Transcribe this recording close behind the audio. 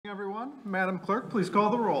everyone. Madam Clerk, please call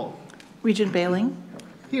the roll. Regent Bailing.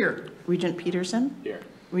 Here. Regent Peterson. Here.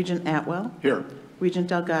 Regent Atwell. Here. Regent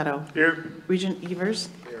Delgado. Here. Regent Evers.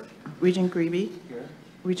 Here. Regent Greeby. Here.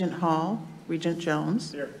 Regent Hall. Regent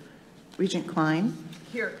Jones. Here. Regent Klein.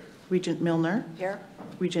 Here. Regent Milner. Here.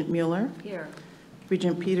 Regent Mueller. Here.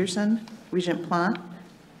 Regent Peterson. Regent Plant.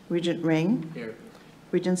 Regent Ring. Here.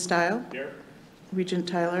 Regent Stile. Here. Regent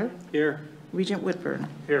Tyler. Here. Regent Whitburn.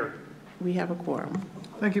 Here. We have a quorum.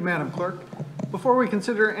 Thank you, Madam Clerk. Before we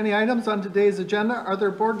consider any items on today's agenda, are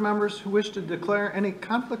there board members who wish to declare any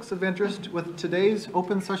conflicts of interest with today's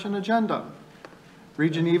open session agenda?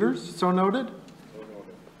 Regent Evers, so noted.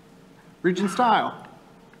 Regent Stile.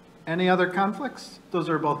 Any other conflicts? Those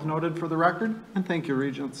are both noted for the record, and thank you,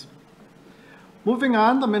 Regents. Moving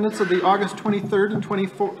on, the minutes of the August 23rd and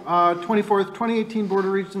 24th, 2018 Board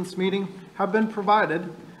of Regents meeting have been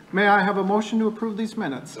provided. May I have a motion to approve these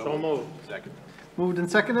minutes? So moved. Second. Moved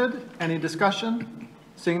and seconded. Any discussion?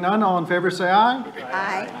 Seeing none, all in favor say aye.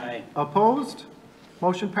 Aye. Opposed?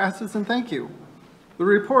 Motion passes, and thank you. The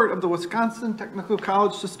report of the Wisconsin Technical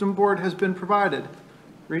College System Board has been provided.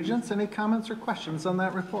 Regents, any comments or questions on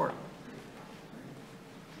that report?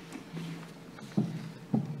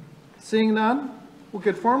 Seeing none, we'll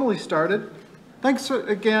get formally started. Thanks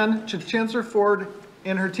again to Chancellor Ford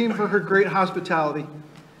and her team for her great hospitality.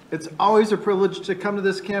 It's always a privilege to come to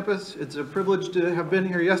this campus. It's a privilege to have been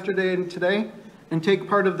here yesterday and today and take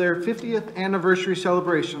part of their 50th anniversary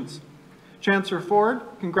celebrations. Chancellor Ford,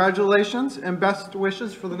 congratulations and best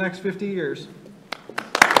wishes for the next 50 years.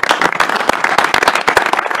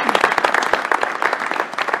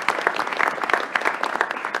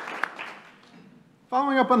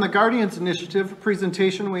 Following up on the Guardians Initiative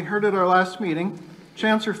presentation we heard at our last meeting,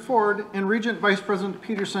 Chancellor Ford and Regent Vice President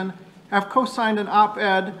Peterson have co-signed an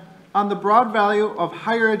op-ed on the broad value of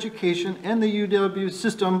higher education and the UW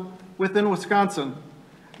system within Wisconsin.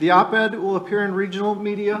 The op-ed will appear in regional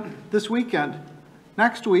media this weekend.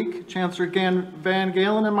 Next week, Chancellor Van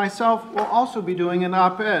Galen and myself will also be doing an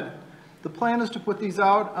op-ed. The plan is to put these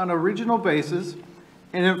out on a regional basis,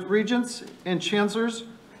 and if regents and chancellors,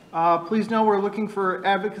 please know we're looking for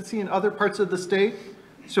advocacy in other parts of the state,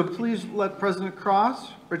 so please let President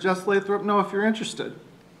Cross or Jess Lathrop know if you're interested.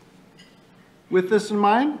 With this in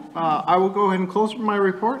mind, I will go ahead and close my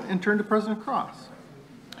report and turn to President Cross.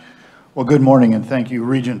 Well, good morning, and thank you,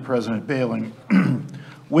 Regent President Bailing.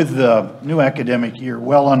 With the new academic year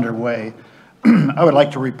well underway, I would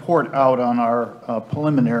like to report out on our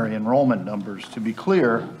preliminary enrollment numbers. To be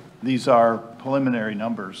clear, these are preliminary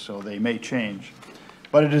numbers, so they may change.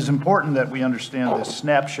 But it is important that we understand this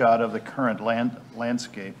snapshot of the current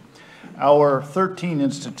landscape. Our 13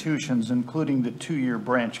 institutions, including the two-year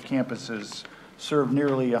branch campuses, serve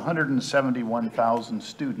nearly 171,000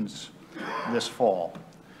 students this fall.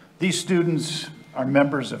 These students are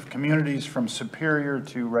members of communities from Superior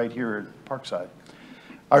to right here at Parkside.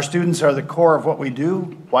 Our students are the core of what we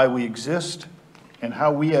do, why we exist, and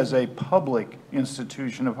how we as a public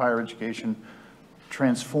institution of higher education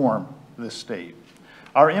transform this state.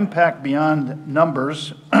 Our impact beyond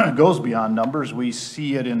numbers goes beyond numbers. We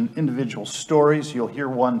see it in individual stories. You'll hear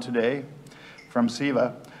one today from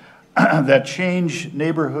Siva that change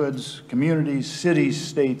neighborhoods, communities, cities,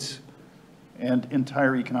 states, and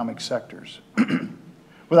entire economic sectors.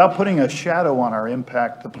 Without putting a shadow on our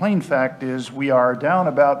impact, the plain fact is we are down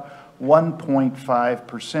about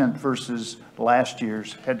 1.5% versus last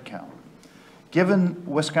year's headcount. Given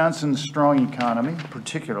Wisconsin's strong economy,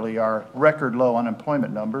 particularly our record low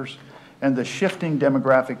unemployment numbers, and the shifting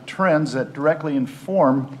demographic trends that directly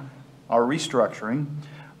inform our restructuring,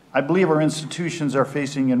 I believe our institutions are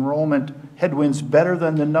facing enrollment headwinds better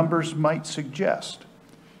than the numbers might suggest,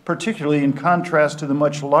 particularly in contrast to the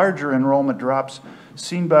much larger enrollment drops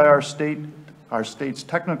seen by our state's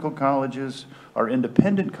technical colleges, our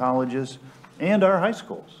independent colleges, and our high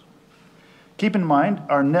schools. Keep in mind,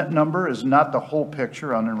 our net number is not the whole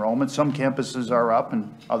picture on enrollment. Some campuses are up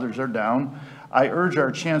and others are down. I urge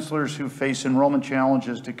our chancellors who face enrollment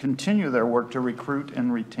challenges to continue their work to recruit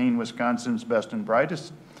and retain Wisconsin's best and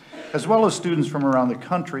brightest, as well as students from around the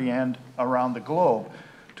country and around the globe.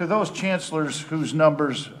 To those chancellors whose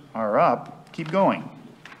numbers are up, keep going.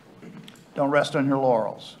 Don't rest on your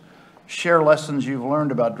laurels. Share lessons you've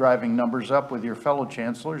learned about driving numbers up with your fellow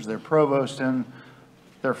chancellors, their provost, and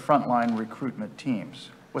their frontline recruitment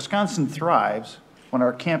teams. Wisconsin thrives when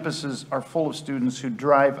our campuses are full of students who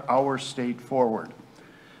drive our state forward.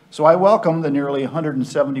 So I welcome the nearly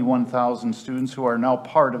 171,000 students who are now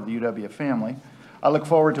part of the UW family. I look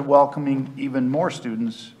forward to welcoming even more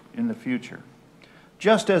students in the future.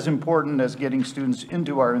 Just as important as getting students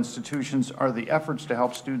into our institutions are the efforts to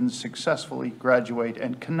help students successfully graduate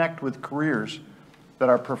and connect with careers that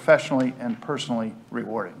are professionally and personally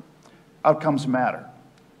rewarding. Outcomes matter,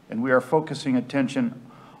 and we are focusing attention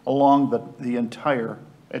along the entire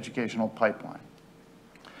educational pipeline.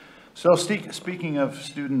 So speaking of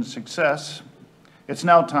student success, it's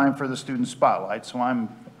now time for the student spotlight, so I'm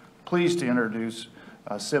pleased to introduce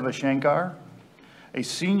Siva Shankar, a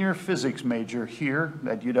senior physics major here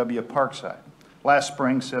at UW-Parkside. Last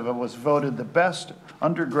spring, Siva was voted the best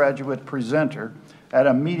undergraduate presenter at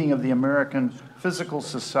a meeting of the American Physical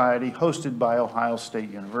Society hosted by Ohio State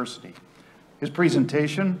University. His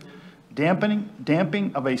presentation,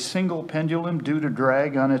 Damping of a Single Pendulum Due to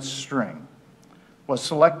Drag on Its String, was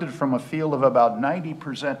selected from a field of about 90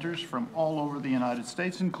 presenters from all over the United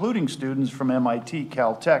States, including students from MIT,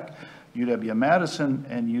 Caltech, UW-Madison,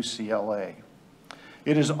 and UCLA.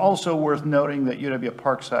 It is also worth noting that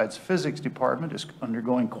UW-Parkside's physics department is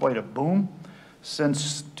undergoing quite a boom.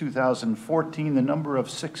 Since 2014, the number of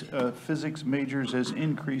physics majors has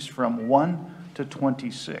increased from 1 to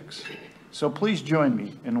 26. So please join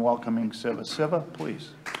me in welcoming Siva. Siva, please.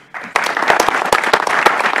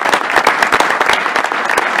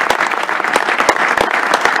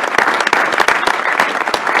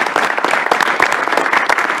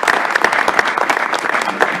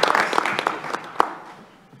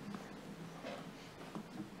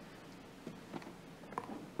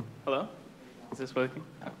 Hello? Is this working?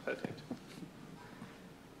 Oh, perfect.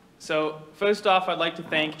 So first off, I'd like to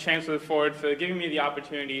thank Chancellor Ford for giving me the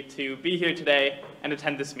opportunity to be here today and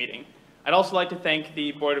attend this meeting. I'd also like to thank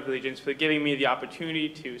the Board of Regents for giving me the opportunity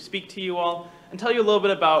to speak to you all and tell you a little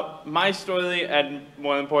bit about my story and,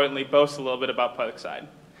 more importantly, boast a little bit about Parkside.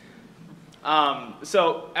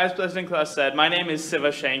 So, as President Klaus said, my name is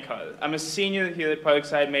Siva Shankar. I'm a senior here at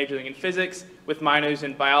Parkside majoring in physics with minors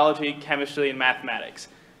in biology, chemistry, and mathematics.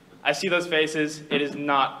 I see those faces. It is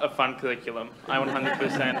not a fun curriculum. I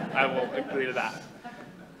 100%, I will agree to that.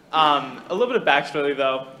 A little bit of backstory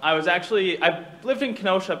though. I've lived in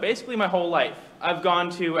Kenosha basically my whole life. I've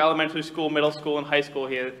gone to elementary school, middle school, and high school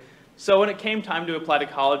here. So when it came time to apply to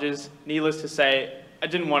colleges, needless to say, I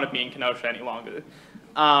didn't want to be in Kenosha any longer.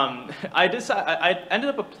 I ended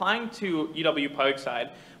up applying to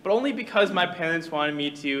UW-Parkside, but only because my parents wanted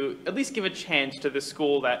me to at least give a chance to the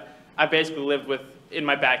school that I basically lived with in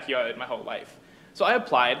my backyard my whole life. So I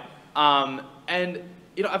applied, and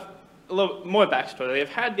a little more backstory. I've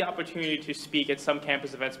had the opportunity to speak at some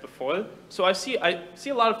campus events before, so I see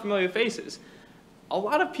a lot of familiar faces. A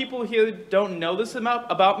lot of people here don't know this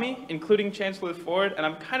about me, including Chancellor Ford, and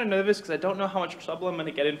I'm kind of nervous because I don't know how much trouble I'm going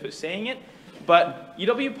to get in for saying it, but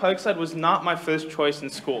UW-Parkside was not my first choice in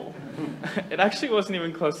school. It actually wasn't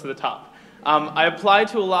even close to the top. I applied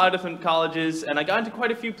to a lot of different colleges, and I got into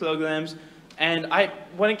quite a few programs, and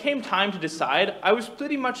when it came time to decide, I was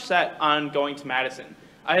pretty much set on going to Madison.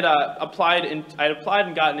 I had applied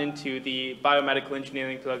and gotten into the biomedical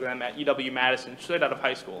engineering program at UW-Madison straight out of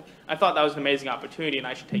high school. I thought that was an amazing opportunity, and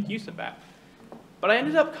I should take use of that. But I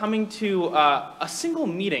ended up coming to a single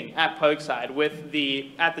meeting at Parkside with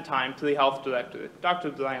at the time, telehealth director,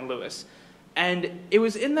 Dr. Brian Lewis. And it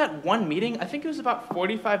was in that one meeting, I think it was about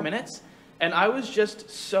 45 minutes, and I was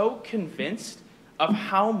just so convinced of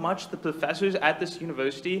how much the professors at this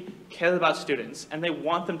university care about students, and they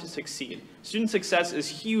want them to succeed. Student success is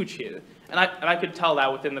huge here, and I could tell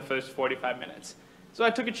that within the first 45 minutes. So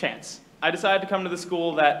I took a chance. I decided to come to the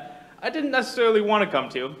school that I didn't necessarily want to come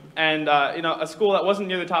to, and a school that wasn't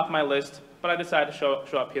near the top of my list, but I decided to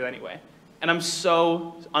show up here anyway. And I'm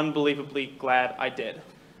so unbelievably glad I did.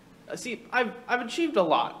 See, I've achieved a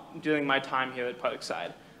lot during my time here at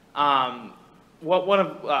Parkside. One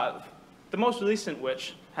of the most recent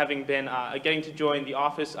which having been getting to join the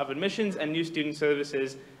Office of Admissions and New Student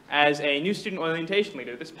Services as a new student orientation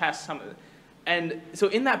leader this past summer. And so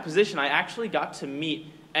in that position, I actually got to meet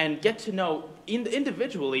and get to know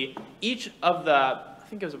individually each of the, I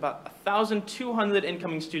think it was about 1,200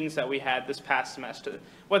 incoming students that we had this past semester.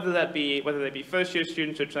 Whether they be first-year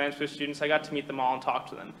students or transfer students, I got to meet them all and talk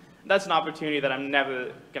to them. That's an opportunity that I'm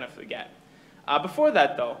never going to forget. Before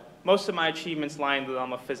that, though, most of my achievements lie in the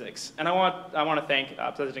realm of physics. And I want to thank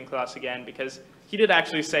President Klaus again, because he did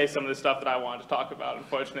actually say some of the stuff that I wanted to talk about,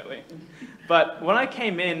 unfortunately. But when I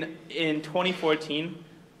came in 2014,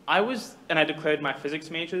 and I declared my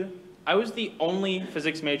physics major, I was the only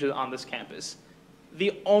physics major on this campus.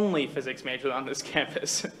 The only physics major on this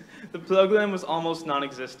campus. The program was almost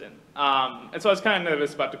non-existent. And so I was kind of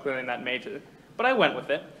nervous about declaring that major. But I went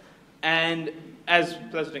with it. And as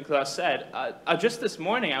President Klaus said, just this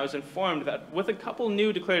morning I was informed that with a couple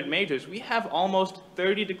new declared majors, we have almost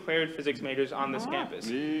 30 declared physics majors on this campus.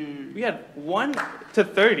 We had 1 to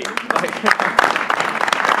 30.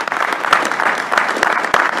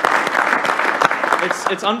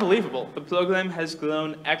 It's unbelievable. The program has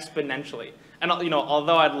grown exponentially. And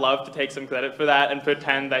although I'd love to take some credit for that and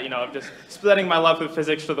pretend that I'm just spreading my love of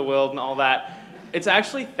physics to the world and all that, it's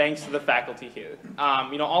actually thanks to the faculty here.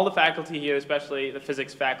 All the faculty here, especially the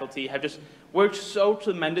physics faculty, have just worked so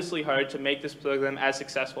tremendously hard to make this program as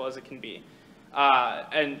successful as it can be.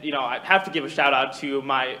 I have to give a shout out to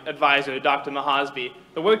my advisor, Dr. Mahasby.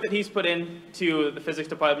 The work that he's put into the physics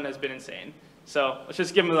department has been insane. So let's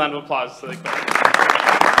just give him a round of applause. So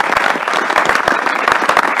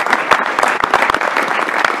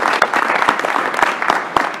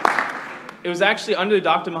It was actually under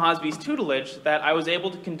Dr. Mahasby's tutelage that I was able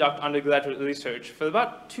to conduct undergraduate research for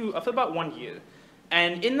about 1 year.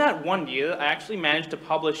 And in that 1 year, I actually managed to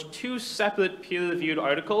publish 2 separate peer-reviewed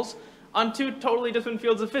articles on 2 totally different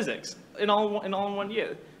fields of physics in all in 1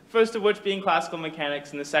 year. First of which being classical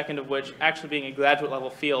mechanics, and the second of which actually being a graduate-level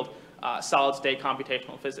field, solid-state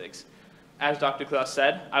computational physics. As Dr. Klaus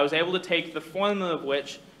said, I was able to take the formula of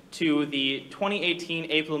which to the 2018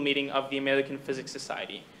 April meeting of the American Physics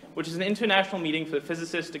Society, which is an international meeting for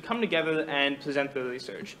physicists to come together and present their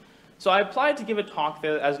research. So I applied to give a talk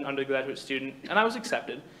there as an undergraduate student, and I was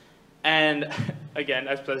accepted. And again,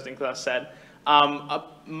 as President Klaus said,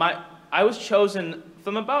 I was chosen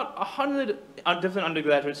from about 100 different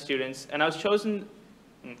undergraduate students, and I was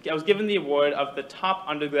given the award of the top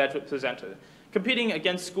undergraduate presenter, competing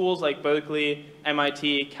against schools like Berkeley,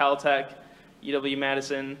 MIT, Caltech,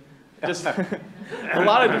 UW-Madison, just a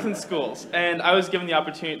lot of different schools. And I was given the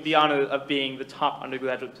honor of being the top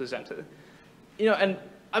undergraduate presenter. And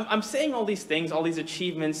I'm saying all these things, all these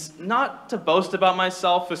achievements, not to boast about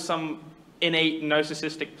myself for some innate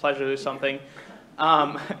narcissistic pleasure or something.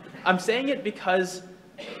 I'm saying it because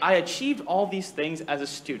I achieved all these things as a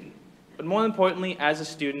student, but more importantly, as a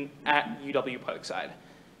student at UW-Parkside.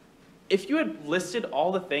 If you had listed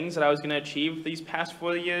all the things that I was going to achieve these past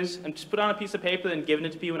 4 years and just put on a piece of paper and given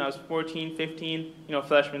it to me when I was 14, 15,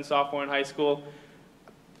 freshman, sophomore in high school,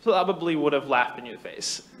 probably would have laughed in your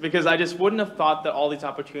face, because I just wouldn't have thought that all these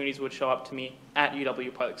opportunities would show up to me at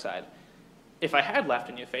UW-Parkside. If I had laughed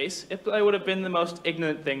in your face, it probably would have been the most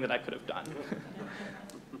ignorant thing that I could have done.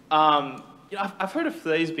 I've heard a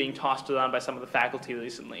phrase being tossed around by some of the faculty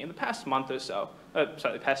recently, in the past month or so,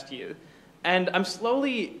 the past year. And I'm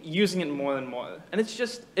slowly using it more and more. And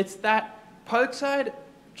it's that Parkside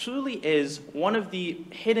truly is one of the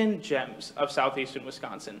hidden gems of southeastern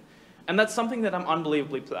Wisconsin. And that's something that I'm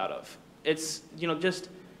unbelievably proud of. It's,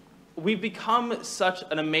 we've become such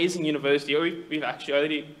an amazing university, or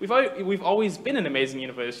we've always been an amazing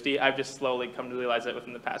university. I've just slowly come to realize that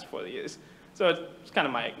within the past 4 years. So it's kind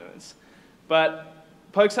of my ignorance. But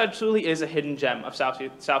Parkside truly is a hidden gem of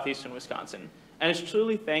southeastern Wisconsin. And it's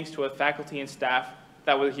truly thanks to our faculty and staff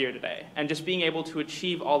that we're here today, and just being able to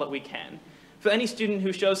achieve all that we can. For any student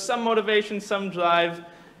who shows some motivation, some drive,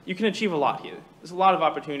 you can achieve a lot here. There's a lot of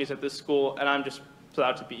opportunities at this school, and I'm just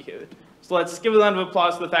proud to be here. So let's give a round of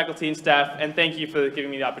applause to the faculty and staff, and thank you for giving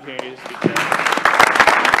me the opportunity to speak today.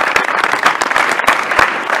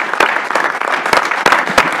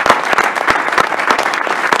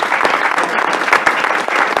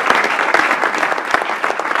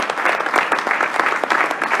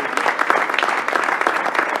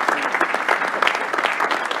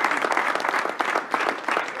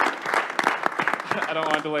 I don't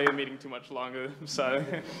want to delay the meeting too much longer. I'm sorry.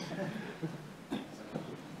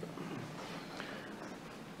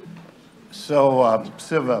 So,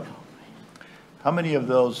 Siva, how many of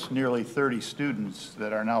those nearly 30 students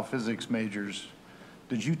that are now physics majors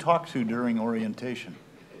did you talk to during orientation?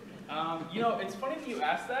 It's funny that you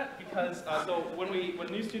asked that, because so when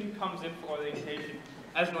a new student comes in for orientation,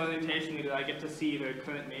 as an orientation leader, I get to see their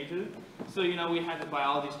current major. So, we had the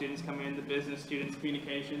biology students come in, the business students,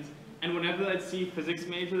 communications, and whenever I'd see physics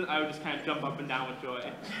major, I would just kind of jump up and down with joy.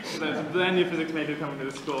 So there's a brand new physics major coming to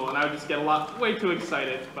the school, and I would just get way too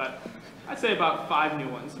excited. But I'd say about 5 new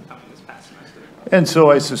ones have come in this past semester. And so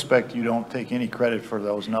I suspect you don't take any credit for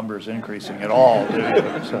those numbers increasing at all, do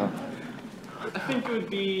you? So. I think it would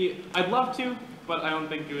be, I'd love to, but I don't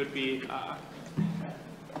think it would be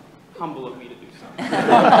humble of me to do so.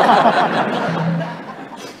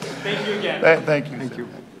 Thank you again. Thank you. Thank you.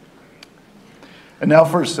 And now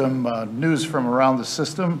for some news from around the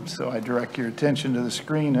system. So I direct your attention to the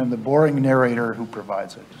screen and the boring narrator who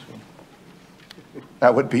provides it. So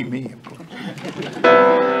that would be me, of course.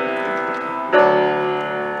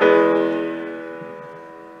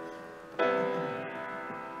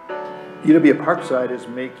 UW-Parkside is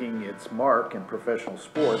making its mark in professional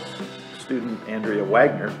sports. Student Andrea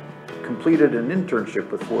Wagner completed an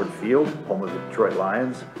internship with Ford Field, home of the Detroit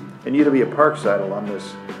Lions, and UW-Parkside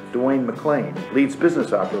alumnus Dwayne McLean leads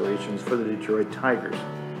business operations for the Detroit Tigers.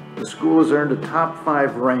 The school has earned a top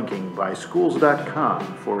 5 ranking by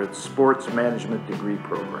schools.com for its sports management degree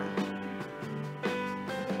program.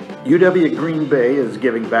 UW Green Bay is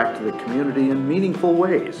giving back to the community in meaningful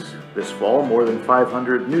ways. This fall, more than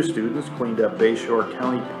 500 new students cleaned up Bayshore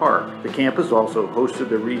County Park. The campus also hosted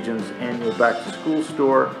the Regents' annual back-to-school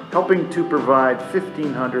store, helping to provide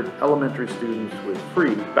 1,500 elementary students with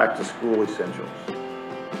free back-to-school essentials.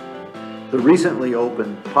 The recently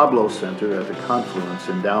opened Pablo Center at the Confluence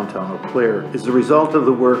in downtown Eau Claire is the result of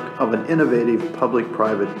the work of an innovative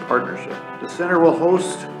public-private partnership. The center will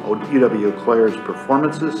host UW Eau Claire's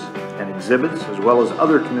performances and exhibits, as well as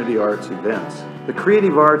other community arts events. The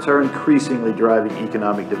creative arts are increasingly driving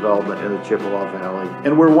economic development in the Chippewa Valley,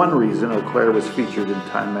 and were one reason Eau Claire was featured in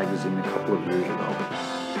Time magazine a couple of years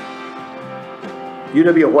ago.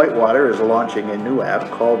 UW-Whitewater is launching a new app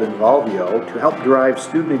called Involvio to help drive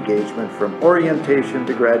student engagement from orientation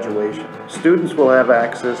to graduation. Students will have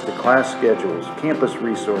access to class schedules, campus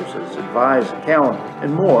resources, advice, calendar,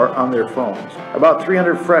 and more on their phones. About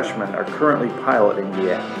 300 freshmen are currently piloting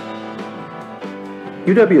the app.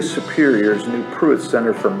 UW Superior's new Pruitt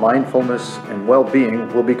Center for Mindfulness and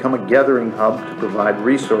Well-Being will become a gathering hub to provide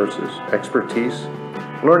resources, expertise,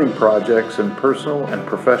 learning projects, and personal and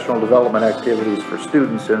professional development activities for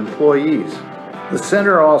students and employees. The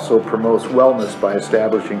center also promotes wellness by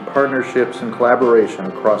establishing partnerships and collaboration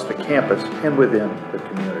across the campus and within the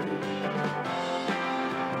community.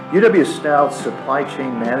 UW Stout's supply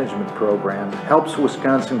chain management program helps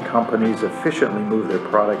Wisconsin companies efficiently move their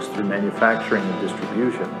products through manufacturing and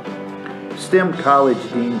distribution. STEM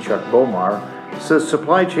College Dean Chuck Bomar says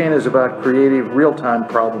supply chain is about creative, real-time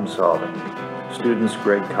problem solving. Students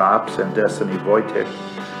Greg Copps and Destiny Wojtik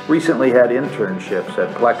recently had internships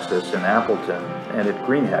at Plexus in Appleton and at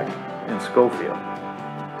Greenheck in Schofield.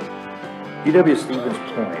 UW Stevens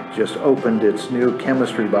Point just opened its new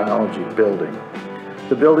chemistry biology building.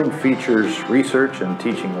 The building features research and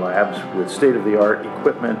teaching labs with state-of-the-art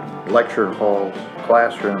equipment, lecture halls,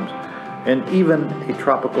 classrooms, and even a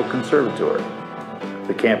tropical conservatory.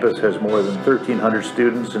 The campus has more than 1,300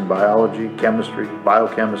 students in biology, chemistry,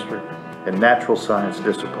 biochemistry, and natural science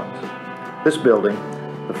disciplines. This building,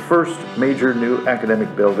 the first major new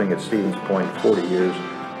academic building at Stevens Point in 40 years,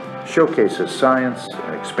 showcases science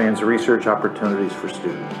and expands research opportunities for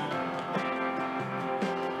students.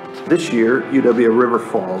 This year, UW River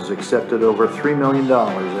Falls accepted over $3 million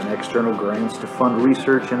in external grants to fund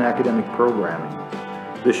research and academic programming.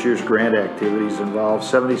 This year's grant activities involve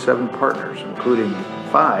 77 partners, including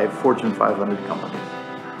 5 Fortune 500 companies.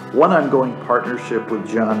 One ongoing partnership with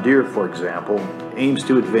John Deere, for example, aims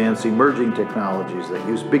to advance emerging technologies that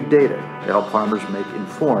use big data to help farmers make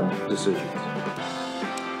informed decisions.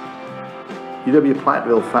 UW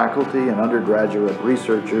Platteville faculty and undergraduate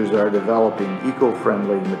researchers are developing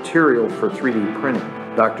eco-friendly material for 3D printing.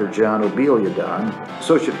 Dr. John Obeliadon,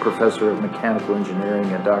 Associate Professor of Mechanical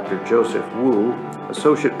Engineering, and Dr. Joseph Wu,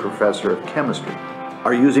 Associate Professor of Chemistry,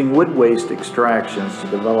 are using wood waste extractions to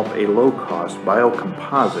develop a low-cost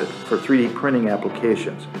biocomposite for 3D printing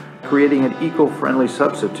applications, creating an eco-friendly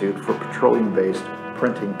substitute for petroleum-based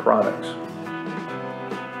printing products.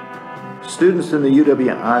 Students in the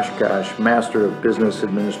UW-Oshkosh Master of Business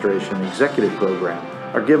Administration Executive Program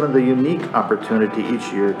are given the unique opportunity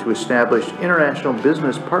each year to establish international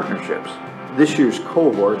business partnerships. This year's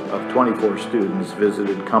cohort of 24 students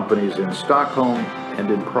visited companies in Stockholm and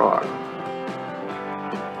in Prague.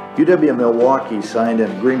 UW-Milwaukee signed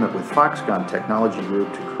an agreement with Foxconn Technology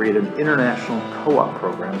Group to create an international co-op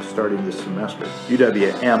program starting this semester.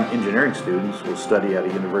 UW-M engineering students will study at a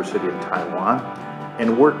university in Taiwan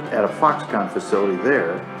and work at a Foxconn facility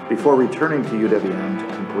there before returning to UW-M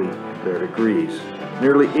to complete their degrees.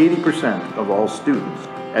 Nearly 80% of all students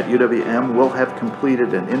at UW-M will have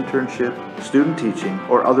completed an internship, student teaching,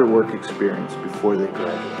 or other work experience before they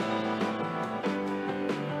graduate.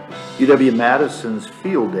 UW-Madison's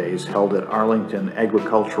Field Days, held at Arlington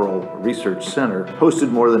Agricultural Research Center, hosted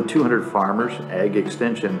more than 200 farmers, ag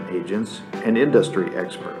extension agents, and industry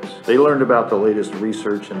experts. They learned about the latest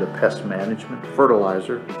research into pest management,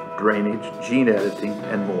 fertilizer, drainage, gene editing,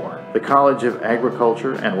 and more. The College of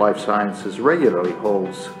Agriculture and Life Sciences regularly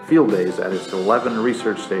holds Field Days at its 11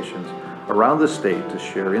 research stations around the state to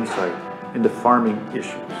share insight into farming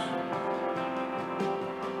issues.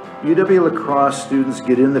 UW lacrosse students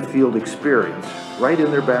get in the field experience right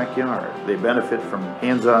in their backyard. They benefit from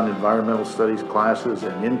hands-on environmental studies classes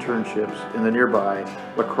and internships in the nearby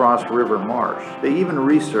Lacrosse River Marsh. They even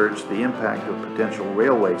research the impact of potential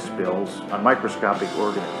railway spills on microscopic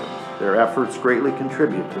organisms. Their efforts greatly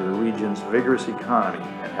contribute to the region's vigorous economy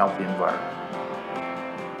and healthy environment.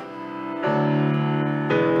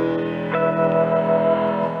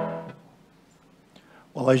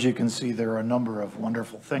 Well, as you can see, there are a number of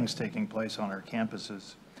wonderful things taking place on our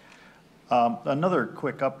campuses. Another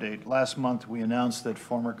quick update. Last month, we announced that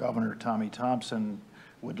former Governor Tommy Thompson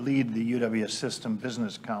would lead the UW System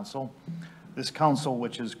Business Council. This council,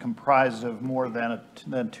 which is comprised of more than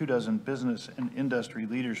 24 business and industry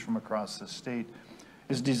leaders from across the state,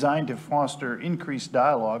 is designed to foster increased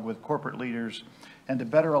dialogue with corporate leaders and to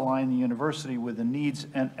better align the university with the needs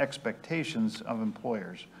and expectations of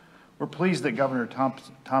employers. We're pleased that Governor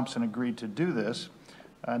Thompson agreed to do this,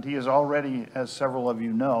 and he has already, as several of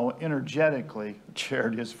you know, energetically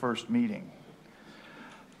chaired his first meeting.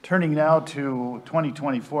 Turning now to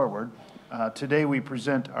 2020 forward, today we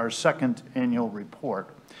present our second annual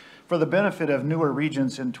report. For the benefit of newer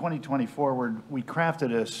regents in 2020 forward, we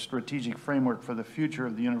crafted a strategic framework for the future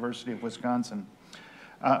of the University of Wisconsin.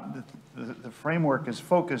 The framework is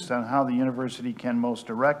focused on how the university can most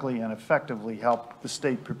directly and effectively help the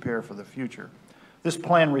state prepare for the future. This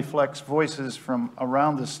plan reflects voices from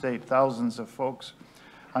around the state, thousands of folks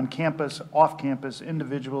on campus, off campus,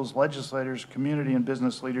 individuals, legislators, community and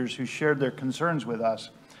business leaders who shared their concerns with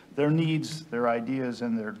us, their needs, their ideas,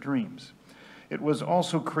 and their dreams. It was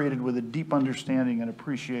also created with a deep understanding and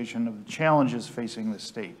appreciation of the challenges facing the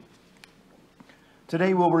state.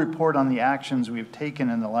 Today, we'll report on the actions we've taken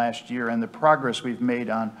in the last year and the progress we've made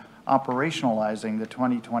on operationalizing the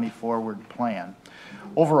 2020 Forward Plan.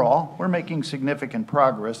 Overall, we're making significant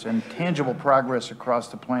progress and tangible progress across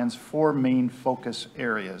the plan's 4 main focus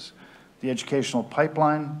areas: the educational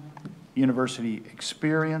pipeline, university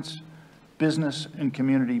experience, business and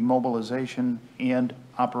community mobilization, and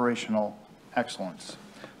operational excellence.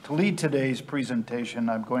 To lead today's presentation,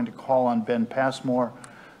 I'm going to call on Ben Passmore,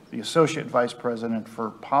 the Associate Vice President for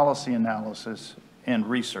Policy Analysis and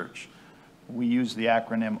Research. We use the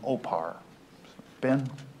acronym OPAR. Ben?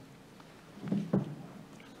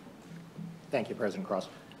 Thank you, President Cross.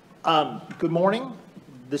 Good morning.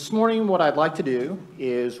 This morning, what I'd like to do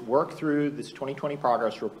is work through this 2020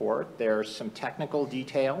 progress report. There's some technical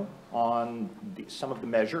detail on some of the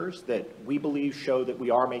measures that we believe show that we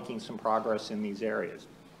are making some progress in these areas.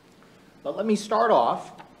 But let me start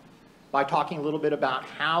off by talking a little bit about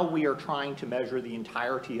how we are trying to measure the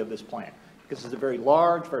entirety of this plan. This is a very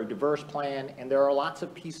large, very diverse plan, and there are lots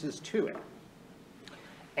of pieces to it.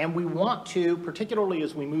 And we want to, particularly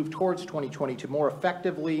as we move towards 2020, to more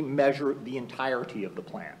effectively measure the entirety of the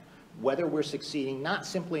plan, whether we're succeeding not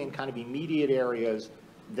simply in kind of immediate areas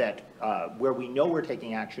that where we know we're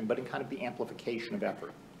taking action, but in kind of the amplification of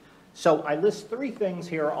effort. So I list 3 things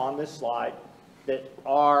here on this slide that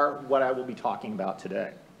are what I will be talking about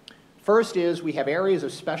today. First is we have areas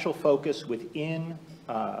of special focus within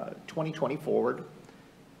 2020 Forward,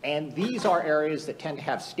 and these are areas that tend to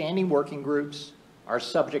have standing working groups, are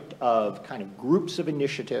subject of kind of groups of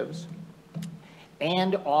initiatives,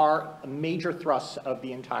 and are major thrusts of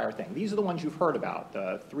the entire thing. These are the ones you've heard about: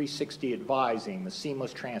 the 360 advising, the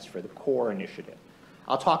seamless transfer, the core initiative.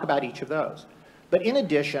 I'll talk about each of those. But in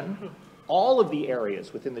addition, all of the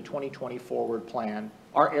areas within the 2020 Forward Plan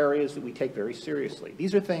are areas that we take very seriously.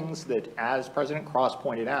 These are things that, as President Cross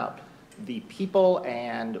pointed out, the people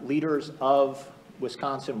and leaders of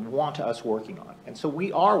Wisconsin want us working on. And so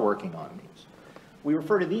we are working on these. We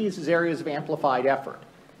refer to these as areas of amplified effort.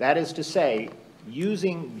 That is to say,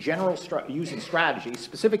 using strategies,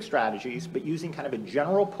 specific strategies, but using kind of a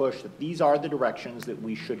general push that these are the directions that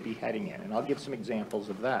we should be heading in. And I'll give some examples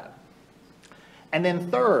of that. And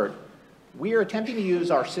then third, we are attempting to use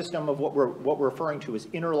our system of what we're referring to as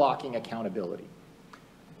interlocking accountability.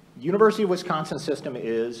 University of Wisconsin system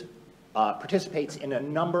participates in a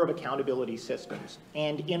number of accountability systems.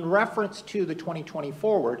 And in reference to the 2020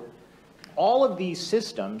 Forward, all of these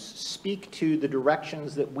systems speak to the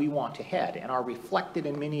directions that we want to head and are reflected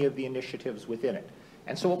in many of the initiatives within it.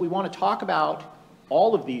 And so what we want to talk about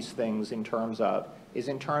all of these things in terms of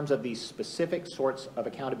these specific sorts of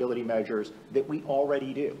accountability measures that we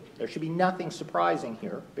already do. There should be nothing surprising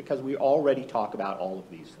here because we already talk about all of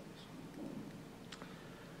these things.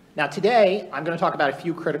 Now today, I'm going to talk about a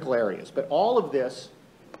few critical areas, but all of this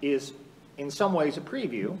is in some ways a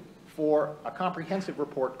preview for a comprehensive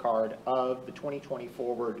report card of the 2020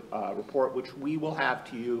 Forward report, which we will have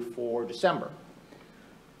to you for December.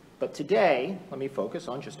 But today, let me focus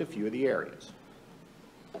on just a few of the areas.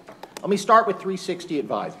 Let me start with 360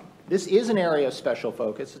 advising. This is an area of special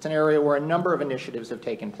focus. It's an area where a number of initiatives have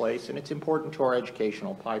taken place, and it's important to our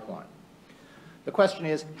educational pipeline. The question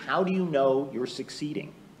is, how do you know you're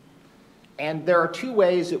succeeding? And there are two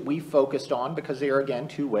ways that we focused on, because they are, again,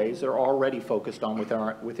 two ways that are already focused on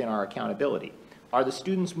within our accountability. Are the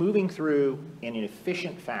students moving through in an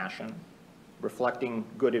efficient fashion, reflecting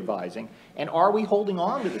good advising, and are we holding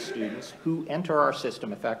on to the students who enter our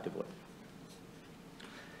system effectively?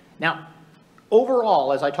 Now,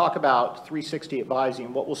 overall, as I talk about 360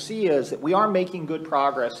 advising, what we'll see is that we are making good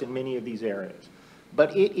progress in many of these areas,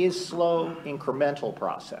 but it is slow incremental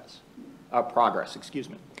progress,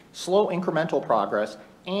 slow incremental progress,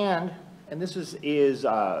 and this is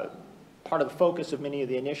part of the focus of many of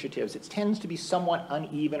the initiatives. It tends to be somewhat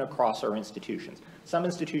uneven across our institutions. Some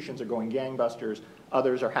institutions are going gangbusters,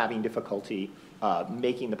 others are having difficulty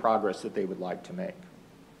making the progress that they would like to make.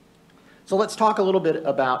 So let's talk a little bit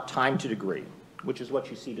about time to degree, which is what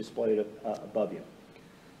you see displayed above you.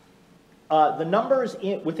 The numbers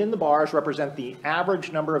within the bars represent the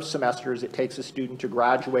average number of semesters it takes a student to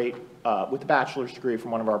graduate with a bachelor's degree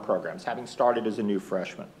from one of our programs, having started as a new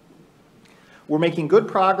freshman. We're making good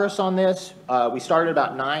progress on this. We started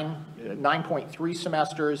about 9.3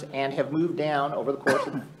 semesters and have moved down over the course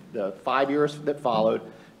of the 5 years that followed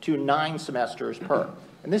to 9 semesters per.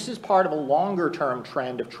 And this is part of a longer-term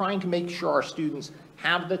trend of trying to make sure our students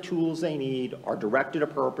have the tools they need, are directed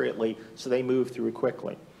appropriately, so they move through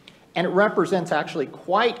quickly. And it represents actually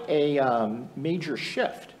quite a major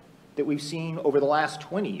shift that we've seen over the last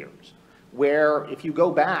 20 years, where if you go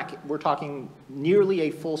back, we're talking nearly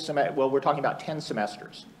a full semester, well, we're talking about 10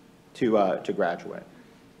 semesters to graduate.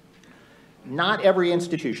 Not every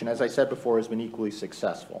institution, as I said before, has been equally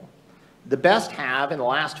successful. The best have, in the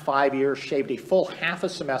last 5 years, shaved a full half a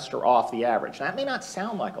semester off the average. That may not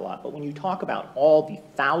sound like a lot, but when you talk about all the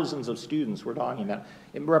thousands of students we're talking about,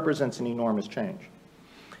 it represents an enormous change.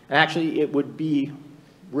 And actually, it would be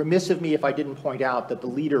remiss of me if I didn't point out that the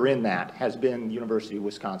leader in that has been the University of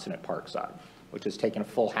Wisconsin at Parkside, which has taken a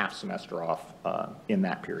full half semester off in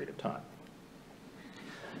that period of time.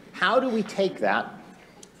 How do we take that?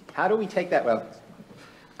 Well,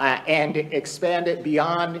 and expand it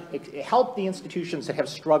beyond, help the institutions that have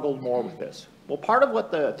struggled more with this? Well, part of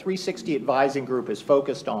what the 360 Advising Group is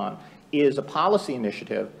focused on is a policy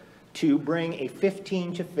initiative to bring a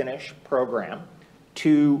 15 to finish program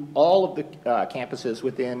to all of the campuses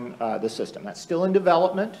within the system. That's still in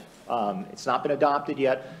development. It's not been adopted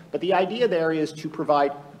yet, but the idea there is to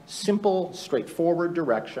provide simple, straightforward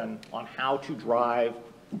direction on how to drive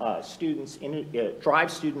students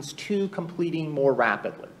to completing more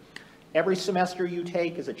rapidly. Every semester you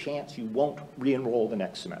take is a chance you won't re-enroll the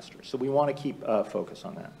next semester, so we want to keep focus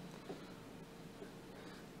on that.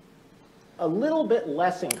 A little bit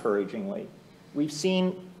less encouragingly, we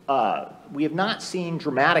have not seen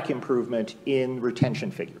dramatic improvement in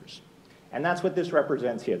retention figures. And that's what this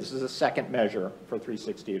represents here. This is a second measure for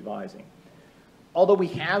 360 advising. Although we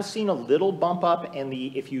have seen a little bump up, and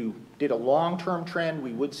if you did a long-term trend,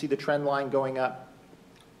 we would see the trend line going up.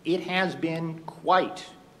 It has been quite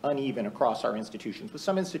uneven across our institutions, with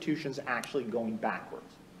some institutions actually going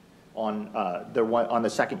backwards on the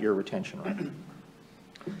second-year retention rate.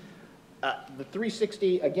 The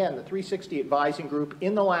 360 Advising Group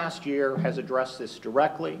in the last year has addressed this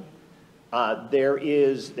directly.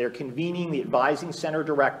 They're convening the advising center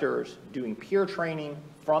directors, doing peer training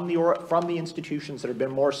from the institutions that have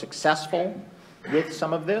been more successful with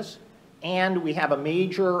some of this. And we have a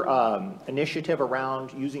major initiative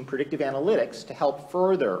around using predictive analytics to help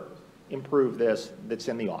further improve this that's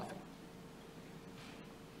in the offing.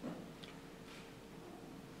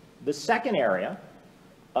 The second area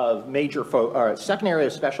of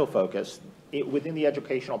special focus within the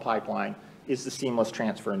educational pipeline is the Seamless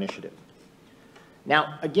Transfer Initiative.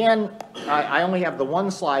 Now, again, I only have the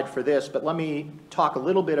one slide for this, but let me talk a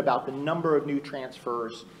little bit about the number of new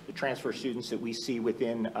transfers, the transfer students that we see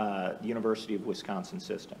within the University of Wisconsin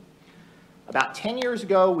system. About 10 years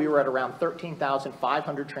ago, we were at around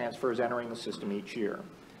 13,500 transfers entering the system each year.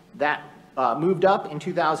 That moved up in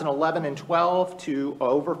 2011 and 12 to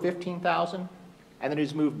over 15,000, and then it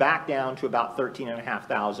has moved back down to about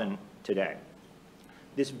 13,500 today.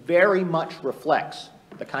 This very much reflects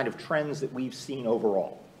the kind of trends that we've seen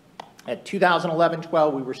overall. At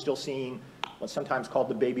 2011-12, we were still seeing what's sometimes called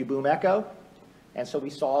the baby boom echo, and so we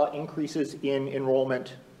saw increases in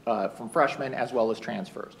enrollment from freshmen as well as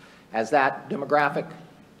transfers. As that demographic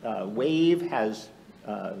wave has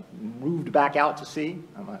moved back out to sea,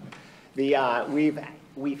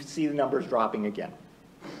 we see the numbers dropping again.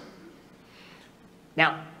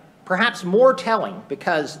 Now, perhaps more telling,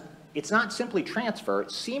 because it's not simply transfer,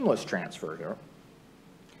 it's seamless transfer here,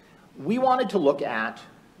 we wanted to look at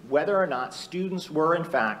whether or not students were, in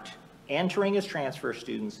fact, entering as transfer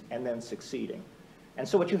students and then succeeding. And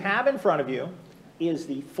so what you have in front of you is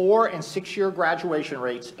the 4- and 6-year graduation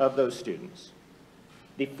rates of those students.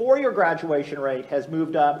 The 4-year graduation rate has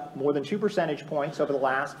moved up more than 2 percentage points over the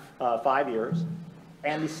last 5 years,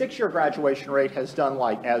 and the 6-year graduation rate has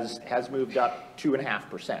moved up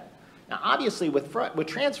 2.5%. Now, obviously, with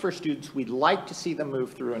transfer students, we'd like to see them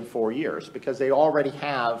move through in 4 years because they already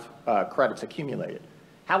have credits accumulated.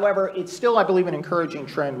 However, it's still, I believe, an encouraging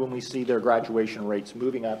trend when we see their graduation rates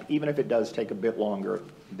moving up, even if it does take a bit longer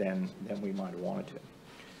than we might have wanted to.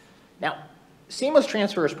 Now, seamless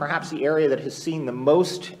transfer is perhaps the area that has seen the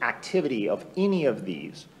most activity of any of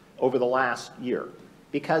these over the last year,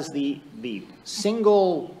 because the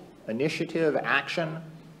single initiative action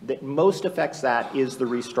that most affects that is the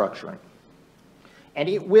restructuring. And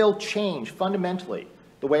it will change fundamentally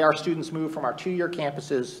the way our students move from our 2-year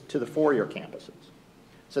campuses to the 4-year campuses.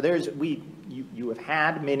 So you have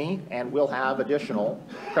had many and will have additional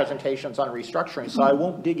presentations on restructuring, so I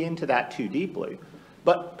won't dig into that too deeply.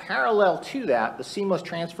 But parallel to that, the Seamless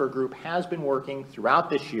Transfer Group has been working throughout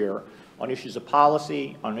this year on issues of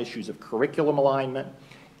policy, on issues of curriculum alignment,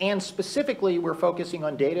 and specifically we're focusing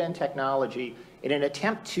on data and technology in an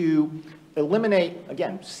attempt to eliminate,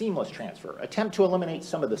 again, seamless transfer, attempt to eliminate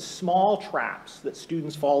some of the small traps that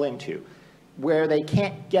students fall into where they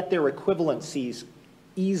can't get their equivalencies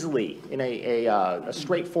easily in a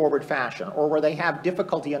straightforward fashion, or where they have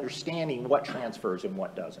difficulty understanding what transfers and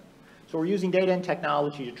what doesn't. So we're using data and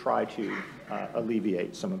technology to try to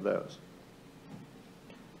alleviate some of those.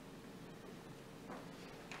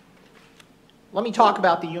 Let me talk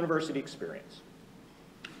about the university experience.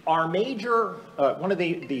 Our major, one of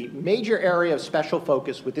the major area of special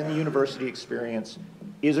focus within the university experience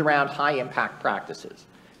is around high impact practices.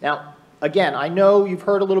 Now, again, I know you've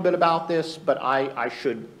heard a little bit about this, but I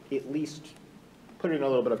should at least put it in a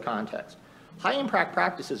little bit of context. High impact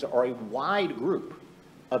practices are a wide group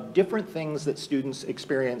of different things that students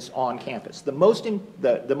experience on campus. The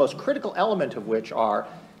most critical element of which are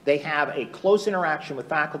they have a close interaction with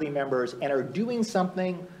faculty members and are doing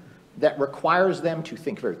something that requires them to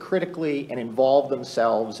think very critically and involve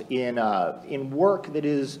themselves in work that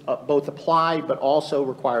is both applied but also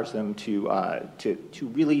requires them to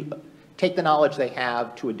really take the knowledge they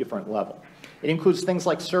have to a different level. It includes things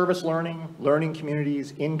like service learning, learning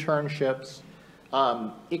communities, internships.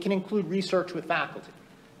 It can include research with faculty.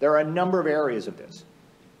 There are a number of areas of this.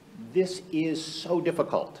 This is so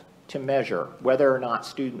difficult to measure whether or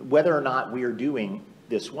not we are doing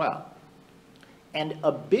this well. And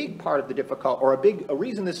a big part of the a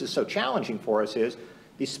reason this is so challenging for us is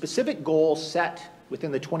the specific goal set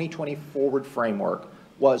within the 2020 Forward framework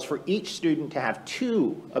was for each student to have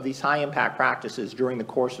 2 of these high impact practices during the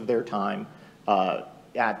course of their time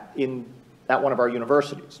at one of our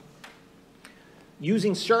universities.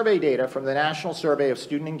 Using survey data from the National Survey of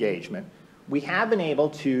Student Engagement, we have been able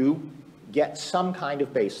to get some kind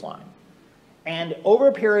of baseline. And over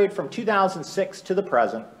a period from 2006 to the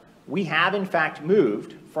present, we have in fact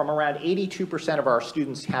moved from around 82% of our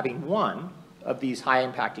students having one of these high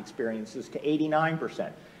impact experiences to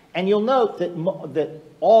 89%. And you'll note that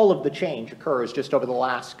all of the change occurs just over the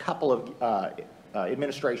last couple of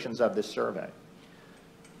administrations of this survey.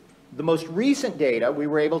 The most recent data, we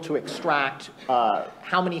were able to extract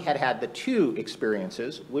how many had the 2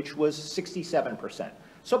 experiences, which was 67%.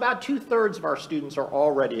 So about 2/3 of our students are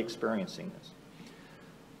already experiencing this.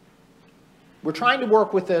 We're trying to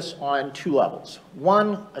work with this on 2 levels.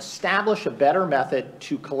 One, establish a better method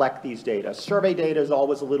to collect these data. Survey data is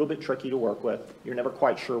always a little bit tricky to work with. You're never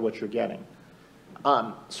quite sure what you're getting.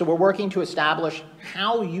 So we're working to establish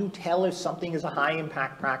how you tell if something is a high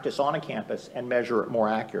impact practice on a campus and measure it more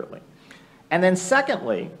accurately. And then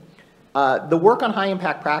secondly, the work on high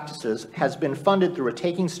impact practices has been funded through a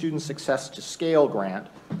Taking Student Success to Scale grant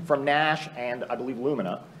from Nash and I believe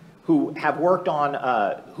Lumina, who have worked on,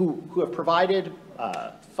 who have provided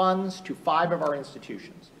funds to 5 of our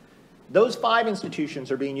institutions. Those 5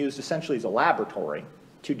 institutions are being used essentially as a laboratory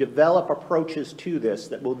to develop approaches to this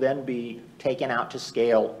that will then be taken out to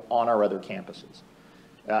scale on our other campuses.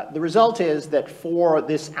 The result is that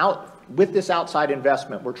with this outside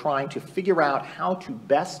investment, we're trying to figure out how to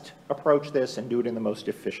best approach this and do it in the most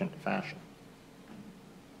efficient fashion.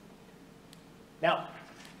 Now,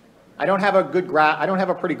 I don't have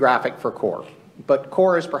a pretty graphic for CORE, but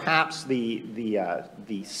CORE is perhaps the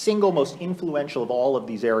single most influential of all of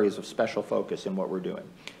these areas of special focus in what we're doing.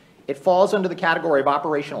 It falls under the category of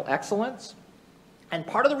operational excellence, And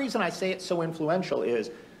part of the reason I say it's so influential is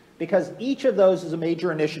because each of those is a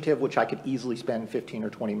major initiative which I could easily spend 15 or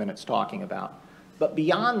 20 minutes talking about. But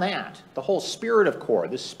beyond that, the whole spirit of CORE,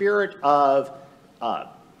 the spirit of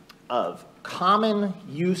common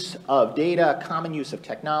use of data, common use of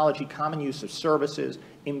technology, common use of services,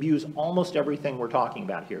 imbues almost everything we're talking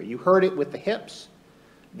about here. You heard it with the HIPS,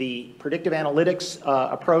 the predictive analytics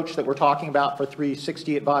approach that we're talking about for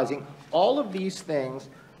 360 advising. All of these things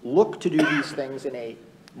look to do these things in a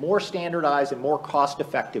more standardized and more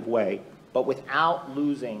cost-effective way, but without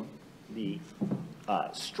losing the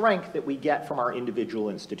strength that we get from our individual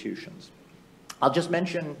institutions. I'll just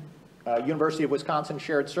mention University of Wisconsin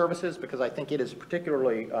Shared Services because I think it is a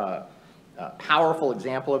particularly powerful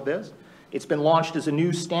example of this. It's been launched as a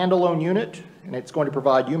new standalone unit, and it's going to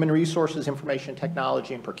provide human resources, information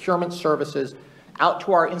technology, and procurement services out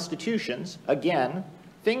to our institutions. Again,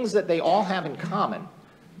 things that they all have in common,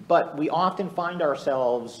 but we often find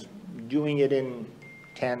ourselves doing it in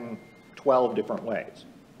 10, 12 different ways.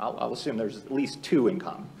 I'll assume there's at least 2 in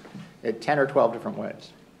common, 10 or 12 different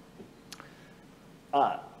ways.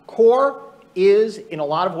 CORE is, in a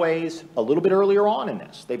lot of ways, a little bit earlier on in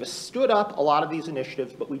this. They've stood up a lot of these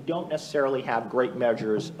initiatives, but we don't necessarily have great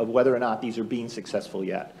measures of whether or not these are being successful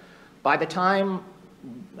yet. By the time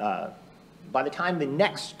the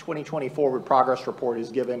next 2020 Forward Progress Report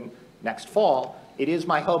is given next fall, it is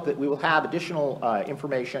my hope that we will have additional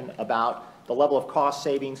information about the level of cost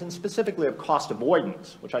savings and specifically of cost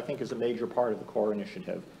avoidance, which I think is a major part of the CORE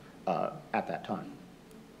initiative at that time.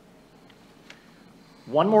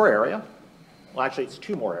 One more area, well actually it's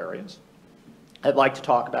 2 more areas I'd like to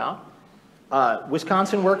talk about.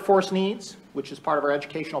 Wisconsin workforce needs, which is part of our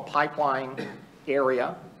educational pipeline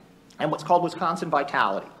area, and what's called Wisconsin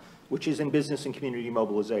Vitality, which is in business and community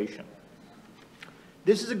mobilization.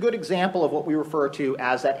 This is a good example of what we refer to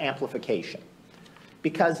as that amplification,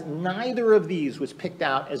 because neither of these was picked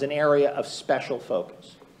out as an area of special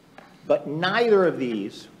focus, but neither of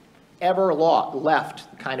these ever left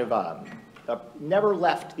never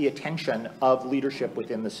left the attention of leadership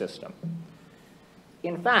within the system.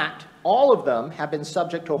 In fact, all of them have been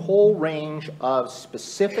subject to a whole range of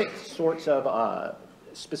specific sorts of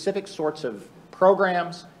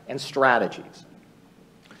programs and strategies.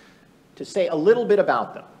 To say a little bit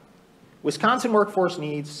about them, Wisconsin Workforce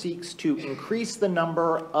Needs seeks to increase the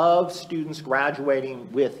number of students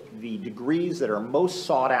graduating with the degrees that are most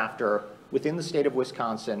sought after within the state of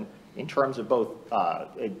Wisconsin in terms of both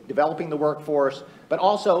developing the workforce, but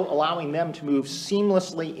also allowing them to move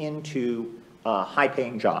seamlessly into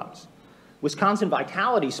high-paying jobs. Wisconsin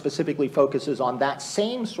Vitality specifically focuses on that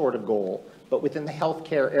same sort of goal, but within the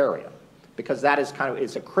healthcare area, because that is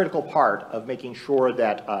it's a critical part of making sure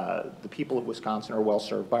that the people of Wisconsin are well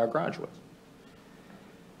served by our graduates.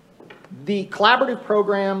 The collaborative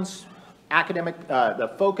programs,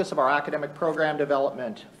 the focus of our academic program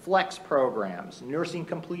development, flex programs, nursing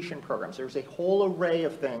completion programs, there's a whole array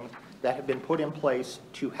of things that have been put in place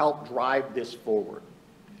to help drive this forward.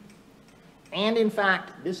 And in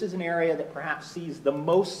fact, this is an area that perhaps sees the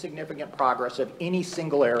most significant progress of any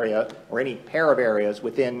single area or any pair of areas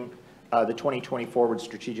within the 2020 Forward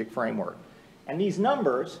Strategic Framework. And these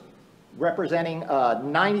numbers representing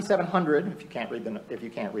 9,700, if you can't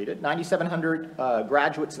read it, 9,700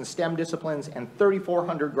 graduates in STEM disciplines and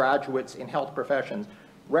 3,400 graduates in health professions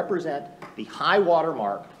represent the high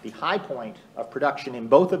watermark, the high point of production in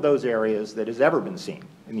both of those areas that has ever been seen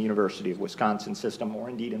in the University of Wisconsin system, or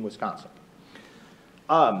indeed in Wisconsin.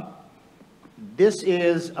 This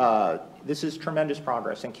is tremendous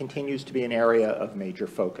progress and continues to be an area of major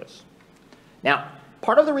focus. Now,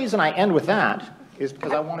 part of the reason I end with that is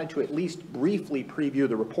because I wanted to at least briefly preview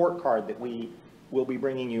the report card that we will be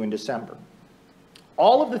bringing you in December.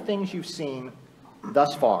 All of the things you've seen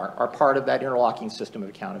thus far are part of that interlocking system of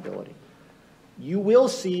accountability. You will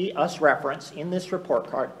see us reference in this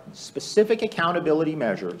report card specific accountability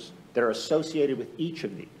measures that are associated with each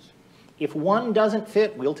of these. If one doesn't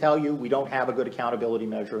fit, we'll tell you we don't have a good accountability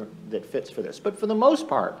measure that fits for this. But for the most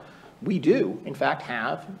part, we do, in fact,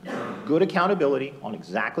 have good accountability on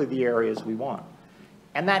exactly the areas we want.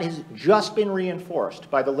 And that has just been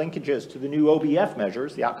reinforced by the linkages to the new OBF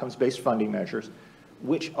measures, the outcomes-based funding measures,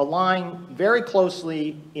 which align very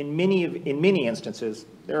closely in many instances.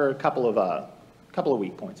 There are a couple of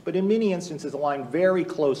weak points, but in many instances align very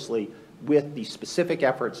closely with the specific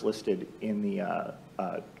efforts listed in the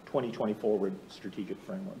 2020 Forward Strategic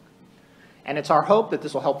Framework. And it's our hope that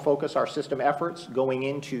this will help focus our system efforts going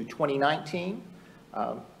into 2019.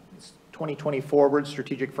 2020 Forward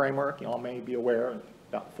Strategic Framework, you all may be aware, in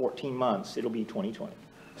about 14 months, it'll be 2020.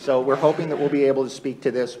 So we're hoping that we'll be able to speak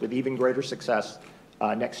to this with even greater success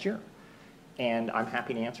next year. And I'm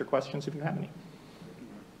happy to answer questions if you have any.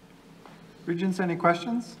 Regents, any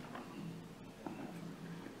questions?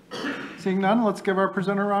 Seeing none, let's give our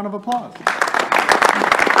presenter a round of applause.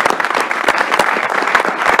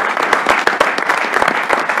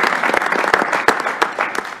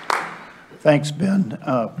 Thanks, Ben.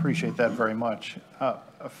 Appreciate that very much.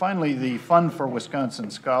 Finally, the Fund for Wisconsin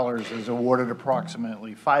Scholars has awarded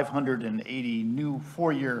approximately 580 new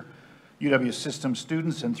four-year UW system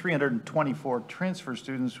students and 324 transfer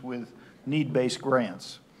students with need-based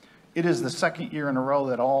grants. It is the second year in a row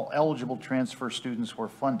that all eligible transfer students were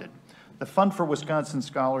funded. The Fund for Wisconsin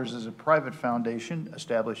Scholars is a private foundation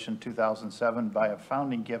established in 2007 by a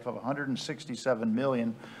founding gift of $167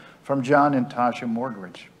 million from John and Tasha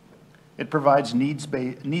Morgridge. It provides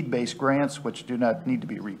need-based grants which do not need to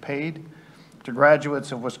be repaid to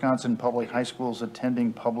graduates of Wisconsin public high schools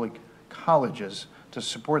attending public colleges to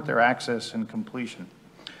support their access and completion.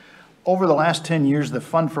 Over the last 10 years, the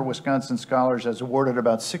Fund for Wisconsin Scholars has awarded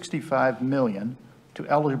about $65 million to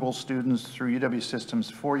eligible students through UW System's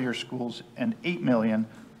four-year schools and $8 million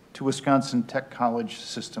to Wisconsin Tech College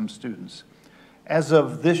system students. As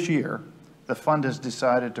of this year, the fund has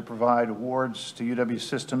decided to provide awards to UW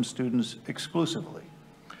System students exclusively.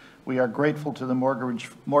 We are grateful to the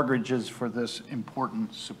Morgridges for this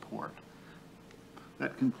important support.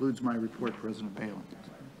 That concludes my report, President Balin.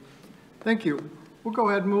 Thank you. We'll go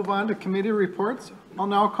ahead and move on to committee reports. I'll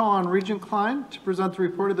now call on Regent Klein to present the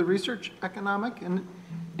report of the Research, Economic, and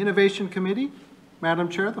Innovation Committee. Madam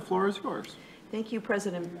Chair, the floor is yours. Thank you,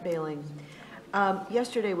 President Baling.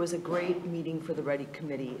 Yesterday was a great meeting for the READY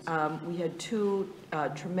Committee. We had two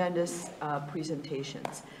tremendous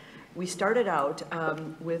presentations. We started out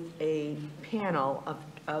with a panel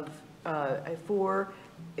of four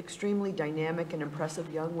extremely dynamic and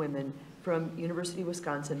impressive young women from University of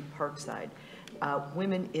Wisconsin-Parkside,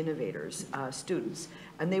 women innovators, students,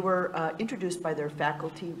 and they were introduced by their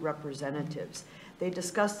faculty representatives. They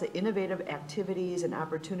discussed the innovative activities and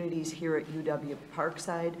opportunities here at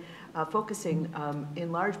UW-Parkside, focusing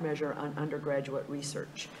in large measure on undergraduate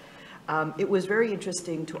research. It was very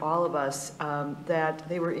interesting to all of us that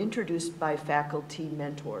they were introduced by faculty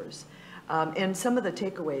mentors. And some of the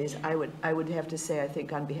takeaways I would have to say, I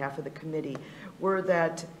think on behalf of the committee, were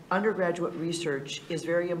that undergraduate research is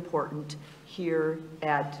very important here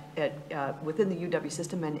within the UW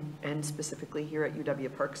system and specifically here at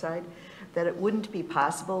UW-Parkside, that it wouldn't be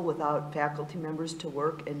possible without faculty members to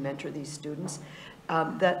work and mentor these students,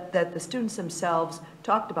 that the students themselves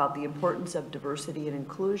talked about the importance of diversity and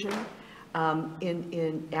inclusion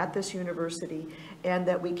at this university, and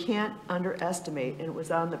that we can't underestimate, and it was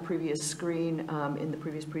on the previous screen in the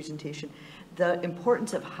previous presentation, the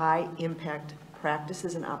importance of high impact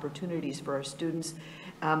practices and opportunities for our students.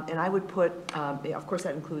 And I would put, of course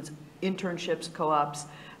that includes internships, co-ops,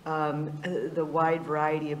 the wide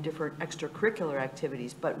variety of different extracurricular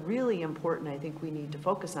activities, but really important, I think we need to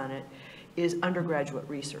focus on it, is undergraduate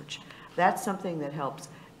research. That's something that helps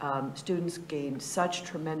students gain such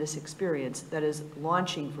tremendous experience that is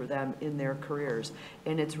launching for them in their careers.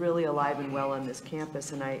 And it's really alive and well on this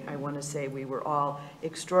campus, and I want to say we were all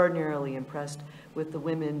extraordinarily impressed with the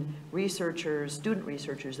women researchers, student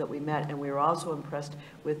researchers that we met, and we were also impressed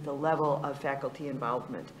with the level of faculty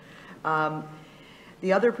involvement.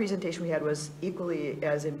 The other presentation we had was equally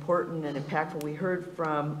as important and impactful. We heard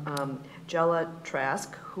from Jella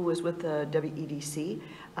Trask, who was with the WEDC,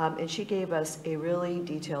 and she gave us a really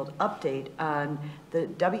detailed update on the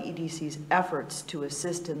WEDC's efforts to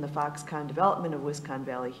assist in the Foxconn development of Wisconsin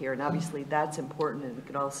Valley here. And obviously that's important, and we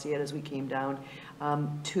could all see it as we came down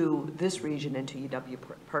to this region and to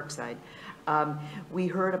UW-Parkside. We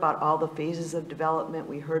heard about all the phases of development.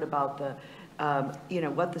 We heard about the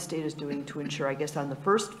what the state is doing to ensure, I guess, on the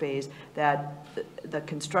first phase, that the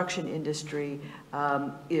construction industry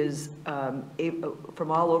is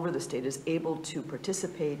from all over the state is able to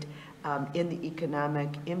participate in the economic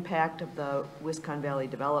impact of the Wisconsin Valley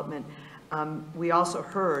development. We also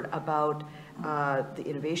heard about the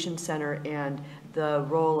Innovation Center and the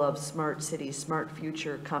role of Smart Cities, Smart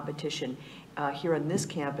Future competition here on this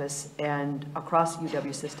campus and across the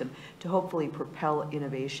UW system to hopefully propel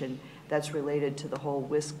innovation that's related to the whole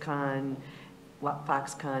Foxconn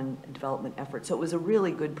development effort. So it was a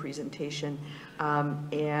really good presentation,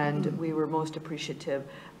 and we were most appreciative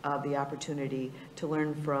of the opportunity to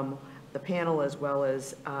learn from the panel as well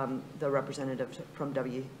as the representatives from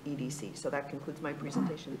WEDC. So that concludes my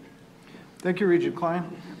presentation. Thank you, Regent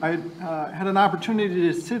Klein. I had an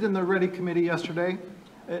opportunity to sit in the READY committee yesterday,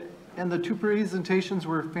 and the two presentations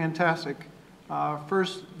were fantastic.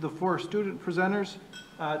 First, the four student presenters,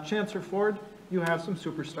 Chancellor Ford you have some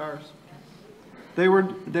superstars. They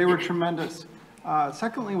were tremendous.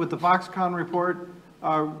 Secondly, with the Foxconn report,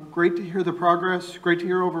 great to hear the progress. Great to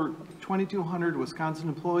hear over 2,200 Wisconsin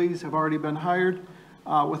employees have already been hired,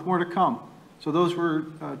 with more to come. So those were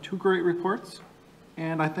two great reports.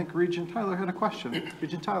 And I think Regent Tyler had a question.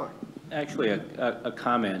 Regent Tyler. Actually, a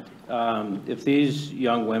comment. If these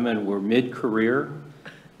young women were mid-career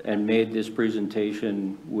and made this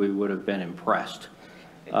presentation, we would have been impressed.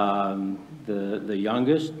 The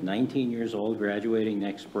youngest, 19 years old, graduating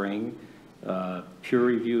next spring,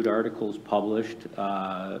 peer-reviewed articles published,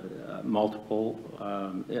 multiple.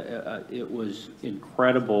 It was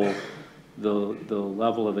incredible, the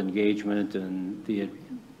level of engagement and the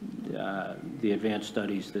advanced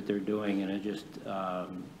studies that they're doing, and it just,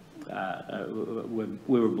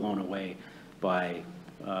 we were blown away by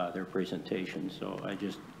their presentation, so I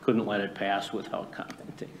just couldn't let it pass without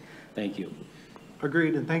commenting. Thank you.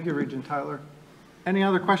 Agreed, and thank you, Regent Tyler. Any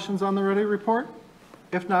other questions on the Ready report?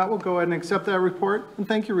 If not, we'll go ahead and accept that report, and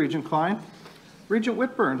thank you, Regent Klein. Regent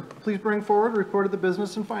Whitburn, please bring forward a report of the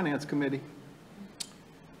Business and Finance Committee.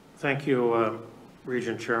 Thank you,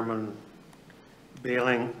 Regent Chairman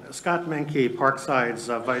Bailing. Scott Menke, Parkside's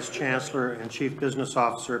Vice Chancellor and Chief Business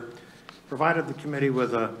Officer, provided the committee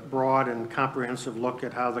with a broad and comprehensive look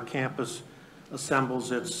at how the campus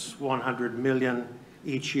assembles its $100 million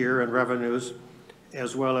each year in revenues,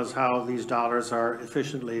 as well as how these dollars are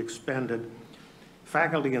efficiently expended.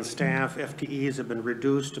 Faculty and staff, FTEs, have been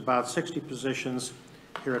reduced about 60 positions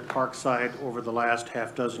here at Parkside over the last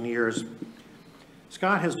half dozen years.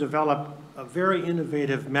 Scott has developed very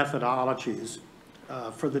innovative methodologies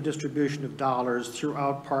for the distribution of dollars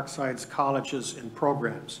throughout Parkside's colleges and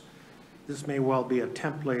programs. This may well be a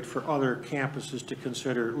template for other campuses to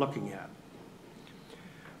consider looking at.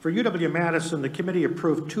 For UW-Madison, the committee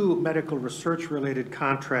approved 2 medical research-related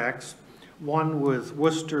contracts, one with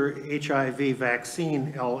Worcester HIV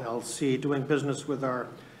Vaccine LLC, doing business with our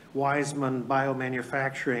Wiseman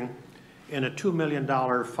Biomanufacturing, and a $2 million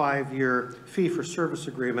 5-year fee-for-service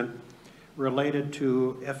agreement related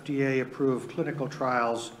to FDA-approved clinical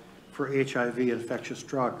trials for HIV infectious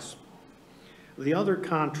drugs. The other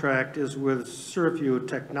contract is with Surview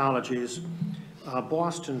Technologies, a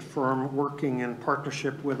Boston firm working in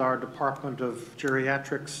partnership with our Department of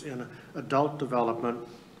Geriatrics and Adult Development,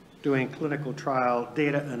 doing clinical trial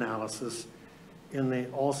data analysis in the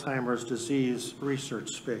Alzheimer's disease research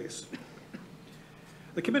space.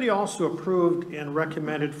 The committee also approved and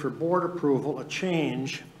recommended for board approval a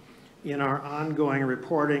change in our ongoing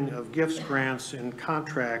reporting of gifts, grants, and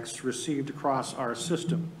contracts received across our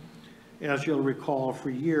system. As you'll recall, for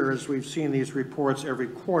years, we've seen these reports every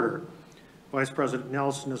quarter. Vice President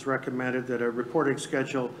Nelson has recommended that a reporting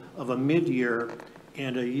schedule of a mid-year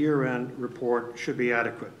and a year-end report should be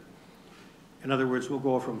adequate. In other words, we'll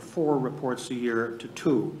go from 4 reports a year to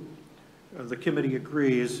 2. The committee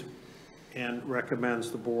agrees and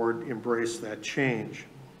recommends the board embrace that change.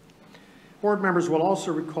 Board members will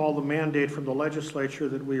also recall the mandate from the legislature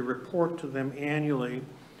that we report to them annually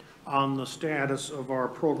on the status of our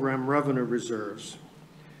program revenue reserves,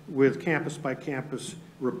 with campus-by-campus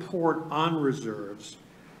report on reserves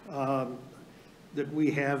that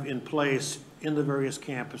we have in place in the various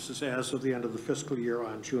campuses as of the end of the fiscal year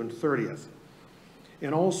on June 30th,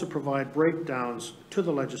 and also provide breakdowns to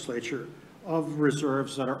the legislature of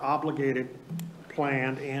reserves that are obligated,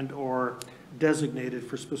 planned, and or designated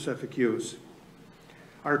for specific use.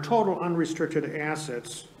 Our total unrestricted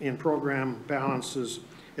assets in program balances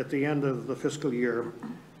at the end of the fiscal year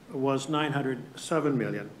was $907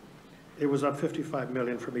 million. It was up $55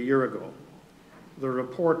 million from a year ago. The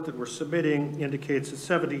report that we're submitting indicates that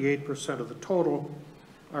 78% of the total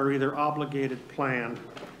are either obligated, planned,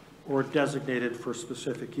 or designated for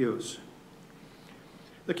specific use.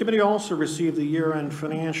 The committee also received the year-end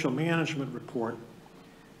financial management report.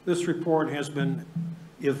 This report has been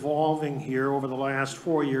evolving here over the last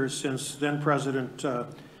 4 years since then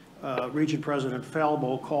Regent President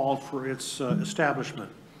Falbo called for its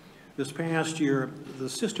establishment. This past year, the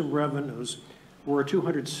system revenues were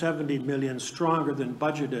 $270 million stronger than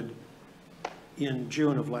budgeted in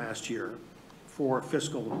June of last year for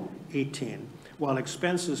fiscal 18, while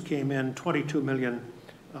expenses came in $22 million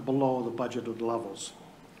below the budgeted levels.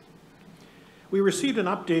 We received an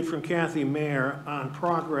update from Kathy Mayer on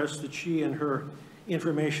progress that she and her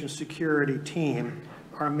information security team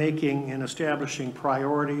are making in establishing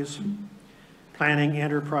priorities, planning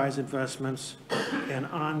enterprise investments, and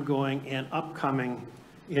ongoing and upcoming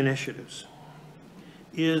initiatives.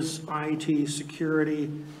 Is IT security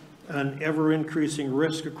an ever-increasing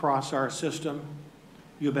risk across our system?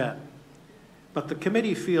 You bet. but the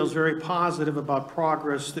committee feels very positive about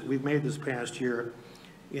progress that we've made this past year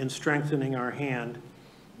in strengthening our hand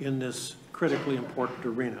in this critically important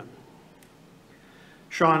arena.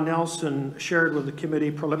 Sean Nelson shared with the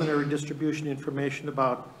committee preliminary distribution information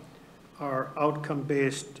about our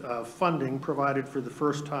outcome-based funding provided for the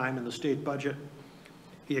first time in the state budget.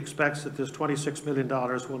 He expects that this $26 million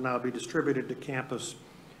will now be distributed to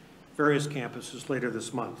various campuses later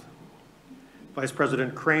this month. Vice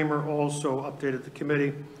President Kramer also updated the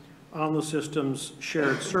committee on the system's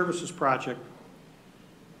shared services project.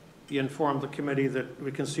 He informed the committee that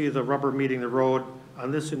we can see the rubber meeting the road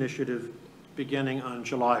on this initiative beginning on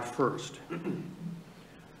July 1st.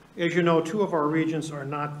 As you know, 2 of our regions are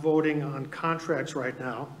not voting on contracts right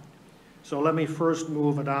now, so let me first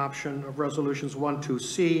move adoption of resolutions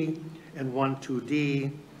 12C and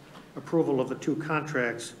 12D, approval of the 2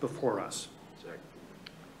 contracts before us.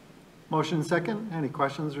 Motion second. Any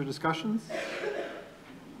questions or discussions?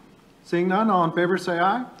 Seeing none, all in favor say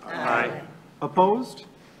aye. Aye. Opposed?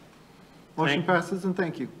 Motion passes, and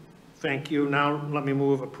thank you. Thank you. Now let me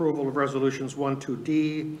move approval of resolutions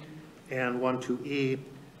 12D and 12E,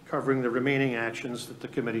 covering the remaining actions that the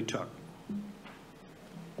committee took.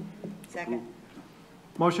 Second.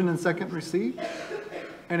 Motion and second received.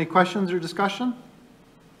 Any questions or discussion?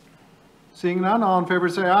 Seeing none, all in favor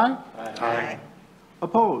say aye. Aye.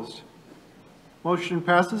 Opposed? Motion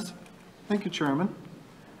passes. Thank you, Chairman.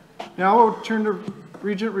 Now we'll turn to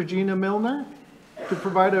Regent Regina Milner to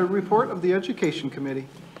provide a report of the Education Committee.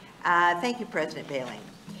 Thank you, President Bailey.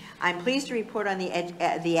 I'm pleased to report on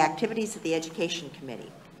the activities of the Education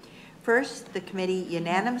Committee. First, the committee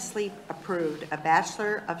unanimously approved a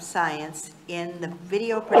Bachelor of Science in the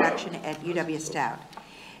video production at UW-Stout.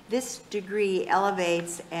 This degree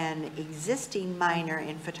elevates an existing minor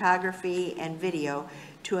in photography and video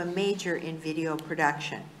to a major in video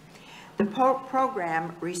production. The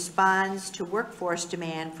program responds to workforce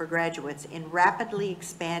demand for graduates in rapidly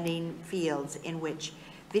expanding fields in which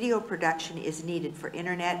video production is needed for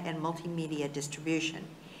internet and multimedia distribution.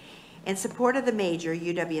 In support of the major,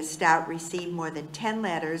 UW-Stout received more than 10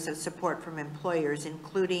 letters of support from employers,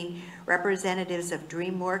 including representatives of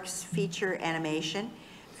DreamWorks Feature Animation,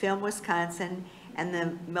 Film Wisconsin, and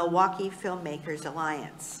the Milwaukee Filmmakers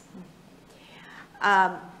Alliance.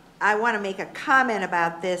 I want to make a comment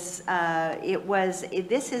about this.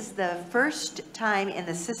 This is the first time in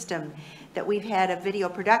the system that we've had a video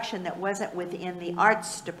production that wasn't within the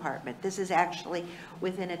arts department. This is actually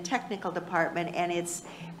within a technical department, and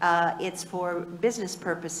it's for business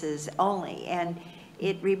purposes only. And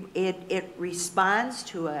it responds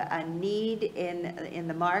to a need in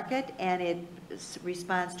the market, and it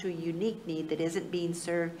responds to a unique need that isn't being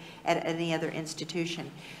served at any other institution.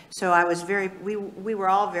 So we were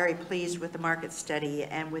all very pleased with the market study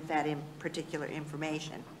and with that particular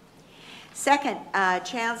information. Second,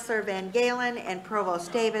 Chancellor Van Galen and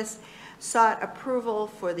Provost Davis sought approval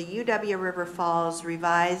for the UW River Falls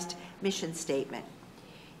revised mission statement.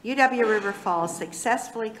 UW River Falls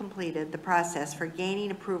successfully completed the process for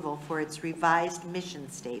gaining approval for its revised mission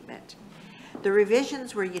statement. The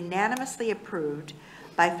revisions were unanimously approved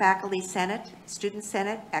by Faculty Senate, Student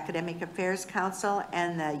Senate, Academic Affairs Council,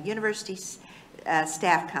 and the University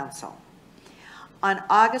Staff Council. On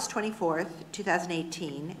August 24th,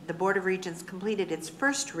 2018, the Board of Regents completed its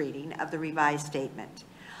first reading of the revised statement.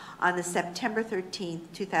 On the September 13th,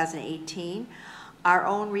 2018, our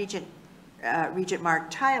own Regent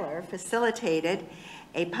Mark Tyler facilitated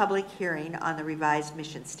a public hearing on the revised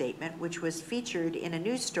mission statement, which was featured in a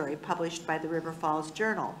news story published by the River Falls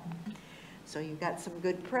Journal. So you got some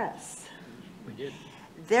good press. We did.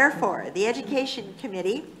 Therefore, the Education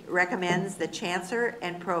Committee recommends the Chancellor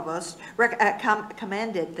and Provost,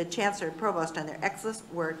 commended the Chancellor and Provost on their excellent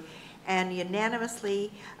work and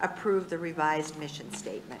unanimously approved the revised mission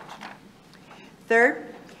statement.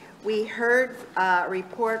 Third, we heard a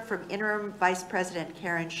report from Interim Vice President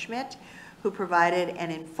Karen Schmidt, who provided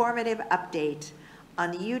an informative update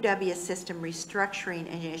on the UW System Restructuring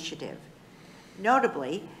Initiative.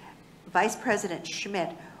 Notably, Vice President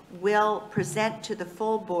Schmidt will present to the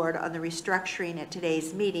full board on the restructuring at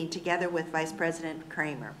today's meeting together with Vice President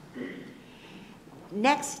Kramer.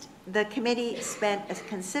 Next, the committee spent a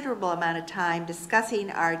considerable amount of time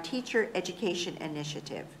discussing our teacher education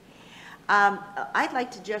initiative. I'd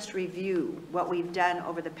like to just review what we've done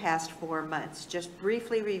over the past 4 months, just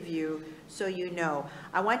briefly review so you know.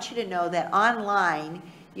 I want you to know that online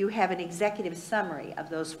you have an executive summary of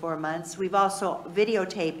those 4 months. We've also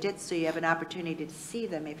videotaped it, so you have an opportunity to see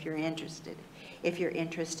them if you're interested if you're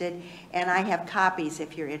interested, and I have copies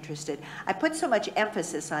if you're interested. I put so much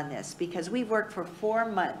emphasis on this because we've worked for 4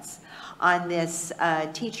 months on this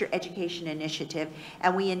teacher education initiative,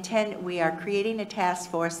 and we are creating a task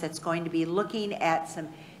force that's going to be looking at some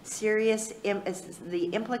serious the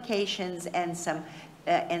implications and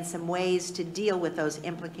some ways to deal with those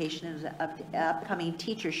implications of the upcoming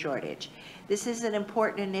teacher shortage. This is an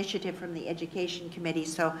important initiative from the Education Committee,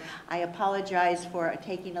 so I apologize for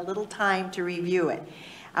taking a little time to review it.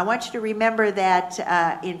 I want you to remember that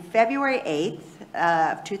in February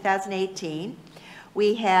 8th of 2018,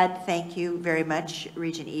 we had, thank you very much,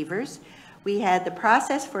 Regent Evers, we had the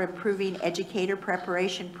process for improving educator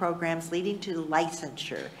preparation programs leading to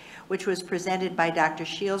licensure, which was presented by Dr.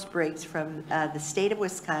 Shields Briggs from the state of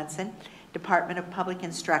Wisconsin, Department of Public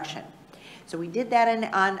Instruction. So we did that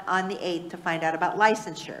on the 8th to find out about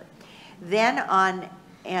licensure. Then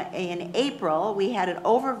in April, we had an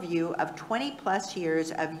overview of 20 plus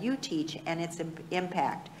years of UTeach and its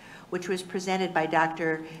impact, which was presented by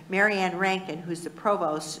Dr. Marianne Rankin, who's the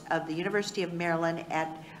provost of the University of Maryland at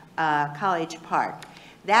College Park.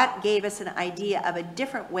 That gave us an idea of a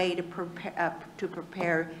different way to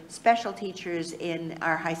prepare special teachers in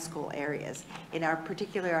our high school areas,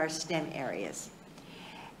 particularly our STEM areas.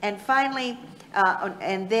 And finally,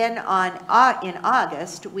 and then in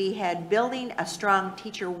August, we had Building a Strong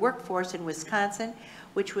Teacher Workforce in Wisconsin,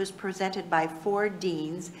 which was presented by 4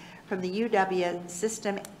 deans from the UW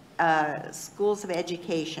System Schools of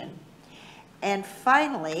Education. And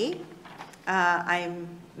finally, I'm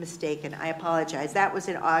mistaken, I apologize, that was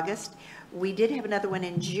in August. We did have another one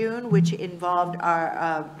in June, which involved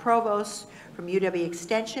our provosts from UW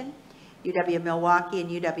Extension, UW Milwaukee, and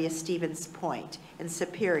UW Stevens Point in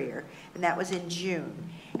Superior, and that was in June.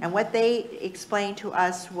 And what they explained to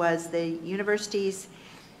us was the university's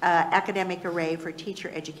academic array for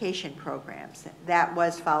teacher education programs. That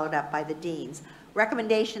was followed up by the deans.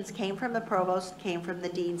 Recommendations came from the provost, came from the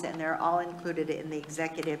deans, and they're all included in the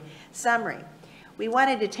executive summary. We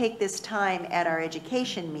wanted to take this time at our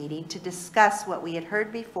education meeting to discuss what we had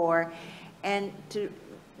heard before and to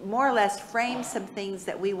more or less frame some things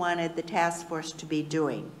that we wanted the task force to be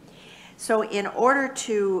doing. So in order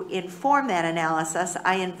to inform that analysis,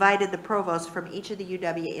 I invited the provost from each of the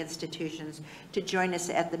UW institutions to join us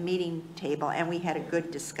at the meeting table, and we had a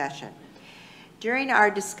good discussion. During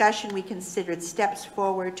our discussion, we considered steps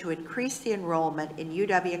forward to increase the enrollment in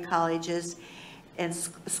UW colleges and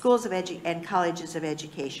schools of and colleges of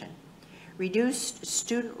education, reduced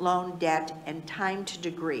student loan debt and time to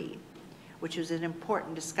degree, which was an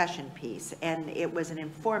important discussion piece, and it was an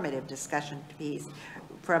informative discussion piece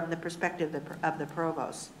from the perspective of the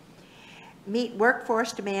provost. Meet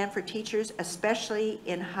workforce demand for teachers, especially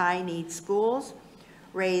in high-need schools,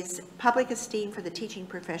 raise public esteem for the teaching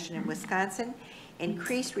profession in Wisconsin,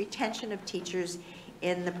 increase retention of teachers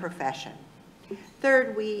in the profession.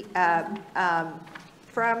 Third, we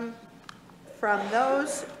from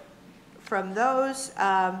those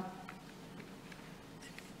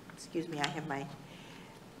excuse me, I have my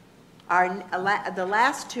the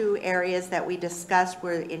last 2 areas that we discussed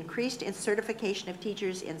were increased in certification of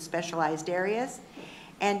teachers in specialized areas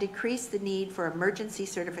and decrease the need for emergency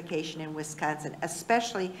certification in Wisconsin,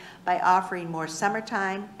 especially by offering more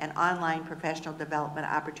summertime and online professional development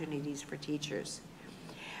opportunities for teachers.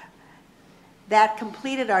 That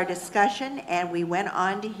completed our discussion, and we went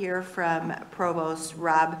on to hear from Provost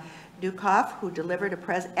Rob Dukoff, who delivered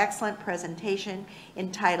an excellent presentation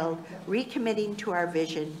entitled Recommitting to Our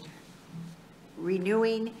Vision,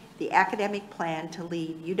 Renewing the Academic Plan to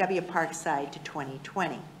Lead UW-Parkside to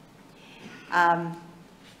 2020.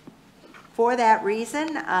 For that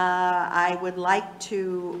reason, I would like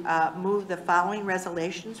to move the following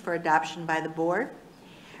resolutions for adoption by the board.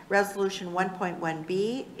 Resolution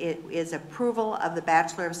 1.1B, it is approval of the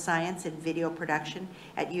Bachelor of Science in Video Production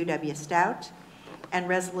at UW-Stout. And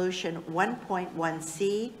Resolution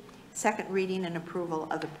 1.1C, second reading and approval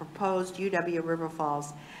of the proposed UW-River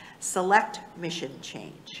Falls Select Mission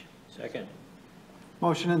Change. Second.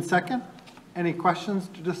 Motion and second. Any questions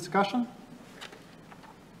to discussion?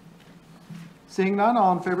 Seeing none,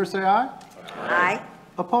 all in favor say aye. Aye.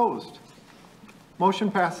 Opposed?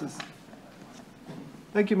 Motion passes.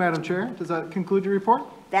 Thank you, Madam Chair. Does that conclude your report?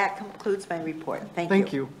 That concludes my report. Thank you.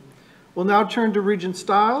 Thank you. We'll now turn to Regent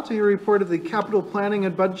Stile to hear a report of the Capital Planning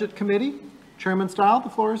and Budget Committee. Chairman Stile, the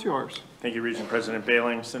floor is yours. Thank you, Regent President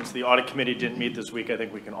Bailing. Since the Audit Committee didn't meet this week, I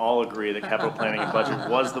think we can all agree that Capital Planning and Budget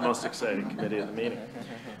was the most exciting committee of the meeting.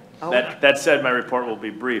 That said, my report will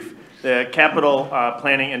be brief. The Capital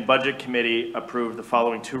Planning and Budget Committee approved the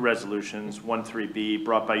following two resolutions. 13B,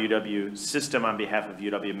 brought by UW System on behalf of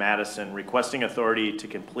UW-Madison, requesting authority to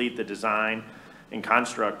complete the design and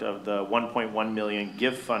construct of the $1.1 million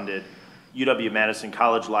gift-funded UW-Madison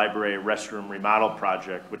College Library restroom remodel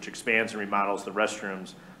project, which expands and remodels the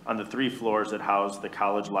restrooms on the 3 floors that house the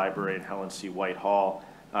college library in Helen C. White Hall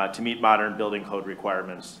to meet modern building code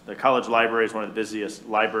requirements. The college library is one of the busiest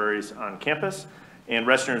libraries on campus, and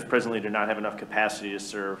restrooms presently do not have enough capacity to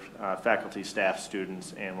serve faculty, staff,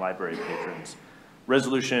 students, and library patrons.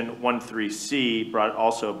 Resolution 13C, brought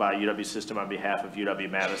also by UW System on behalf of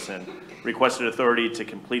UW-Madison, requested authority to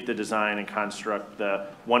complete the design and construct the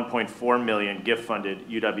 $1.4 million gift-funded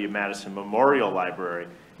UW-Madison Memorial Library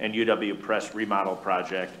and UW Press remodel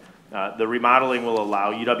project. The remodeling will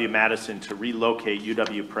allow UW-Madison to relocate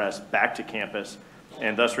UW Press back to campus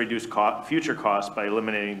and thus reduce future costs by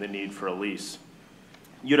eliminating the need for a lease.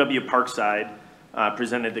 UW-Parkside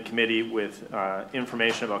presented the committee with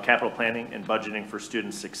information about capital planning and budgeting for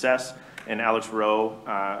student success, and Alex Rowe,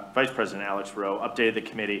 Vice President Alex Rowe, updated the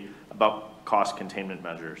committee about cost containment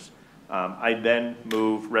measures. I then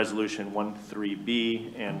move resolution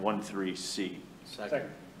 13B and 13C. Second.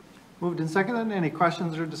 Moved and seconded. Any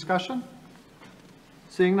questions or discussion?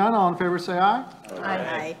 Seeing none, all in favor say aye.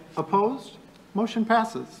 Aye. Opposed? Motion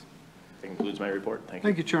passes. That concludes my report. Thank you.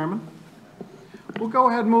 Thank you, Chairman. We'll go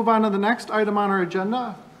ahead and move on to the next item on our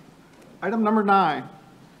agenda. Item number 9.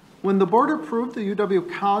 When the board approved the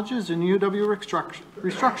UW colleges and UW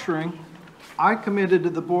restructuring, I committed to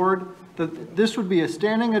the board that this would be a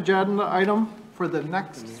standing agenda item for the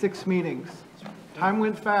next 6 meetings. Time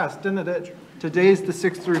went fast, didn't it? Today's the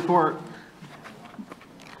 6th report.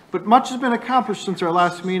 But much has been accomplished since our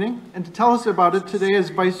last meeting, and to tell us about it today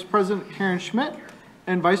is Vice President Karen Schmidt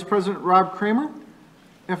and Vice President Rob Kramer.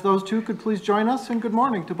 If those two could please join us, and good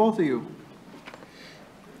morning to both of you.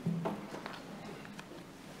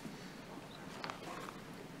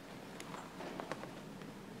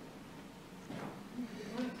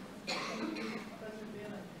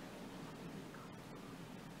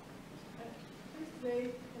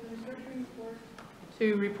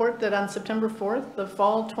 To report that on September 4th, the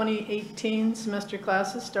fall 2018 semester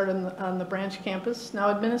classes started on the branch campus, now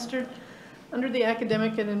administered under the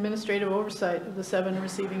academic and administrative oversight of the 7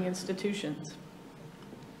 receiving institutions.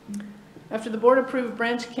 After the board approved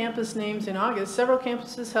branch campus names in August, several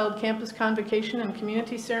campuses held campus convocation and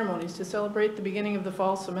community ceremonies to celebrate the beginning of the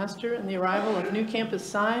fall semester and the arrival of new campus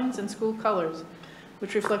signs and school colors,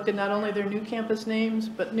 which reflected not only their new campus names,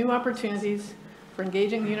 but new opportunities for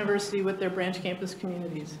engaging the university with their branch campus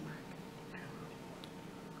communities.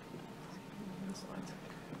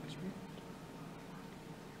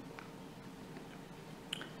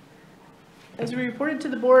 As we reported to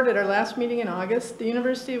the board at our last meeting in August, the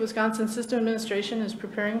University of Wisconsin System Administration is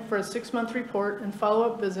preparing for a 6-month report and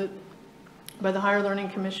follow-up visit by the Higher Learning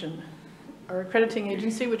Commission, our accrediting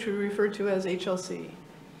agency, which we refer to as HLC.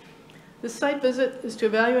 This site visit is to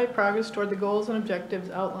evaluate progress toward the goals and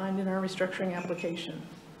objectives outlined in our restructuring application.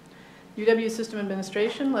 UW System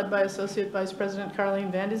Administration, led by Associate Vice President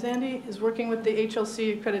Carleen Vandizandy, is working with the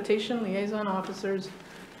HLC accreditation liaison officers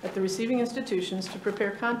at the receiving institutions to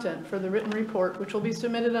prepare content for the written report, which will be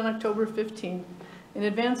submitted on October 15th in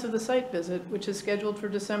advance of the site visit, which is scheduled for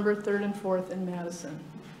December 3rd and 4th in Madison.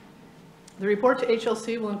 The report to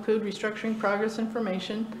HLC will include restructuring progress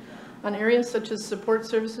information on areas such as support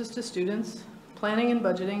services to students, planning and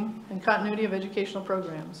budgeting, and continuity of educational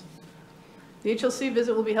programs. The HLC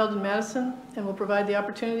visit will be held in Madison and will provide the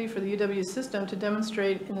opportunity for the UW system to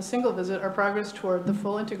demonstrate in a single visit our progress toward the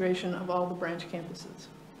full integration of all the branch campuses.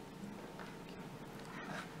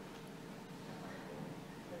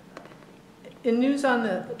 In news on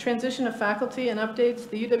the transition of faculty and updates,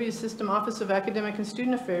 the UW System Office of Academic and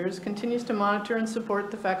Student Affairs continues to monitor and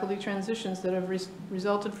support the faculty transitions that have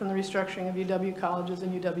resulted from the restructuring of UW colleges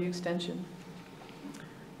and UW Extension.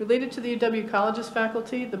 Related to the UW colleges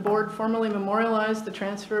faculty, the board formally memorialized the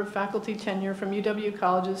transfer of faculty tenure from UW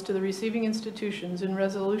colleges to the receiving institutions in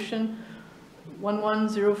Resolution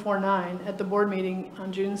 11049 at the board meeting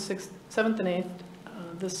on June 7th and 8th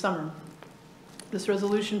this summer. This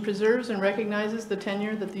resolution preserves and recognizes the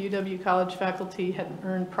tenure that the UW College faculty had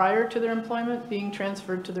earned prior to their employment being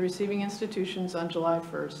transferred to the receiving institutions on July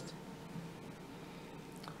 1st.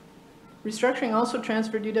 Restructuring also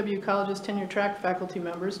transferred UW College's tenure track faculty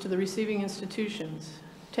members to the receiving institutions.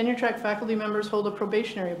 Tenure track faculty members hold a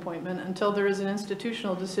probationary appointment until there is an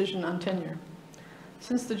institutional decision on tenure.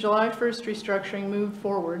 Since the July 1st restructuring moved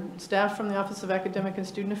forward, staff from the Office of Academic and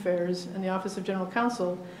Student Affairs and the Office of General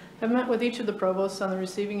Counsel have met with each of the provosts on the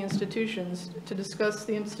receiving institutions to discuss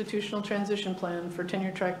the institutional transition plan for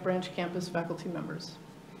tenure track branch campus faculty members.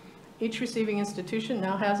 Each receiving institution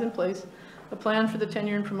now has in place a plan for the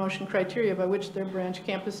tenure and promotion criteria by which their branch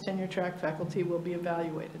campus tenure track faculty will be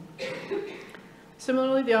evaluated.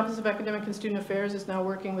 Similarly, the Office of Academic and Student Affairs is now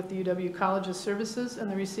working with the UW Colleges Services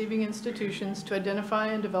and the receiving institutions to identify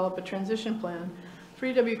and develop a transition plan for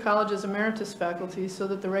UW Colleges emeritus faculty so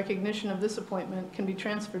that the recognition of this appointment can be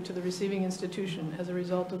transferred to the receiving institution as a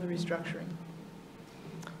result of the restructuring.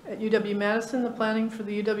 At UW-Madison, the planning for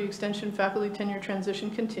the UW Extension faculty tenure transition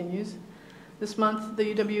continues. This month,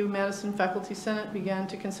 the UW-Madison Faculty Senate began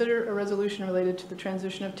to consider a resolution related to the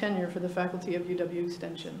transition of tenure for the faculty of UW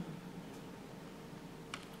Extension.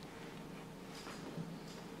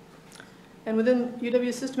 And within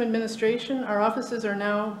UW System Administration, our offices are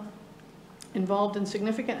now involved in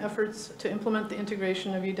significant efforts to implement the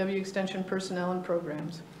integration of UW Extension personnel and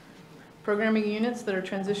programs. Programming units that are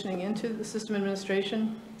transitioning into the system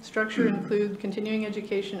administration structure include continuing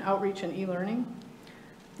education, outreach, and e-learning,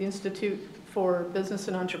 the Institute for Business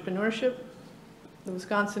and Entrepreneurship, the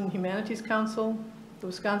Wisconsin Humanities Council, the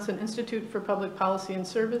Wisconsin Institute for Public Policy and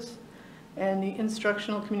Service, and the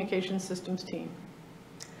Instructional Communications Systems team.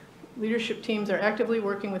 Leadership teams are actively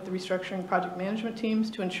working with the restructuring project management teams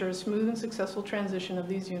to ensure a smooth and successful transition of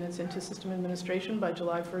these units into system administration by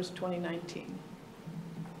July 1st, 2019.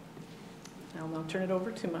 I'll now turn it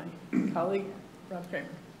over to my colleague, Rob Kramer.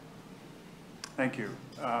 Thank you.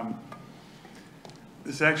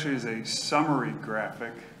 This actually is a summary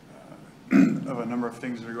graphic of a number of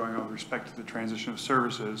things that are going on with respect to the transition of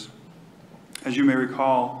services. As you may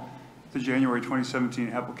recall, the January 2017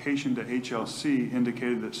 application to HLC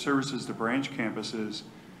indicated that services to branch campuses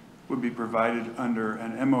would be provided under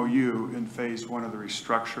an MOU in phase 1 of the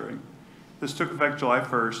restructuring. This took effect July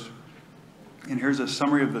 1st, and here's a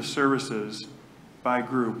summary of the services by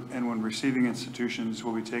group and when receiving institutions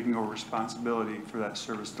will be taking over responsibility for that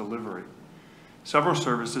service delivery. Several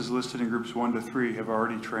services listed in groups 1 to 3 have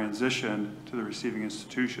already transitioned to the receiving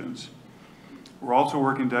institutions. We're also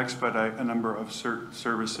working to expedite a number of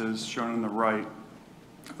services shown on the right,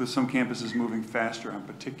 with some campuses moving faster on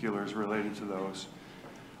particulars related to those.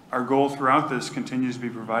 Our goal throughout this continues to be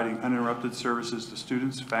providing uninterrupted services to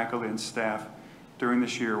students, faculty, and staff during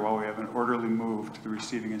this year while we have an orderly move to the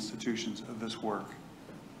receiving institutions of this work.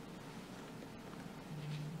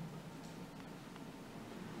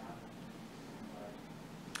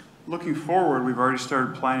 Looking forward, we've already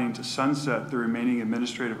started planning to sunset the remaining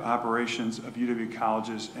administrative operations of UW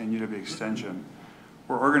Colleges and UW Extension.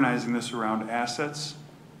 We're organizing this around assets,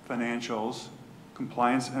 financials,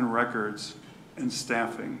 compliance and records, and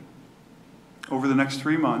staffing. Over the next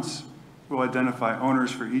 3 months, we'll identify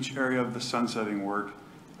owners for each area of the sunsetting work,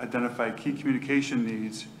 identify key communication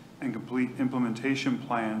needs, and complete implementation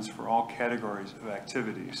plans for all categories of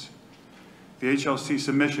activities. The HLC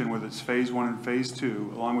submission with its phase 1 and phase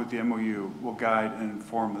 2, along with the MOU, will guide and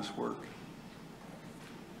inform this work.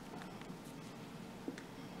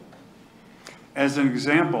 As an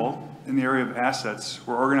example, in the area of assets,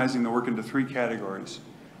 we're organizing the work into 3 categories: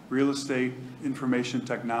 real estate, information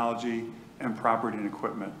technology, and property and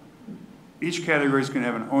equipment. Each category is going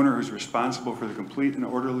to have an owner who's responsible for the complete and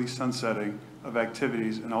orderly sunsetting of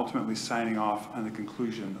activities and ultimately signing off on the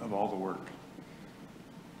conclusion of all the work.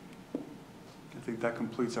 I think that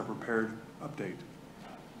completes our prepared update.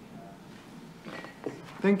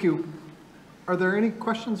 Thank you. Are there any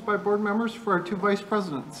questions by board members for our 2 vice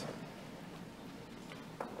presidents?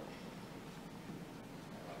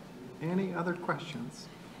 Any other questions?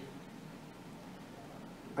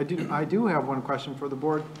 I do have one question for the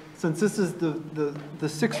board. Since this is the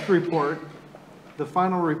 6th report, the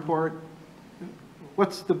final report,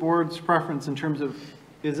 what's the board's preference in terms of,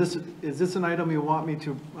 is this an item you want me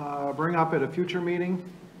to bring up at a future meeting,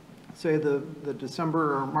 say the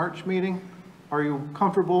December or March meeting? Are you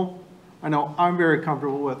comfortable? I know I'm very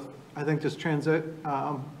comfortable with, I think this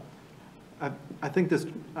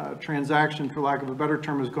transaction, for lack of a better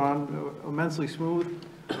term, has gone immensely smooth.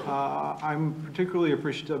 I'm particularly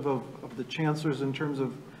appreciative of the chancellors in terms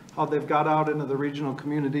of how they've got out into the regional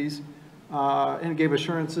communities and gave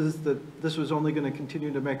assurances that this was only going to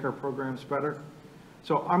continue to make our programs better.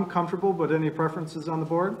 So I'm comfortable, but any preferences on the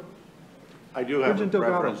board? I do have a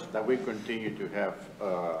preference that we continue to have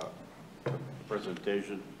a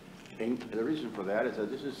presentation. And the reason for that is that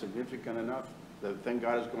this is significant enough that thank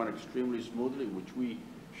God it's going extremely smoothly, which we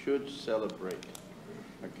should celebrate.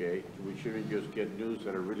 Okay, we shouldn't just get news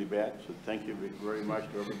that are really bad. So thank you very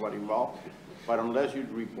much to everybody involved. But unless you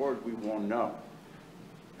report, we won't know.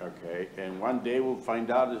 okay? And one day we'll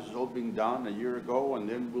find out this is all being done a year ago, and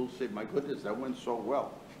then we'll say, my goodness, that went so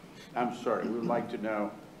well. I'm sorry, we'd like to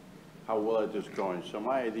know how well it is going. So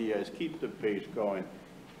my idea is keep the pace going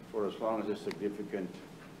for as long as there's significant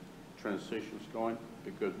transitions going,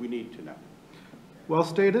 because we need to know. Well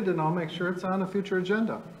stated, and I'll make sure it's on a future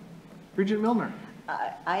agenda. Regent Milner.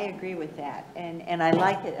 I agree with that, and I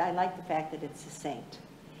like it. I like the fact that it's succinct,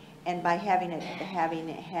 and by having a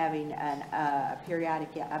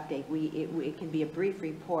periodic update, it can be a brief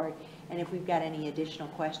report. And if we've got any additional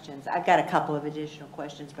questions, I've got a couple of additional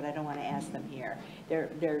questions, but I don't want to ask them here.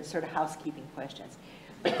 They're sort of housekeeping questions,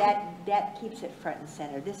 but that keeps it front and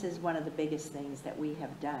center. This is one of the biggest things that we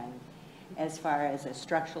have done as far as a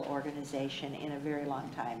structural organization in a very long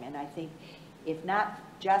time, and I think, if not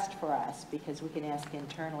just for us, because we can ask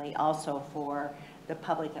internally, also for the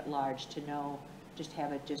public at large to know, just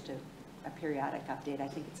have a periodic update. I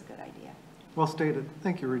think it's a good idea. Well stated.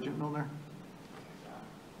 Thank you, Regent Milner.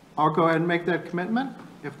 I'll go ahead and make that commitment.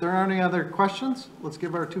 If there are any other questions, let's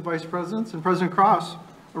give our two vice presidents and President Cross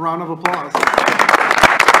a round of applause.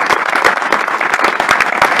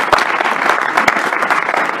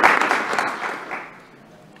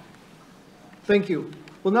 Thank you.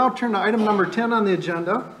 We'll now turn to item number 10 on the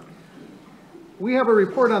agenda. We have a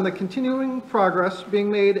report on the continuing progress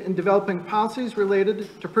being made in developing policies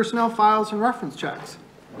related to personnel files and reference checks.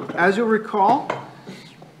 As you'll recall,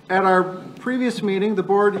 at our previous meeting, the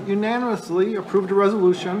board unanimously approved a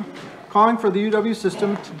resolution calling for the UW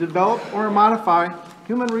system to develop or modify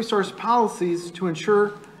human resource policies to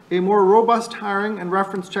ensure a more robust hiring and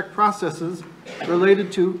reference check processes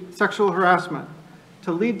related to sexual harassment.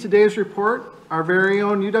 To lead today's report, our very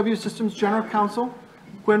own UW Systems General Counsel,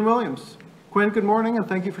 Quinn Williams. Quinn, good morning, and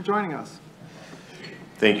thank you for joining us.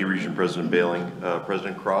 Thank you, Regent President Bailing,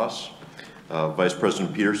 President Cross, Vice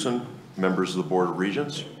President Peterson, members of the Board of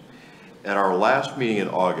Regents. At our last meeting in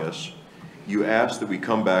August, you asked that we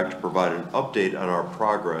come back to provide an update on our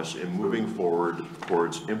progress in moving forward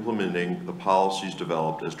towards implementing the policies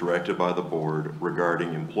developed as directed by the board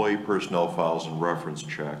regarding employee personnel files and reference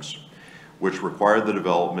checks, which required the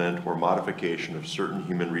development or modification of certain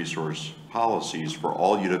human resource policies for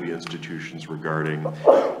all UW institutions regarding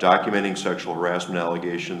documenting sexual harassment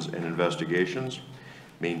allegations and investigations,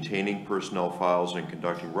 maintaining personnel files and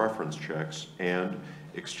conducting reference checks, and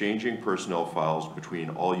exchanging personnel files between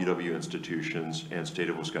all UW institutions and state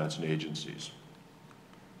of Wisconsin agencies.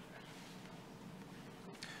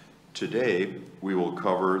 Today, we will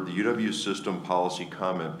cover the UW system policy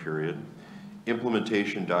comment period,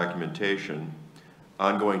 implementation documentation,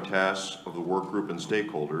 ongoing tasks of the work group and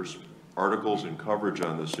stakeholders, articles and coverage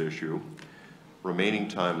on this issue, remaining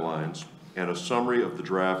timelines, and a summary of the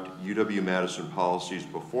draft UW-Madison policies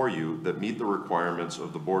before you that meet the requirements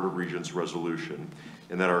of the Board of Regents resolution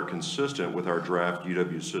and that are consistent with our draft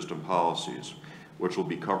UW system policies, which will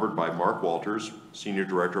be covered by Mark Walters, Senior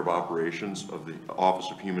Director of Operations of the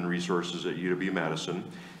Office of Human Resources at UW-Madison,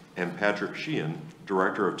 and Patrick Sheehan,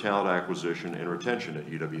 Director of Talent Acquisition and Retention at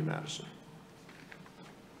UW-Madison.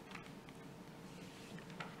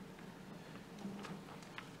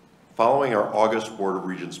 Following our August Board of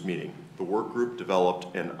Regents meeting, the work group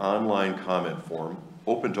developed an online comment form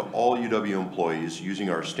open to all UW employees using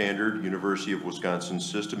our standard University of Wisconsin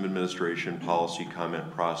System Administration policy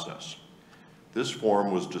comment process. This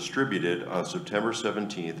form was distributed on September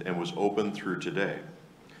 17th and was open through today.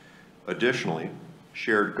 Additionally,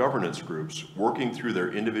 shared governance groups working through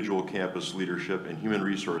their individual campus leadership and human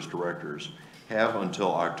resource directors have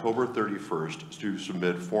until October 31st to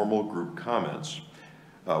submit formal group comments,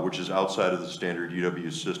 which is outside of the standard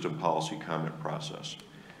UW system policy comment process.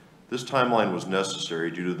 This timeline was necessary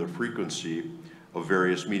due to the frequency of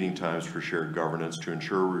various meeting times for shared governance to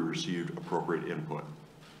ensure we received appropriate input.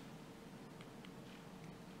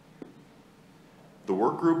 The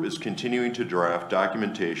work group is continuing to draft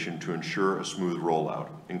documentation to ensure a smooth rollout,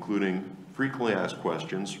 including frequently asked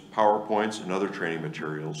questions, PowerPoints, and other training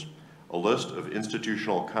materials, a list of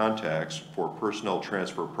institutional contacts for personnel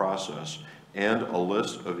transfer process, and a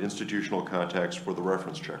list of institutional contacts for the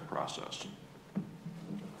reference check process.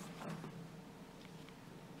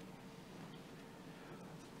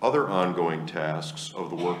 Other ongoing tasks of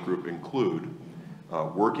the work group include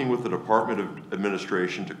working with the Department of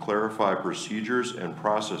Administration to clarify procedures and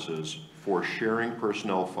processes for sharing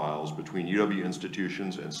personnel files between UW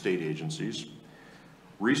institutions and state agencies,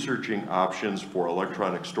 researching options for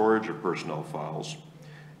electronic storage of personnel files,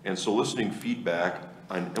 and soliciting feedback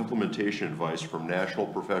on implementation advice from national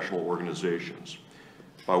professional organizations.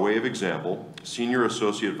 By way of example, Senior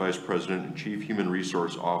Associate Vice President and Chief Human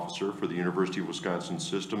Resource Officer for the University of Wisconsin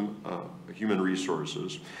System Human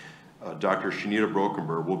Resources, Dr. Shanita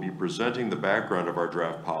Brokenberg will be presenting the background of our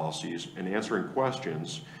draft policies and answering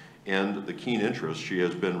questions and the keen interest she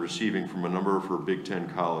has been receiving from a number of her Big Ten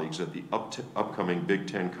colleagues at the upcoming Big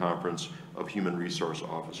Ten Conference of Human Resource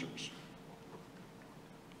Officers.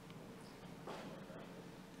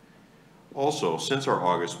 Also, since our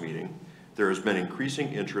August meeting, there has been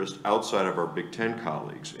increasing interest outside of our Big Ten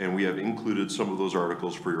colleagues, and we have included some of those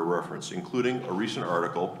articles for your reference, including a recent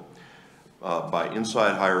article by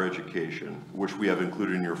Inside Higher Education, which we have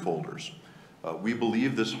included in your folders. We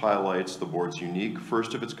believe this highlights the board's unique,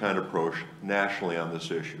 first-of-its-kind approach nationally on this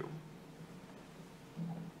issue.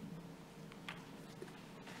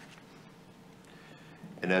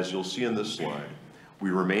 And as you'll see in this slide, we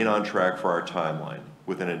remain on track for our timeline,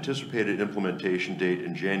 with an anticipated implementation date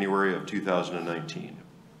in January of 2019.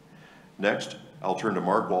 Next, I'll turn to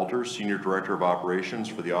Mark Walters, Senior Director of Operations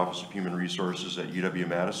for the Office of Human Resources at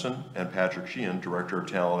UW-Madison, and Patrick Sheehan, Director of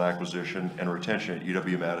Talent Acquisition and Retention at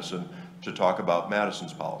UW-Madison, to talk about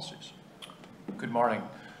Madison's policies. Good morning.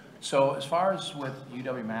 So as far as with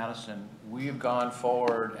UW-Madison, we have gone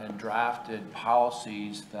forward and drafted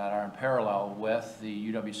policies that are in parallel with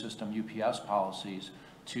the UW system UPS policies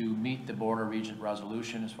to meet the Board of Regent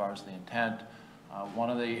resolution as far as the intent.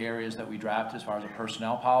 One of the areas that we drafted as far as a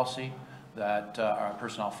personnel policy, that our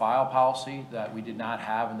personnel file policy that we did not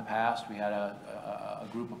have in the past. We had a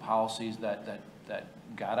group of policies that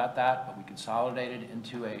got at that, but we consolidated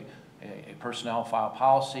into a personnel file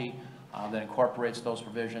policy that incorporates those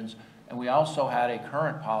provisions. And we also had a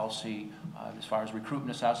current policy as far as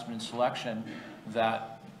recruitment, assessment, and selection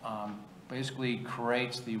that basically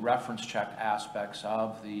creates the reference check aspects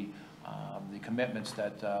of the commitments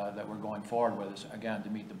that we're going forward with, again, to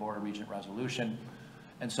meet the Board of Regent resolution.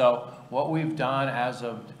 And so what we've done as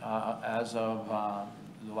of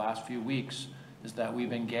the last few weeks is that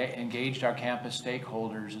we've engaged our campus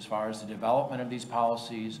stakeholders as far as the development of these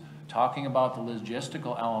policies, talking about the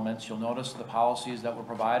logistical elements. You'll notice the policies that were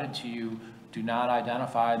provided to you do not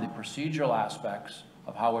identify the procedural aspects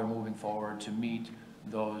of how we're moving forward to meet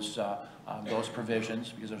those provisions,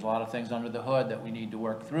 because there's a lot of things under the hood that we need to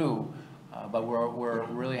work through. But we're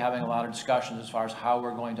really having a lot of discussions as far as how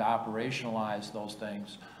we're going to operationalize those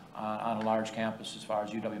things on a large campus as far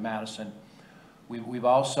as UW-Madison. We've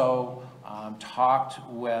also talked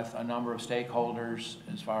with a number of stakeholders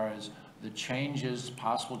as far as the changes,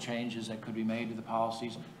 possible changes that could be made to the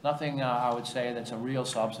policies. Nothing I would say that's a real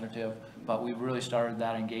substantive, but we've really started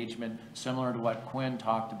that engagement similar to what Quinn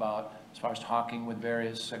talked about as far as talking with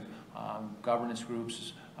various governance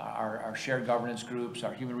groups, our shared governance groups,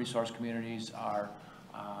 our human resource communities, our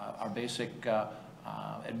basic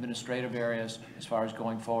administrative areas as far as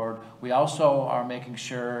going forward. We also are making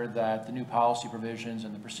sure that the new policy provisions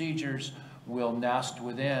and the procedures will nest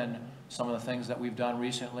within some of the things that we've done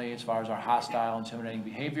recently as far as our hostile intimidating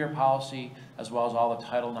behavior policy, as well as all the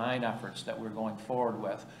Title IX efforts that we're going forward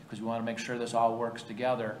with, because we want to make sure this all works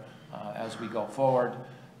together as we go forward.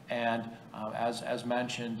 And as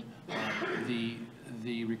mentioned,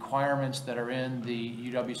 the requirements that are in the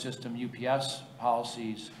UW system UPS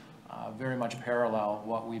policies very much parallel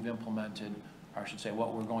what we've implemented, or I should say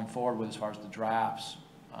what we're going forward with as far as the drafts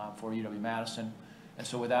for UW-Madison. And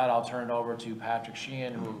so with that, I'll turn it over to Patrick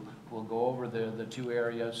Sheehan, who will go over the two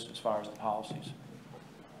areas as far as the policies.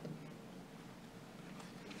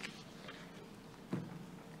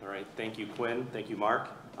 All right, thank you, Quinn. Thank you, Mark.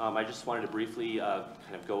 I just wanted to briefly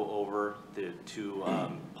kind of go over the two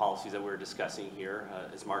policies that we're discussing here.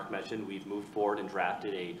 As Mark mentioned, we've moved forward and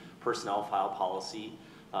drafted a personnel file policy.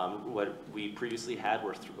 What we previously had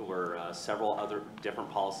were several other different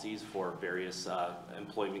policies for various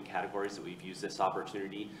employment categories that we've used this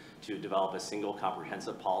opportunity to develop a single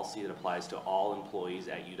comprehensive policy that applies to all employees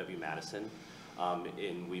at UW-Madison.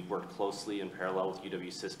 And we've worked closely in parallel with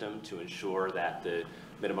UW System to ensure that the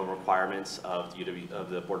minimum requirements of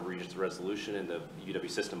the Board of Regents resolution and the UW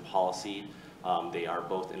System policy, they are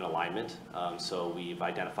both in alignment. So we've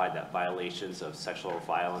identified that violations of sexual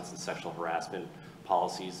violence and sexual harassment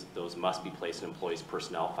policies, those must be placed in an employee's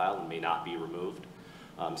personnel file and may not be removed.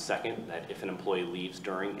 Second, that if an employee leaves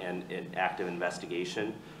during an active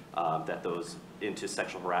investigation, that those into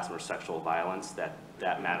sexual harassment or sexual violence,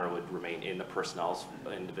 that matter would remain in the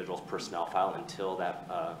individual's personnel file until that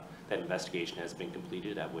investigation has been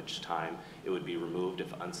completed, at which time it would be removed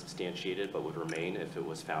if unsubstantiated, but would remain if it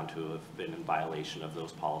was found to have been in violation of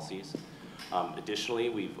those policies.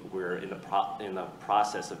 Additionally, we're in the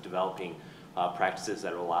process of developing practices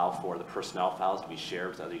that allow for the personnel files to be shared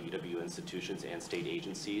with other UW institutions and state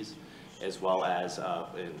agencies, as well as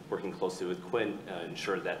in working closely with Quinn,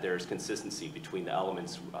 ensure that there's consistency between the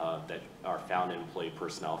elements that are found in employee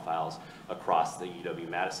personnel files across the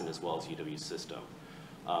UW-Madison as well as UW system.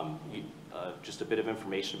 Just a bit of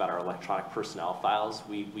information about our electronic personnel files.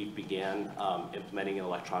 We began implementing an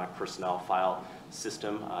electronic personnel file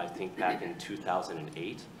system, I think back in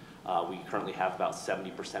 2008. We currently have about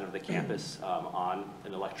 70% of the campus on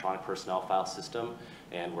an electronic personnel file system,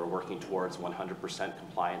 and we're working towards 100%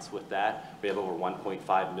 compliance with that. We have over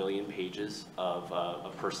 1.5 million pages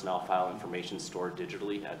of personnel file information stored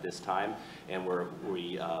digitally at this time, and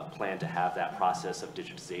we plan to have that process of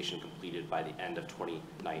digitization completed by the end of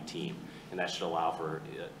 2019, and that should allow for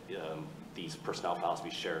these personnel files to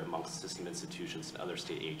be shared amongst system institutions and other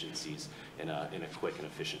state agencies in a quick and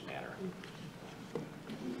efficient manner.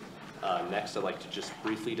 Next, I'd like to just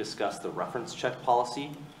briefly discuss the reference check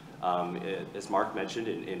policy. As Mark mentioned,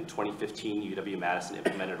 in 2015, UW-Madison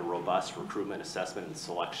implemented a robust recruitment, assessment, and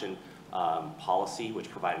selection policy, which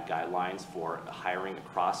provided guidelines for hiring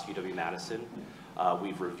across UW-Madison.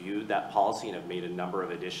 We've reviewed that policy and have made a number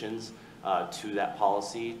of additions to that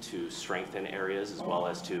policy to strengthen areas as well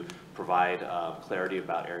as to provide clarity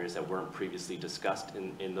about areas that weren't previously discussed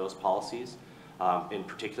in those policies. In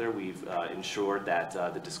particular, we've ensured that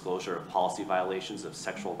the disclosure of policy violations of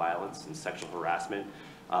sexual violence and sexual harassment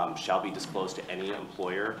shall be disclosed to any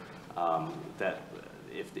employer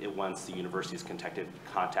once the university is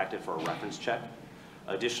contacted for a reference check.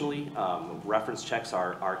 Additionally, reference checks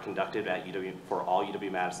are conducted at for all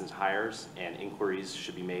UW-Madison's hires, and inquiries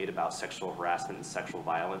should be made about sexual harassment and sexual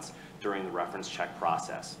violence during the reference check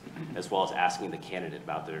process, as well as asking the candidate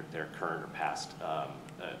about their current or past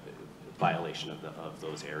violation of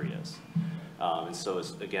those areas. And so,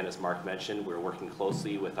 again, as Mark mentioned, we're working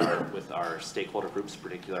closely with our stakeholder groups,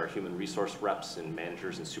 particularly our human resource reps and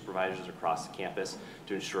managers and supervisors across the campus,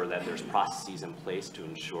 to ensure that there's processes in place to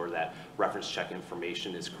ensure that reference check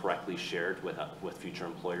information is correctly shared with future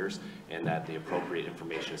employers, and that the appropriate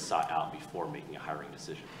information is sought out before making a hiring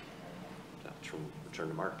decision. Return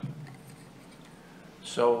to Mark.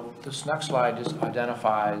 So this next slide just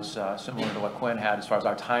identifies, similar to what Quinn had as far as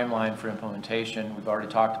our timeline for implementation. We've already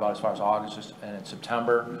talked about as far as August and in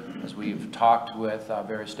September, as we've talked with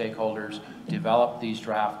various stakeholders, developed these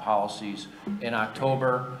draft policies. In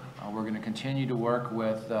October, we're going to continue to work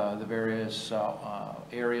with the various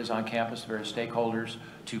areas on campus, the various stakeholders,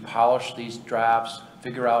 to polish these drafts,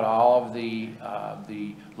 figure out all of the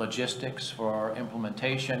logistics for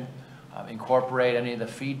implementation, incorporate any of the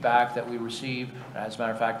feedback that we receive. As a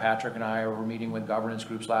matter of fact, Patrick and I were meeting with governance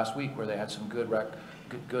groups last week where they had some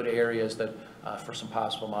good areas that for some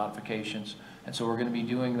possible modifications. And so we're going to be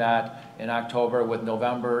doing that in October, with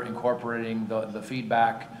November incorporating the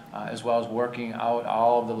feedback as well as working out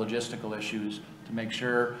all of the logistical issues to make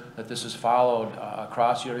sure that this is followed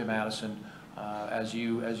across UW-Madison. As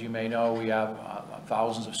you may know, we have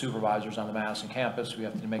thousands of supervisors on the Madison campus. We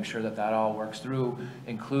have to make sure that that all works through,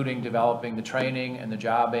 including developing the training and the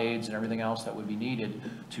job aids and everything else that would be needed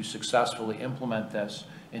to successfully implement this.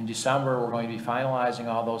 In December, we're going to be finalizing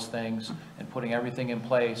all those things and putting everything in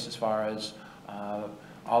place as far as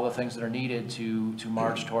all the things that are needed to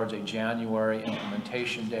march towards a January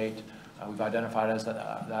implementation date. We've identified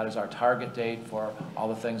that as our target date for all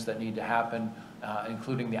the things that need to happen,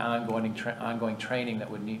 including the ongoing training that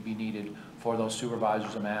would be needed for those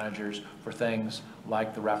supervisors and managers for things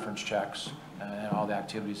like the reference checks and all the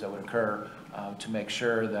activities that would occur to make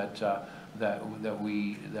sure that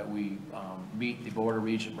we meet the Board of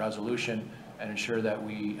Regents resolution and ensure that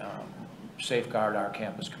we safeguard our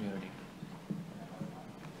campus community.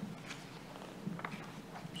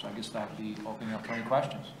 So I guess that'll be opening up for any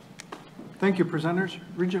questions. Thank you, presenters.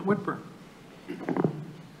 Regent Whitburn.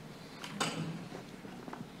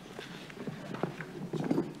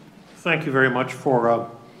 Thank you very much for a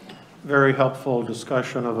very helpful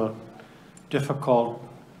discussion of a difficult,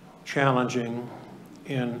 challenging,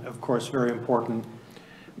 and of course very important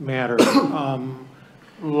matter.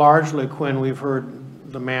 Largely, Quinn, we've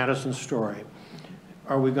heard the Madison story.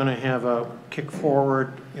 Are we going to have a kick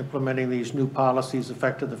forward implementing these new policies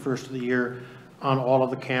effective the first of the year on all of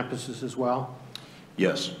the campuses as well?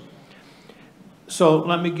 Yes. So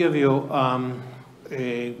let me give you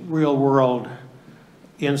a real world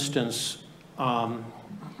instance.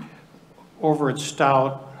 Over at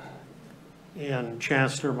Stout in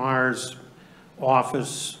Chancellor Meyer's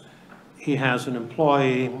office, he has an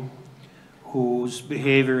employee whose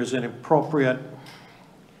behavior is inappropriate,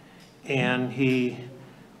 and he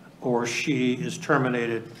or she is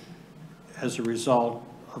terminated as a result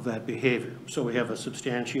of that behavior. So we have a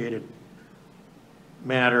substantiated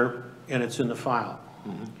matter, and it's in the file.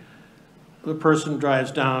 The person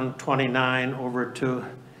drives down 29 over to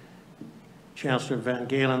Chancellor Van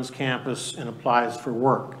Galen's campus and applies for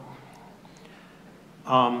work.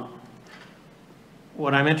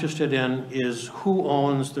 What I'm interested in is who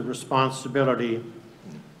owns the responsibility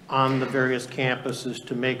on the various campuses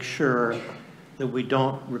to make sure that we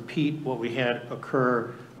don't repeat what we had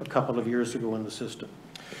occur a couple of years ago in the system.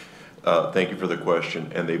 Thank you for the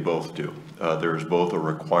question, and they both do. There's both a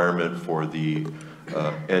requirement for the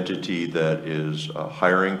entity that is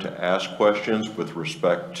hiring to ask questions with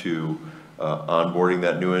respect to onboarding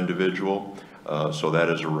that new individual. So that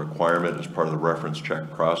is a requirement as part of the reference check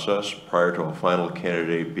process. Prior to a final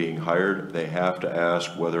candidate being hired, they have to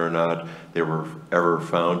ask whether or not they were ever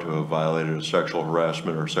found to have violated a sexual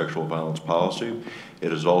harassment or sexual violence policy.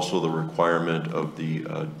 It is also the requirement of the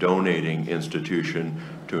donating institution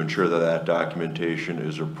to ensure that that documentation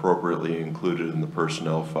is appropriately included in the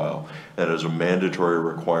personnel file. That is a mandatory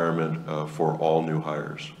requirement for all new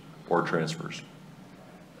hires or transfers.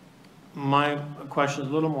 My question is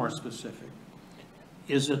a little more specific.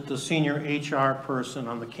 Is it the senior HR person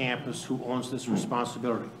on the campus who owns this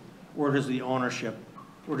responsibility? Where does the ownership,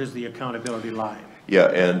 where does the accountability lie? Yeah,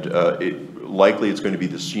 and likely it's going to be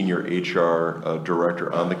the senior HR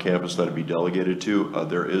director on the campus that would be delegated to.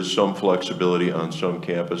 There is some flexibility on some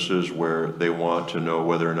campuses where they want to know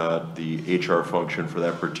whether or not the HR function for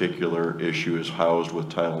that particular issue is housed with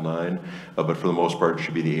Title IX, but for the most part it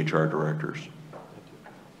should be the HR directors.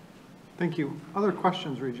 Thank you. Other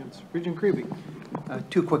questions, Regents? Regent Creevy.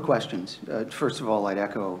 Two quick questions. First of all, I'd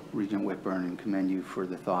echo Regent Whitburn and commend you for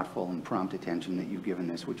the thoughtful and prompt attention that you've given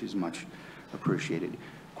this, which is much appreciated.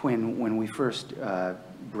 Quinn, when we first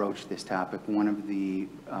broached this topic, one of the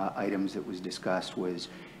items that was discussed was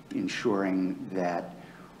ensuring that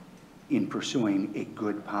in pursuing a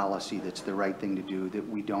good policy that's the right thing to do, that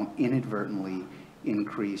we don't inadvertently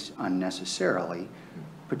increase unnecessarily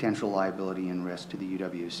potential liability and risk to the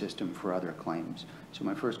UW system for other claims. So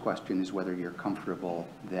my first question is whether you're comfortable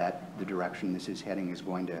that the direction this is heading is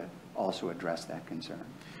going to also address that concern.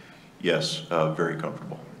 Yes, very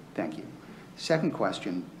comfortable. Thank you. Second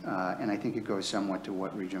question, and I think it goes somewhat to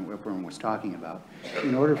what Regent Whitburn was talking about.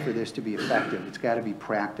 In order for this to be effective, it's got to be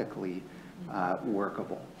practically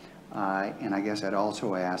workable. And I guess I'd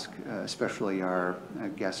also ask, especially our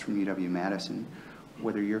guests from UW-Madison,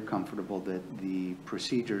 whether you're comfortable that the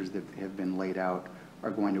procedures that have been laid out are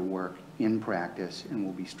going to work in practice and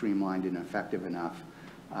will be streamlined and effective enough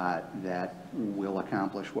that will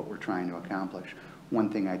accomplish what we're trying to accomplish. One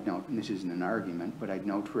thing I'd note, and this isn't an argument, but I'd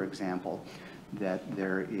note, for example, that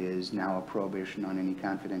there is now a prohibition on any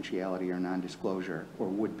confidentiality or non-disclosure, or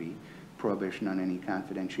would be prohibition on any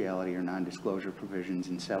confidentiality or non-disclosure provisions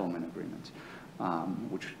in settlement agreements,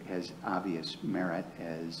 which has obvious merit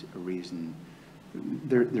as a reason.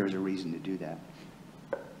 There's a reason to do that.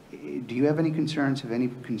 Do you have any concerns? Have any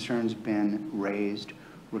concerns been raised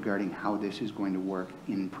regarding how this is going to work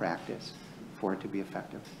in practice for it to be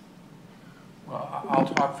effective? Well, I'll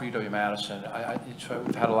talk for UW-Madison.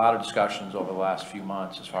 We've had a lot of discussions over the last few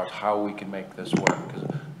months as far as how we can make this work.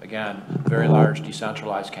 Because, again, very large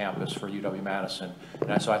decentralized campus for UW-Madison.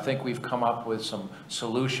 And so I think we've come up with some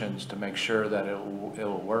solutions to make sure that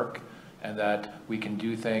it'll work, and that we can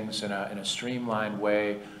do things in a streamlined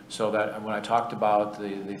way, so that when I talked about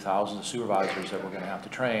the thousands of supervisors that we're going to have to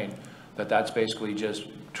train, that's basically just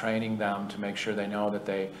training them to make sure they know that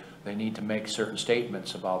they need to make certain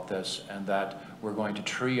statements about this, and that we're going to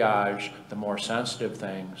triage the more sensitive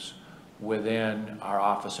things within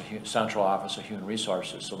our central office of human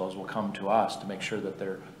resources. So those will come to us to make sure that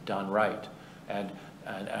they're done right. And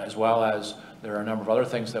as well as there are a number of other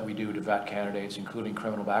things that we do to vet candidates, including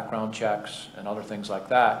criminal background checks and other things like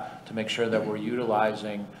that, to make sure that we're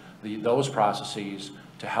utilizing those processes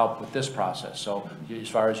to help with this process. So as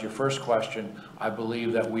far as your first question, I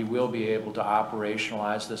believe that we will be able to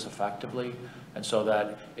operationalize this effectively, and so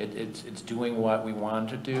that it's doing what we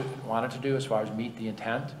want it to do as far as meet the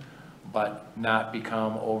intent, but not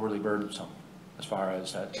become overly burdensome as far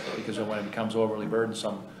as that, because when it becomes overly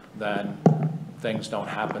burdensome, then things don't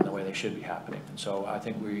happen the way they should be happening. And so I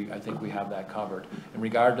think we have that covered. In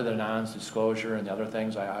regard to the non-disclosure and the other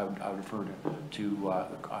things, I would refer to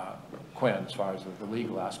Quinn as far as the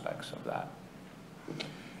legal aspects of that.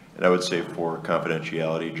 And I would say for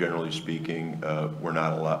confidentiality, generally speaking, we're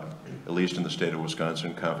not allowed, at least in the state of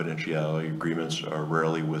Wisconsin, confidentiality agreements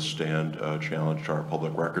rarely withstand challenge to our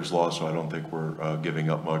public records law, so I don't think we're giving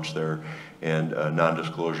up much there. And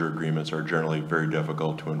non-disclosure agreements are generally very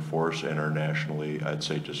difficult to enforce and are nationally, I'd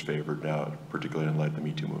say, disfavored now, particularly in light of the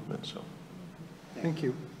Me Too movement. So, thank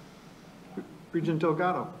you. Regent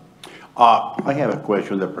Delgado. I have a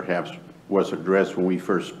question that perhaps was addressed when we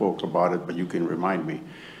first spoke about it, but you can remind me.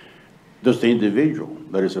 Does the individual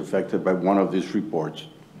that is affected by one of these reports,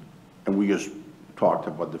 and we just talked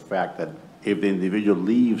about the fact that if the individual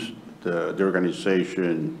leaves the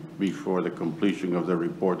organization before the completion of the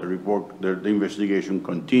report, the investigation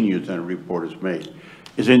continues and a report is made.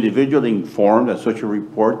 Is the individual informed that such a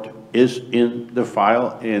report is in the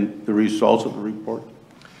file and the results of the report?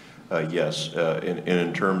 Yes,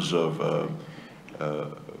 in terms of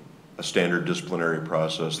a standard disciplinary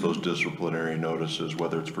process, those disciplinary notices,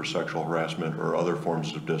 whether it's for sexual harassment or other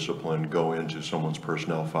forms of discipline, go into someone's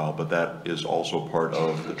personnel file, but that is also part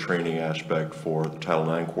of the training aspect for the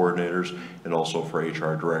Title IX coordinators and also for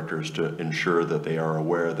HR directors to ensure that they are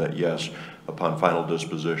aware that, yes, upon final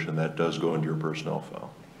disposition, that does go into your personnel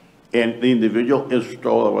file. And the individual is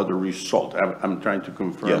told about the result. I'm trying to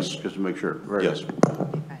confirm, yes, just to make sure. Very yes.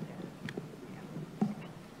 Good.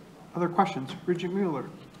 Other questions? Regent Mueller.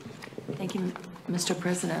 Thank you, Mr.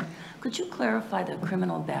 President. Could you clarify the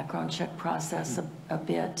criminal background check process a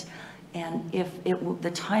bit, and if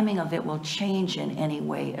the timing of it will change in any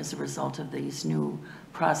way as a result of these new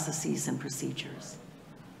processes and procedures?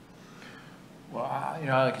 Well,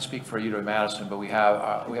 I can speak for UW-Madison, but we have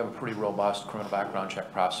a pretty robust criminal background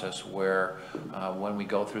check process where when we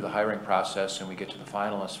go through the hiring process and we get to the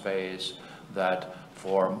finalist phase, that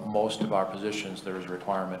for most of our positions, there is a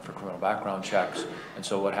requirement for criminal background checks. And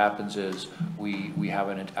so what happens is we have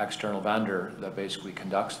an external vendor that basically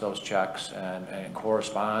conducts those checks and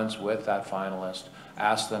corresponds with that finalist,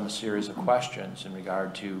 asks them a series of questions in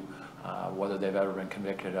regard to whether they've ever been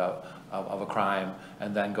convicted of a crime,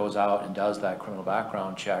 and then goes out and does that criminal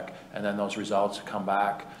background check, and then those results come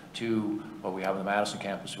back to what we have on the Madison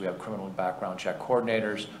campus. We have criminal background check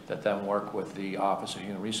coordinators that then work with the Office of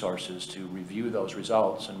Human Resources to review those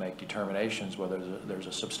results and make determinations whether there's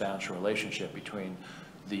a substantial relationship between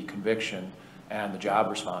the conviction and the job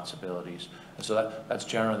responsibilities. And so that's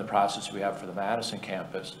generally the process we have for the Madison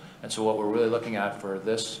campus. And so what we're really looking at for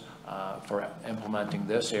this for implementing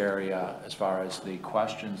this area, as far as the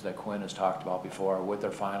questions that Quinn has talked about before with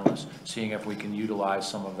their finalists, seeing if we can utilize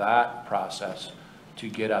some of that process to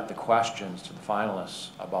get at the questions to the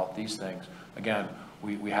finalists about these things. Again,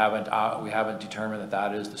 we haven't determined that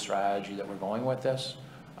that is the strategy that we're going with this,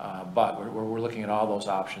 but we're looking at all those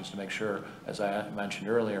options to make sure, as I mentioned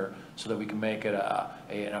earlier, so that we can make it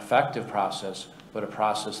an effective process, but a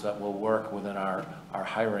process that will work within our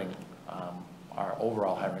hiring, our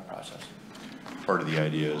overall hiring process. Part of the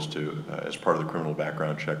idea is to, as part of the criminal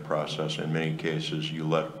background check process, in many cases, you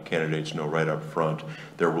let candidates know right up front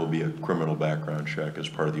there will be a criminal background check as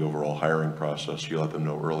part of the overall hiring process. You let them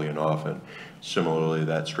know early and often. Similarly,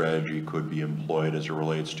 that strategy could be employed as it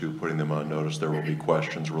relates to putting them on notice there will be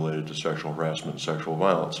questions related to sexual harassment and sexual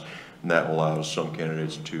violence. And that allows some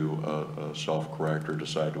candidates to self-correct or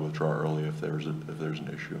decide to withdraw early if there's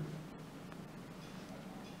an issue.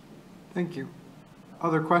 Thank you.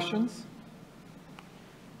 Other questions?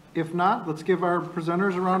 If not, let's give our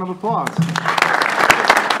presenters a round of applause.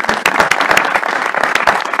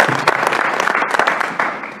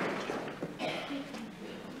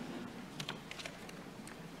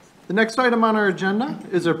 The next item on our agenda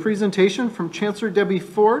is a presentation from Chancellor Debbie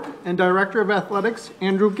Ford and Director of Athletics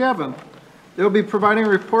Andrew Gavin. They will be providing a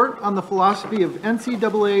report on the philosophy of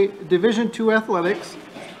NCAA Division II Athletics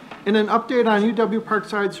and an update on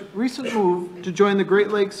UW-Parkside's recent move to join the Great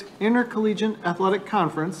Lakes Intercollegiate Athletic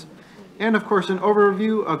Conference, and of course an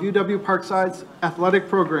overview of UW-Parkside's athletic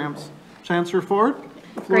programs. Chancellor Ford,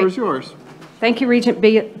 the floor is yours. Thank you, Regent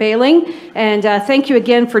Bailing, and thank you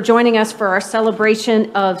again for joining us for our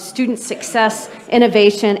celebration of student success,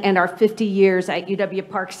 innovation, and our 50 years at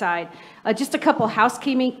UW-Parkside. Just a couple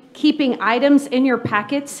housekeeping items in your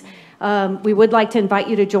packets. We would like to invite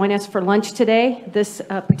you to join us for lunch today. This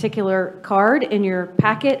particular card in your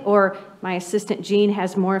packet, or my assistant Jean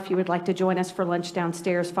has more if you would like to join us for lunch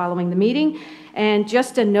downstairs following the meeting. And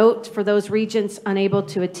just a note for those regents unable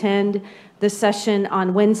to attend the session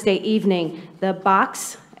on Wednesday evening, the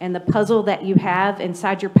box and the puzzle that you have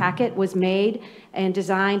inside your packet was made and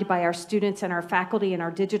designed by our students and our faculty in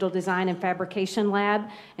our digital design and fabrication lab.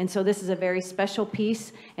 And so this is a very special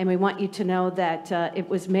piece, and we want you to know that it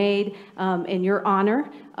was made in your honor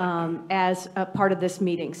as a part of this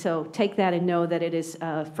meeting. So take that and know that it is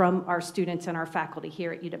from our students and our faculty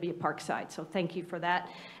here at UW-Parkside. So thank you for that.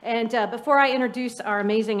 And before I introduce our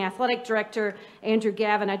amazing athletic director, Andrew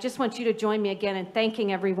Gavin, I just want you to join me again in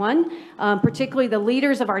thanking everyone, particularly the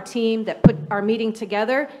leaders of our team that put our meeting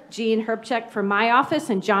together, Jean Herbcheck from my office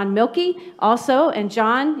and John Milkey also. And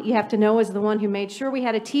John, you have to know, is the one who made sure we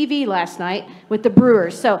had a TV last night with the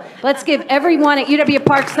Brewers. So let's give everyone at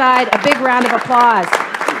UW-Parkside a big round of applause.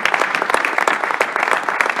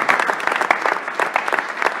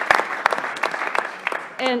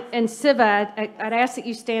 And Siva, I'd ask that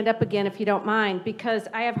you stand up again if you don't mind, because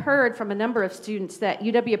I have heard from a number of students that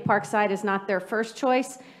UW-Parkside is not their first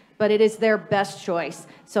choice, but it is their best choice.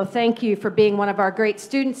 So thank you for being one of our great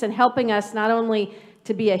students and helping us not only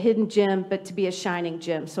to be a hidden gem, but to be a shining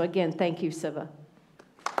gem. So again, thank you, Siva.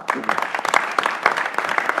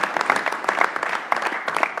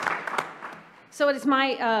 So it is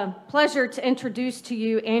my pleasure to introduce to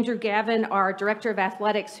you Andrew Gavin, our Director of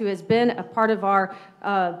Athletics, who has been a part of our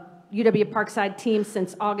UW-Parkside team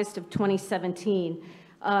since August of 2017.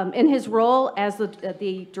 In his role as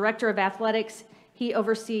the Director of Athletics, he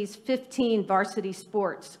oversees 15 varsity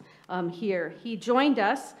sports here. He joined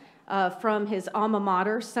us from his alma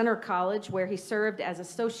mater, Center College, where he served as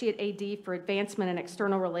Associate AD for Advancement and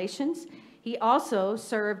External Relations. He also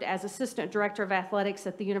served as Assistant Director of Athletics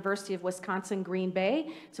at the University of Wisconsin-Green Bay,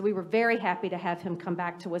 so we were very happy to have him come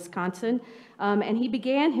back to Wisconsin. And he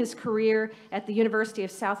began his career at the University of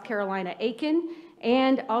South Carolina-Aiken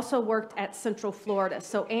and also worked at Central Florida.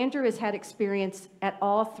 So Andrew has had experience at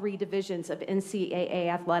all three divisions of NCAA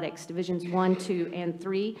athletics, Divisions 1, 2, and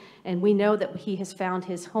 3, and we know that he has found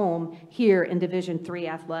his home here in Division 3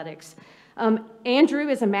 athletics. Andrew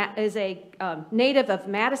is a native of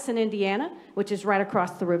Madison, Indiana, which is right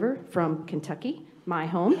across the river from Kentucky, my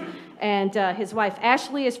home. And his wife,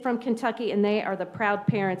 Ashley, is from Kentucky, and they are the proud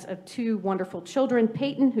parents of two wonderful children,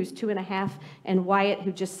 Peyton, who's 2.5, and Wyatt,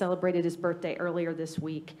 who just celebrated his birthday earlier this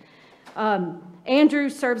week. Andrew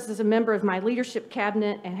serves as a member of my leadership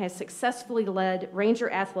cabinet and has successfully led Ranger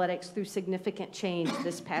Athletics through significant change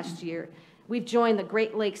this past year. We've joined the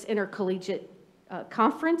Great Lakes Intercollegiate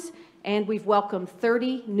Conference, and we've welcomed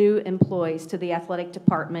 30 new employees to the athletic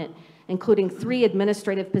department, including 3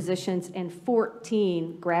 administrative positions and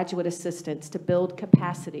 14 graduate assistants to build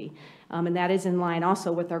capacity. And that is in line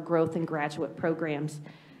also with our growth in graduate programs.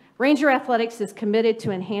 Ranger Athletics is committed to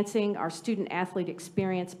enhancing our student-athlete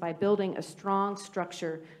experience by building a strong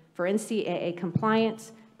structure for NCAA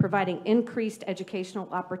compliance, providing increased educational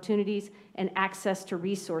opportunities and access to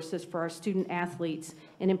resources for our student-athletes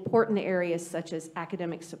in important areas such as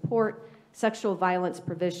academic support, sexual violence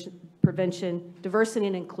prevention, diversity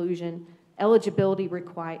and inclusion, eligibility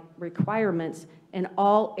requirements, and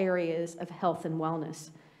all areas of health and wellness.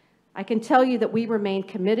 I can tell you that we remain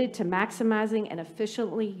committed to maximizing and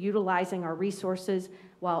efficiently utilizing our resources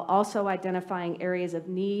while also identifying areas of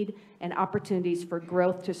need and opportunities for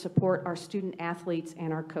growth to support our student athletes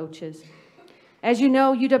and our coaches. As you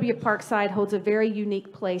know, UW-Parkside holds a very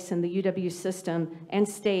unique place in the UW system and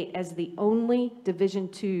state as the only Division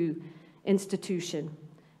II institution.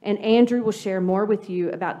 And Andrew will share more with you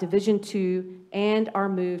about Division II and our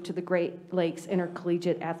move to the Great Lakes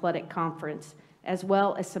Intercollegiate Athletic Conference, as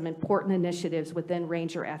well as some important initiatives within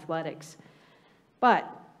Ranger Athletics. But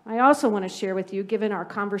I also want to share with you, given our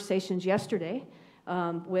conversations yesterday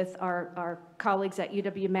with our colleagues at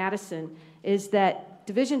UW-Madison, is that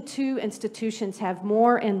Division II institutions have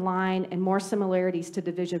more in line and more similarities to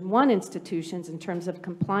Division I institutions in terms of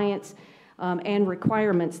compliance and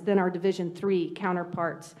requirements than our Division III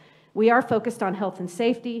counterparts. We are focused on health and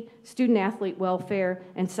safety, student-athlete welfare,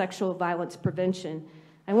 and sexual violence prevention.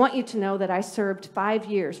 I want you to know that I served 5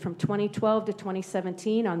 years from 2012 to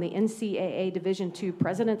 2017 on the NCAA Division II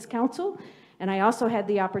President's Council, and I also had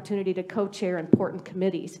the opportunity to co-chair important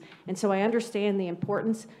committees. And so I understand the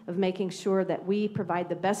importance of making sure that we provide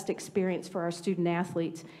the best experience for our student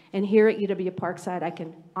athletes. And here at UW-Parkside, I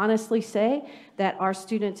can honestly say that our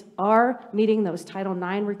students are meeting those Title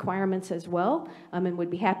IX requirements as well, and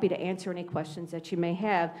would be happy to answer any questions that you may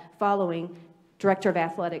have following Director of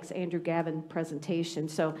Athletics, Andrew Gavin presentation.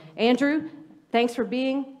 So Andrew, thanks for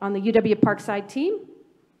being on the UW-Parkside team.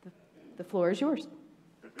 The floor is yours.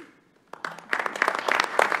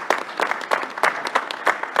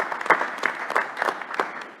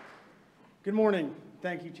 Good morning.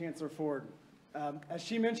 Thank you, Chancellor Ford. As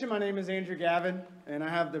she mentioned, my name is Andrew Gavin, and I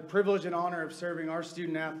have the privilege and honor of serving our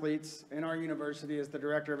student athletes in our university as the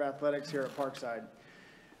Director of Athletics here at Parkside.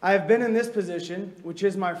 I have been in this position, which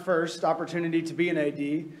is my first opportunity to be an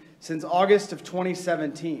AD, since August of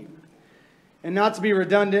 2017. And not to be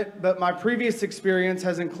redundant, but my previous experience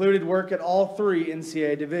has included work at all 3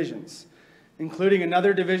 NCAA divisions, including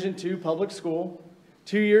another Division II public school,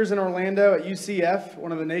 2 years in Orlando at UCF,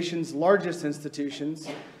 one of the nation's largest institutions,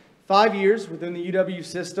 5 years within the UW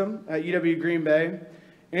system at UW Green Bay,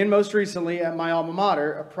 and most recently at my alma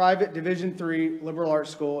mater, a private Division III liberal arts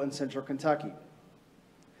school in Central Kentucky.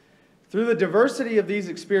 Through the diversity of these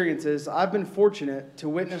experiences, I've been fortunate to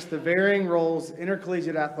witness the varying roles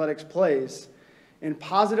intercollegiate athletics plays in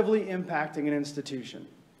positively impacting an institution.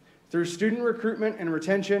 Through student recruitment and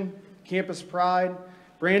retention, campus pride,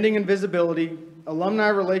 branding and visibility, alumni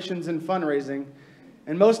relations and fundraising,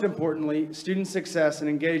 and most importantly, student success and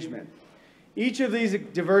engagement. Each of these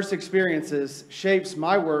diverse experiences shapes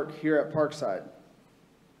my work here at Parkside.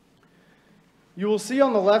 You will see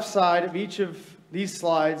on the left side of each of these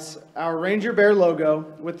slides our Ranger Bear logo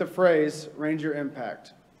with the phrase Ranger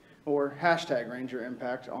Impact, or hashtag Ranger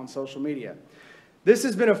Impact on social media. This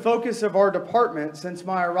has been a focus of our department since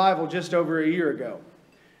my arrival just over a year ago.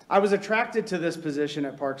 I was attracted to this position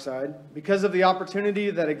at Parkside because of the opportunity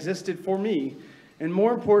that existed for me, and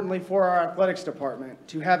more importantly for our athletics department,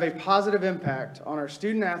 to have a positive impact on our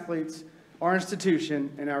student athletes, our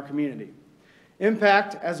institution, and our community.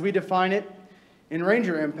 Impact, as we define it in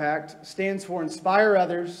Ranger Impact, stands for inspire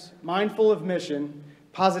others, mindful of mission,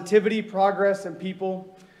 positivity, progress, and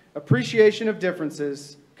people, appreciation of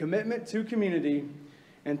differences, commitment to community,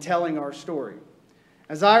 and telling our story.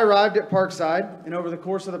 As I arrived at Parkside, and over the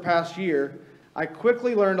course of the past year, I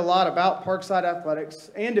quickly learned a lot about Parkside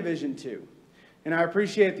Athletics and Division II, and I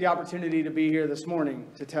appreciate the opportunity to be here this morning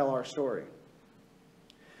to tell our story.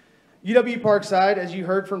 UW-Parkside, as you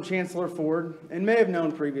heard from Chancellor Ford, and may have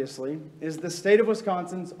known previously, is the state of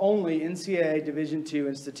Wisconsin's only NCAA Division II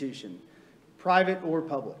institution, private or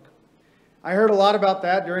public. I heard a lot about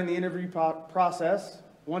that during the interview process,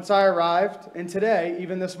 once I arrived, and today,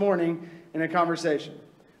 even this morning, in a conversation.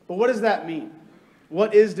 But what does that mean?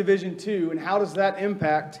 What is Division II, and how does that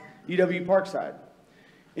impact UW-Parkside?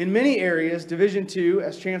 In many areas, Division II,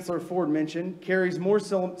 as Chancellor Ford mentioned, carries more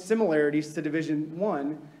similarities to Division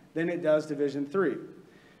I than it does Division III,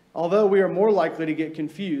 although we are more likely to get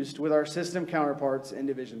confused with our system counterparts in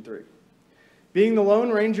Division III. Being the Lone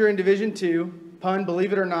Ranger in Division II, pun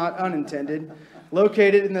believe it or not, unintended,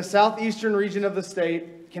 located in the southeastern region of the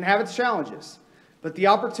state can have its challenges, but the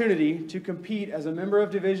opportunity to compete as a member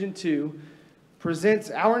of Division II presents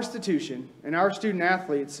our institution and our student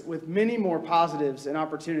athletes with many more positives and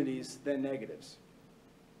opportunities than negatives.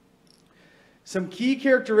 Some key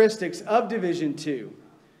characteristics of Division II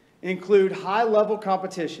include high-level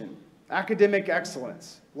competition, academic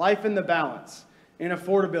excellence, life in the balance, and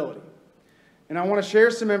affordability. And I want to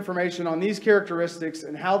share some information on these characteristics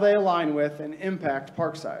and how they align with and impact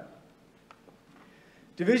Parkside.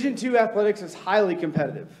 Division II athletics is highly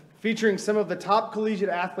competitive, featuring some of the top collegiate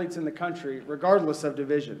athletes in the country, regardless of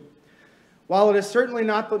division. While it is certainly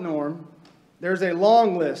not the norm, there's a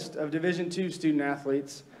long list of Division II student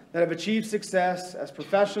athletes that have achieved success as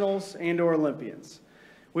professionals and/or Olympians,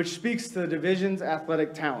 which speaks to the division's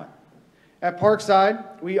athletic talent. At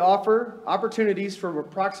Parkside, we offer opportunities for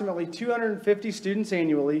approximately 250 students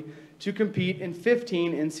annually to compete in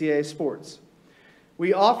 15 NCAA sports.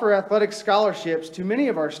 We offer athletic scholarships to many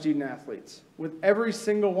of our student athletes, with every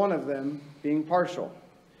single one of them being partial.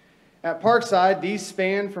 At Parkside, these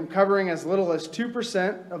span from covering as little as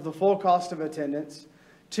 2% of the full cost of attendance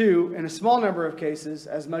to, in a small number of cases,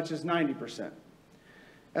 as much as 90%.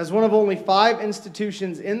 As one of only 5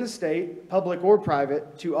 institutions in the state, public or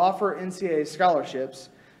private, to offer NCAA scholarships,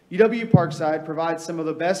 UW-Parkside provides some of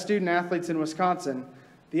the best student athletes in Wisconsin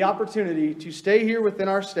the opportunity to stay here within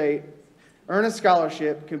our state, earn a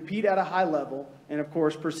scholarship, compete at a high level, and of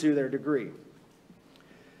course pursue their degree.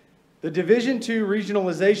 The Division II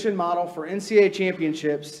regionalization model for NCAA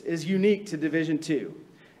championships is unique to Division II,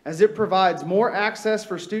 as it provides more access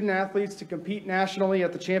for student athletes to compete nationally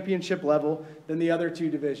at the championship level than the other 2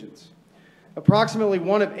 divisions. Approximately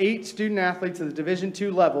 1 of 8 student athletes at the Division II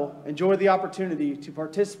level enjoy the opportunity to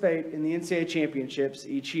participate in the NCAA championships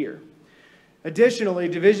each year. Additionally,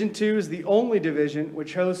 Division II is the only division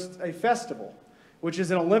which hosts a festival, which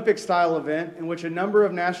is an Olympic-style event in which a number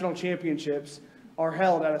of national championships are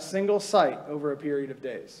held at a single site over a period of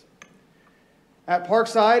days. At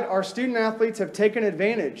Parkside, our student athletes have taken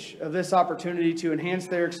advantage of this opportunity to enhance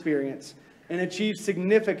their experience and achieve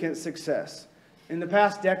significant success, In the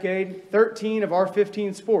past decade, 13 of our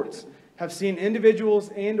 15 sports have seen individuals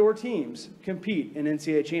and/or teams compete in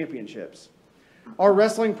NCAA championships. Our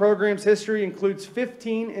wrestling program's history includes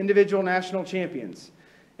 15 individual national champions,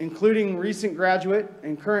 including recent graduate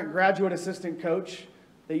and current graduate assistant coach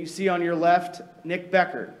that you see on your left, Nick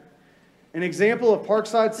Becker. An example of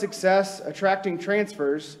Parkside's success attracting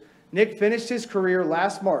transfers, Nick finished his career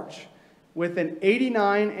last March with an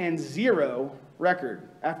 89-0 record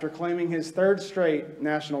after claiming his third straight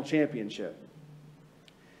national championship.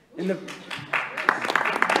 In the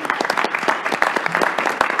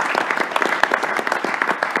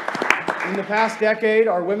past decade,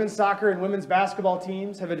 our women's soccer and women's basketball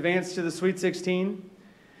teams have advanced to the Sweet 16,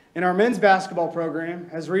 and our men's basketball program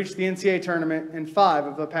has reached the NCAA tournament in 5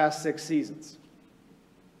 of the past 6 seasons.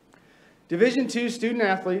 Division II student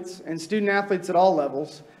athletes and student athletes at all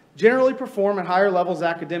levels generally perform at higher levels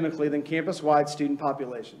academically than campus-wide student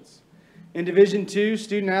populations. In Division II,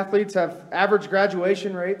 student athletes have average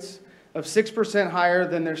graduation rates of 6% higher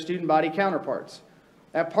than their student body counterparts.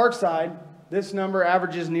 At Parkside, this number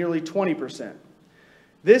averages nearly 20%.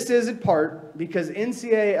 This is in part because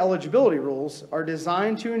NCAA eligibility rules are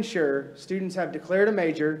designed to ensure students have declared a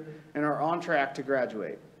major and are on track to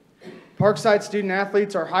graduate. Parkside student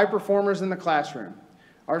athletes are high performers in the classroom.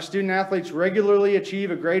 Our student athletes regularly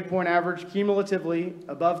achieve a grade point average cumulatively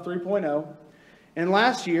above 3.0. And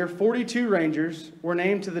last year, 42 Rangers were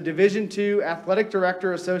named to the Division II Athletic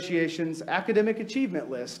Director Association's Academic Achievement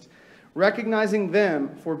List, recognizing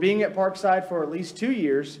them for being at Parkside for at least 2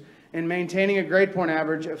 years and maintaining a grade point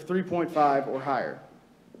average of 3.5 or higher.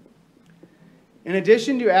 In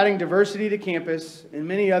addition to adding diversity to campus in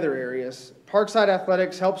many other areas, Parkside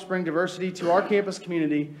Athletics helps bring diversity to our campus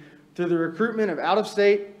community through the recruitment of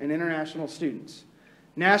out-of-state and international students.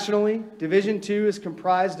 Nationally, Division II is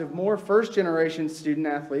comprised of more first-generation student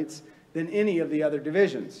athletes than any of the other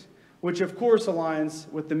divisions, which of course aligns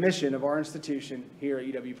with the mission of our institution here at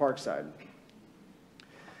UW-Parkside.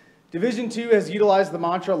 Division II has utilized the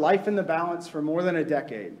mantra, life in the balance, for more than a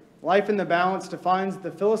decade. Life in the balance defines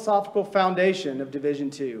the philosophical foundation of Division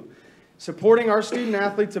II, supporting our student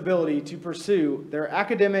athletes' ability to pursue their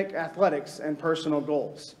academic, athletics, and personal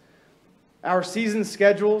goals. Our season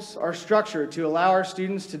schedules are structured to allow our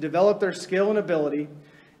students to develop their skill and ability,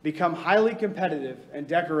 become highly competitive and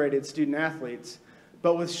decorated student athletes,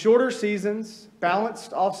 but with shorter seasons,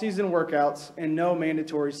 balanced off-season workouts, and no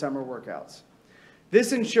mandatory summer workouts.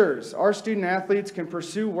 This ensures our student athletes can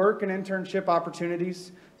pursue work and internship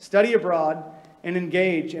opportunities, study abroad, and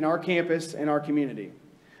engage in our campus and our community.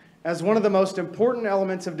 As one of the most important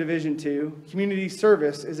elements of Division II, community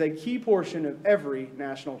service is a key portion of every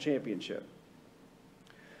national championship.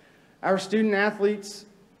 Our student athletes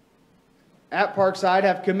at Parkside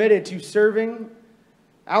have committed to serving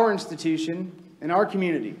our institution and our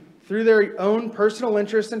community through their own personal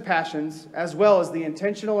interests and passions, as well as the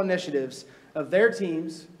intentional initiatives of their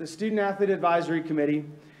teams, the Student Athlete Advisory Committee,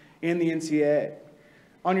 and the NCAA.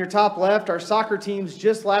 On your top left, our soccer teams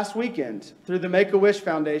just last weekend, through the Make-A-Wish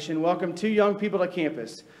Foundation, welcomed 2 young people to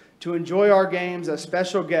campus to enjoy our games as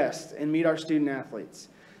special guests and meet our student athletes.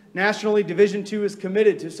 Nationally, Division II is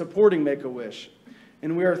committed to supporting Make-A-Wish,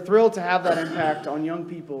 and we are thrilled to have that impact on young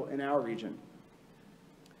people in our region.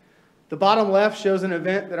 The bottom left shows an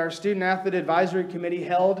event that our Student Athlete Advisory Committee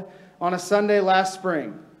held on a Sunday last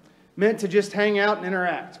spring, meant to just hang out and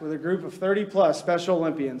interact with a group of 30-plus Special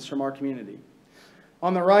Olympians from our community.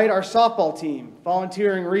 On the right, our softball team,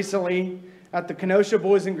 volunteering recently at the Kenosha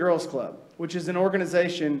Boys and Girls Club, which is an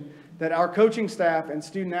organization that our coaching staff and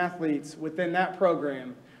student athletes within that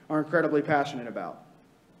program are incredibly passionate about.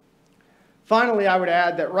 Finally, I would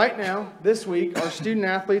add that right now, this week, our student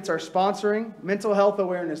athletes are sponsoring Mental Health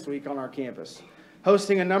Awareness Week on our campus,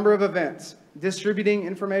 hosting a number of events, distributing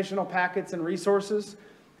informational packets and resources,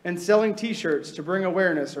 and selling t-shirts to bring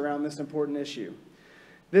awareness around this important issue.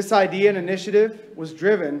 This idea and initiative was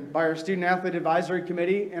driven by our Student Athlete Advisory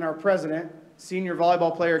Committee and our president, senior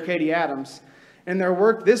volleyball player Katie Adams, and their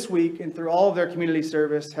work this week and through all of their community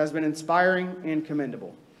service has been inspiring and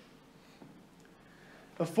commendable.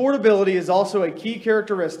 Affordability is also a key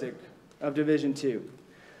characteristic of Division II.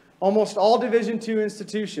 Almost all Division II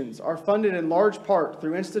institutions are funded in large part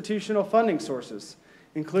through institutional funding sources,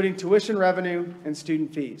 including tuition revenue and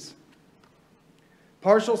student fees.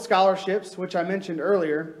 Partial scholarships, which I mentioned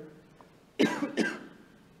earlier,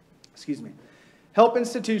 help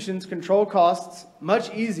institutions control costs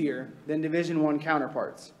much easier than Division I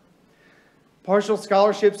counterparts. Partial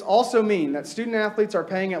scholarships also mean that student athletes are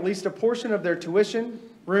paying at least a portion of their tuition,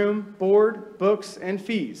 room, board, books, and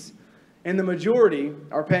fees, and the majority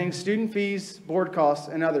are paying student fees, board costs,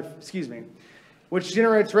 and which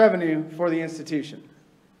generates revenue for the institution.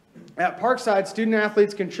 At Parkside, student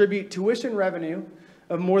athletes contribute tuition revenue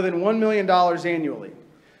of more than $1 million annually.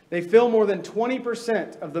 They fill more than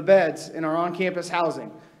 20% of the beds in our on-campus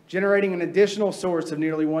housing, generating an additional source of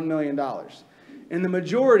nearly $1 million. And the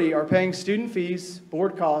majority are paying student fees,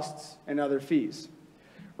 board costs, and other fees.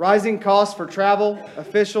 Rising costs for travel,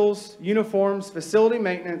 officials, uniforms, facility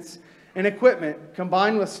maintenance, and equipment,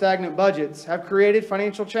 combined with stagnant budgets, have created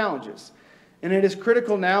financial challenges. And it is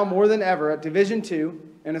critical now more than ever at Division II,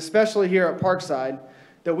 and especially here at Parkside,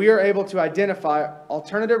 that we are able to identify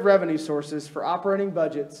alternative revenue sources for operating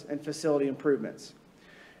budgets and facility improvements.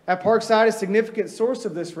 At Parkside, a significant source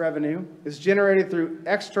of this revenue is generated through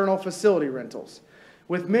external facility rentals,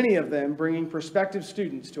 with many of them bringing prospective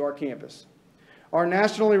students to our campus. Our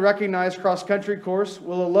nationally recognized cross-country course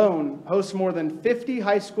will alone host more than 50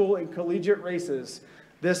 high school and collegiate races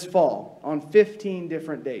this fall on 15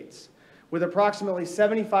 different dates, with approximately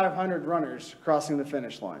 7,500 runners crossing the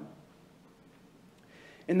finish line.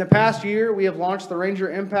 In the past year, we have launched the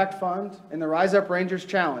Ranger Impact Fund and the Rise Up Rangers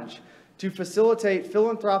Challenge to facilitate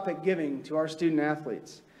philanthropic giving to our student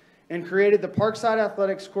athletes, and created the Parkside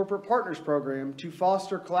Athletics Corporate Partners Program to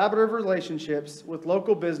foster collaborative relationships with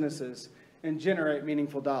local businesses and generate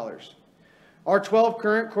meaningful dollars. Our 12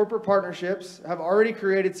 current corporate partnerships have already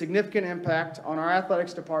created significant impact on our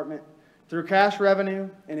athletics department through cash revenue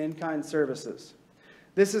and in-kind services.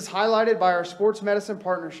 This is highlighted by our sports medicine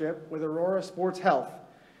partnership with Aurora Sports Health,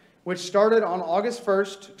 which started on August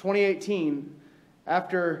 1st, 2018,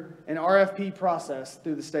 after an RFP process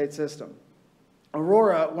through the state system.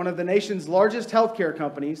 Aurora, one of the nation's largest healthcare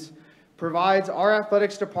companies, provides our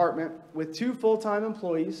athletics department with 2 full-time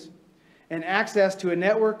employees and access to a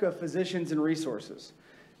network of physicians and resources.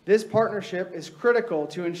 This partnership is critical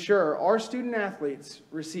to ensure our student athletes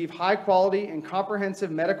receive high-quality and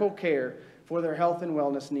comprehensive medical care for their health and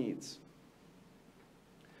wellness needs.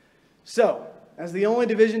 So, as the only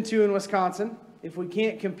Division II in Wisconsin, if we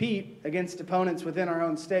can't compete against opponents within our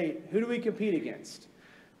own state, who do we compete against?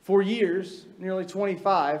 For years, nearly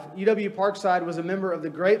 25, UW-Parkside was a member of the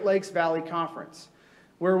Great Lakes Valley Conference,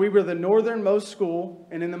 where we were the northernmost school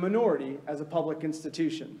and in the minority as a public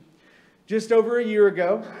institution. Just over a year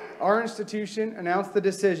ago, our institution announced the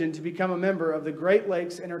decision to become a member of the Great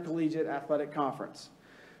Lakes Intercollegiate Athletic Conference,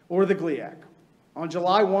 or the GLIAC. On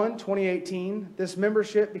July 1, 2018, this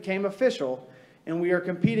membership became official, and we are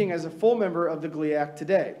competing as a full member of the GLIAC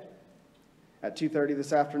today at 2:30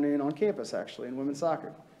 this afternoon on campus, actually, in women's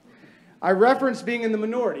soccer. I referenced being in the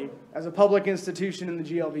minority as a public institution in the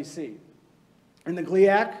GLVC. In the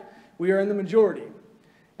GLIAC, we are in the majority,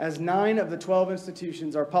 as 9 of the 12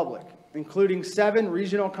 institutions are public, including 7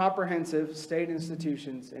 regional comprehensive state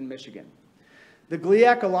institutions in Michigan. The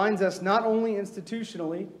GLIAC aligns us not only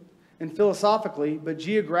institutionally and philosophically, but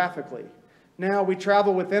geographically. Now we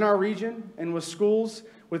travel within our region and with schools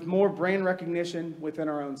with more brand recognition within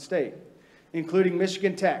our own state, including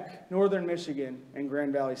Michigan Tech, Northern Michigan, and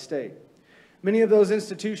Grand Valley State. Many of those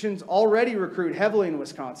institutions already recruit heavily in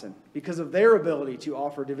Wisconsin because of their ability to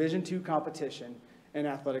offer Division II competition and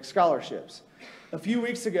athletic scholarships. A few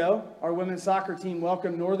weeks ago, our women's soccer team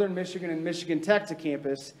welcomed Northern Michigan and Michigan Tech to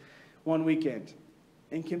campus one weekend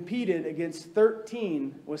and competed against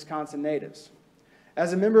 13 Wisconsin natives.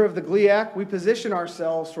 As a member of the GLIAC, we position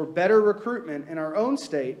ourselves for better recruitment in our own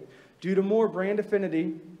state due to more brand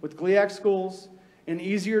affinity with GLIAC schools and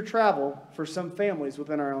easier travel for some families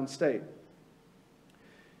within our own state.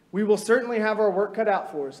 We will certainly have our work cut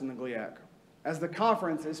out for us in the GLIAC, as the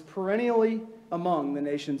conference is perennially among the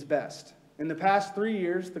nation's best. In the past 3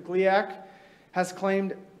 years, the GLIAC has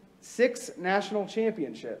claimed 6 national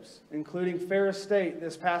championships, including Ferris State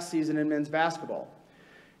this past season in men's basketball.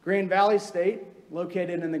 Grand Valley State,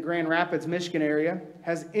 located in the Grand Rapids, Michigan area,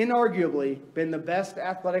 has inarguably been the best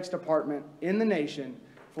athletics department in the nation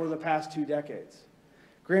for the past 2 decades.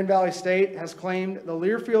 Grand Valley State has claimed the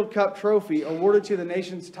Learfield Cup trophy awarded to the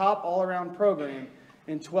nation's top all-around program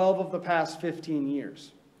in 12 of the past 15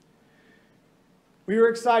 years. We are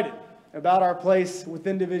excited about our place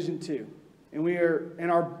within Division II, and we are in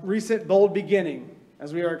our recent bold beginning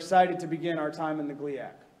as we are excited to begin our time in the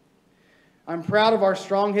GLIAC. I'm proud of our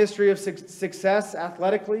strong history of success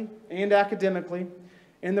athletically and academically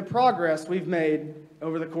and the progress we've made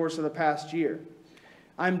over the course of the past year.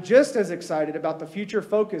 I'm just as excited about the future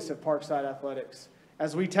focus of Parkside Athletics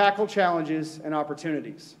as we tackle challenges and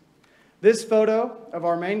opportunities. This photo of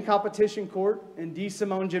our main competition court in D.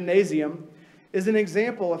 Simone Gymnasium is an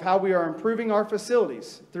example of how we are improving our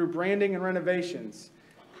facilities through branding and renovations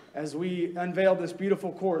as we unveiled this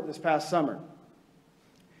beautiful court this past summer.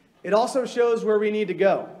 It also shows where we need to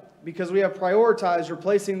go because we have prioritized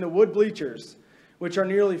replacing the wood bleachers, which are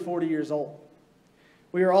nearly 40 years old.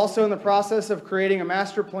 We are also in the process of creating a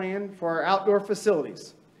master plan for our outdoor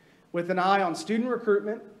facilities with an eye on student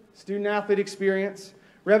recruitment, student athlete experience,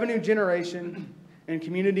 revenue generation, and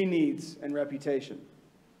community needs and reputation.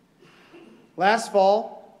 Last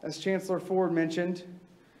fall, as Chancellor Ford mentioned,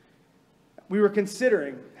 we were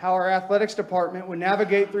considering how our athletics department would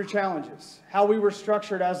navigate through challenges, how we were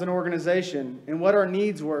structured as an organization, and what our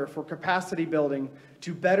needs were for capacity building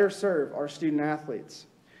to better serve our student athletes.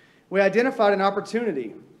 We identified an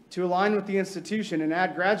opportunity to align with the institution and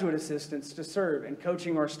add graduate assistants to serve in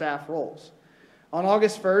coaching our staff roles. On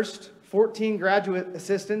August 1st, 14 graduate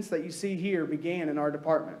assistants that you see here began in our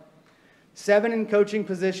department. 7 in coaching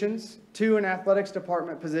positions, 2 in athletics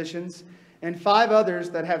department positions, and 5 others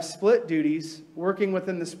that have split duties working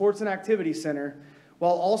within the Sports and Activity Center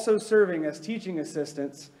while also serving as teaching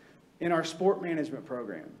assistants in our sport management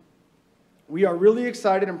program. We are really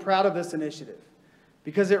excited and proud of this initiative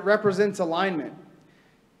because it represents alignment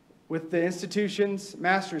with the institution's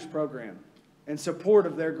master's program and support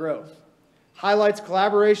of their growth, highlights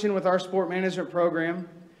collaboration with our sport management program,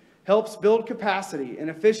 helps build capacity and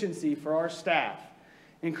efficiency for our staff,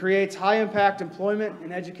 and creates high-impact employment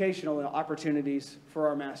and educational opportunities for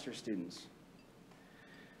our master's students.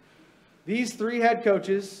 These 3 head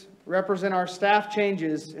coaches represent our staff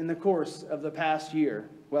changes in the course of the past year,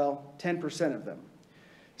 well, 10% of them.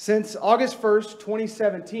 Since August 1st,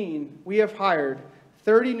 2017, we have hired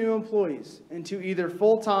 30 new employees into either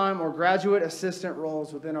full-time or graduate assistant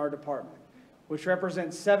roles within our department, which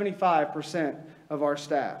represents 75% of our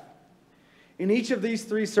staff. In each of these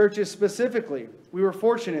 3 searches specifically, we were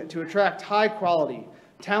fortunate to attract high-quality,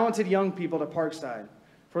 talented young people to Parkside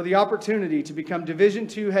for the opportunity to become Division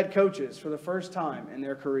II head coaches for the first time in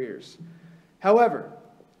their careers. However,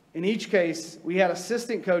 in each case, we had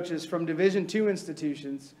assistant coaches from Division II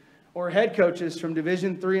institutions or head coaches from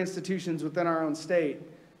Division III institutions within our own state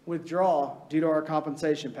withdraw due to our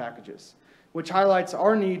compensation packages, which highlights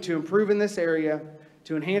our need to improve in this area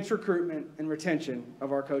to enhance recruitment and retention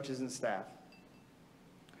of our coaches and staff.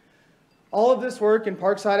 All of this work in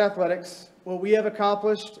Parkside Athletics, what we have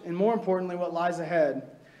accomplished, and more importantly, what lies ahead,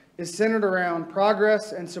 is centered around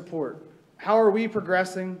progress and support. How are we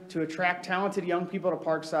progressing to attract talented young people to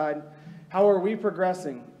Parkside? How are we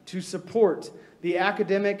progressing to support the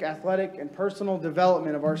academic, athletic, and personal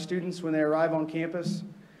development of our students when they arrive on campus?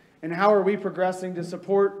 And how are we progressing to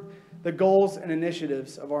support the goals and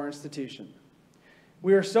initiatives of our institution?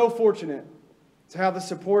 We are so fortunate to have the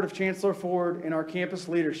support of Chancellor Ford and our campus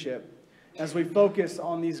leadership as we focus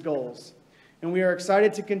on these goals. And we are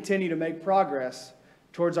excited to continue to make progress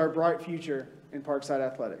towards our bright future in Parkside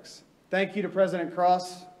Athletics. Thank you to President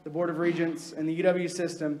Cross, the Board of Regents, and the UW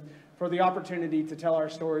system for the opportunity to tell our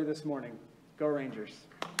story this morning. Go Rangers.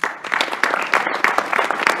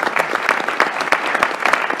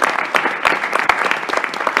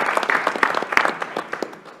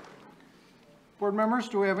 Board members,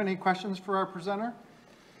 do we have any questions for our presenter?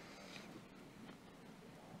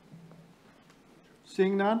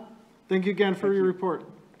 Seeing none, thank you again for your report.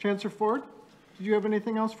 Chancellor Ford, did you have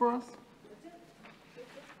anything else for us?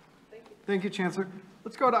 Thank you, Chancellor.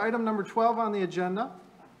 Let's go to item number 12 on the agenda.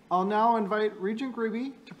 I'll now invite Regent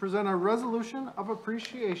Grebe to present a resolution of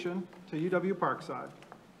appreciation to UW-Parkside.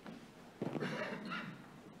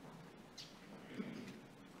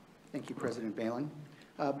 Thank you, President Balin.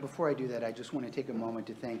 Before I do that, I just want to take a moment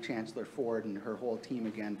to thank Chancellor Ford and her whole team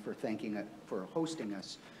again for hosting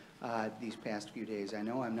us these past few days. I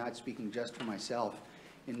know I'm not speaking just for myself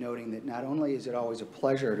in noting that not only is it always a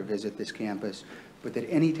pleasure to visit this campus, but that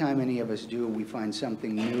anytime any of us do, we find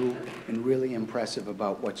something new and really impressive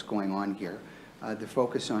about what's going on here. The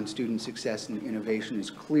focus on student success and innovation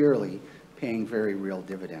is clearly paying very real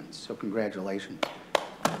dividends. So congratulations.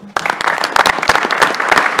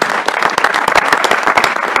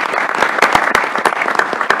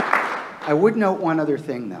 I would note one other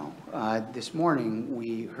thing, though. This morning,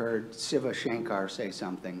 we heard Siva Shankar say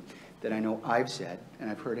something that I know I've said, and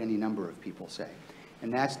I've heard any number of people say,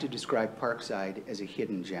 and that's to describe Parkside as a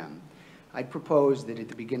hidden gem. I'd propose that at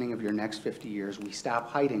the beginning of your next 50 years, we stop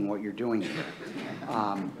hiding what you're doing here.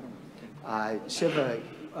 Siva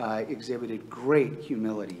exhibited great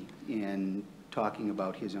humility in talking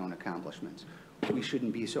about his own accomplishments. We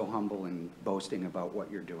shouldn't be so humble in boasting about what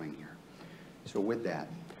you're doing here. So with that,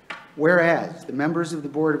 whereas the members of the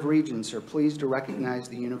Board of Regents are pleased to recognize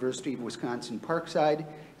the University of Wisconsin-Parkside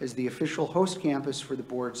as the official host campus for the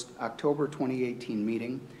board's October 2018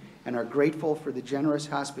 meeting, and are grateful for the generous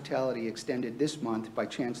hospitality extended this month by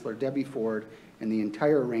Chancellor Debbie Ford and the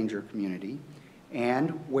entire Ranger community.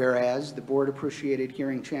 And whereas the board appreciated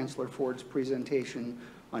hearing Chancellor Ford's presentation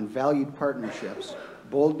on valued partnerships,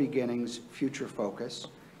 bold beginnings, future focus.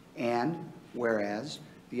 And whereas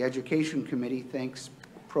the Education Committee thanks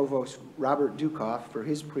Provost Robert Dukoff for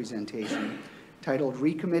his presentation titled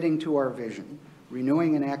Recommitting to Our Vision,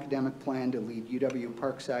 Renewing an Academic Plan to Lead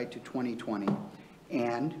UW-Parkside to 2020.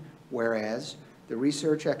 And whereas the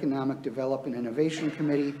Research, Economic Development, and Innovation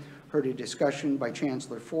Committee heard a discussion by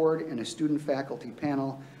Chancellor Ford and a student-faculty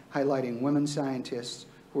panel highlighting women scientists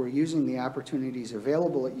who are using the opportunities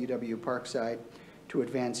available at UW-Parkside to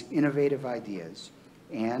advance innovative ideas.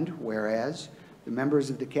 And whereas the members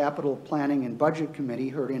of the Capital Planning and Budget Committee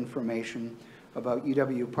heard information about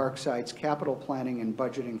UW-Parkside's capital planning and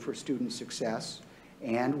budgeting for student success.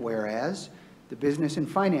 And whereas the Business and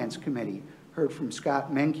Finance Committee heard from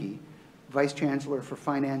Scott Menke, Vice Chancellor for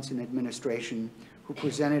Finance and Administration, who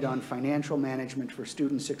presented on financial management for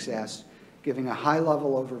student success, giving a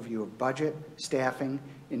high-level overview of budget, staffing,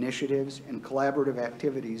 initiatives, and collaborative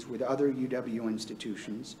activities with other UW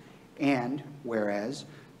institutions. And whereas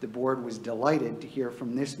the board was delighted to hear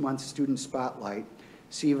from this month's Student Spotlight,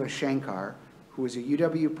 Siva Shankar, who is a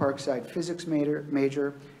UW-Parkside physics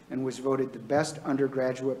major and was voted the best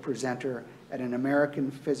undergraduate presenter at an American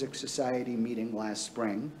Physics Society meeting last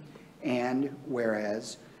spring. And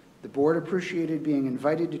whereas the board appreciated being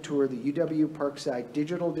invited to tour the UW-Parkside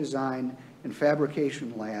Digital Design and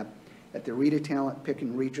Fabrication Lab at the Rita Talent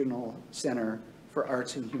Picken Regional Center for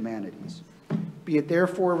Arts and Humanities. Be it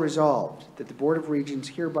therefore resolved that the Board of Regents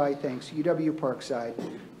hereby thanks UW-Parkside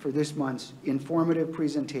for this month's informative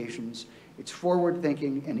presentations, its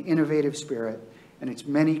forward-thinking and innovative spirit, and its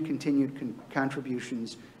many continued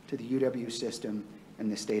contributions to the UW system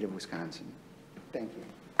and the state of Wisconsin. Thank you.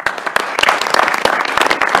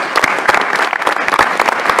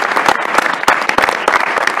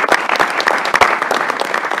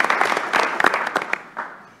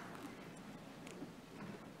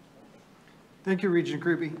 Thank you, Regent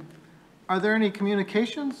Gruby. Are there any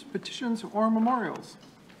communications, petitions, or memorials?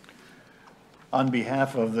 On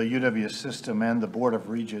behalf of the UW system and the Board of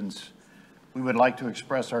Regents, we would like to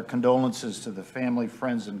express our condolences to the family,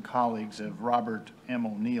 friends, and colleagues of Robert M.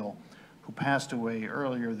 O'Neill, who passed away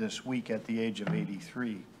earlier this week at the age of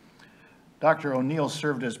 83. Dr. O'Neill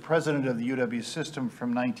served as president of the UW system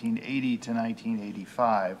from 1980 to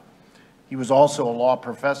 1985. He was also a law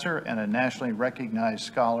professor and a nationally recognized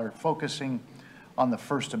scholar focusing on the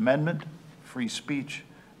First Amendment, free speech,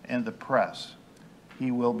 and the press.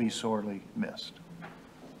 He will be sorely missed.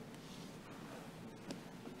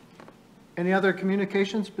 Any other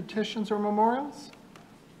communications, petitions, or memorials?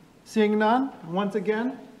 Seeing none, once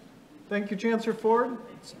again, thank you, Chancellor Ford.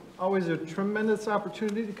 It's always a tremendous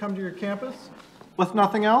opportunity to come to your campus. With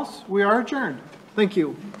nothing else, we are adjourned. Thank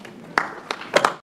you.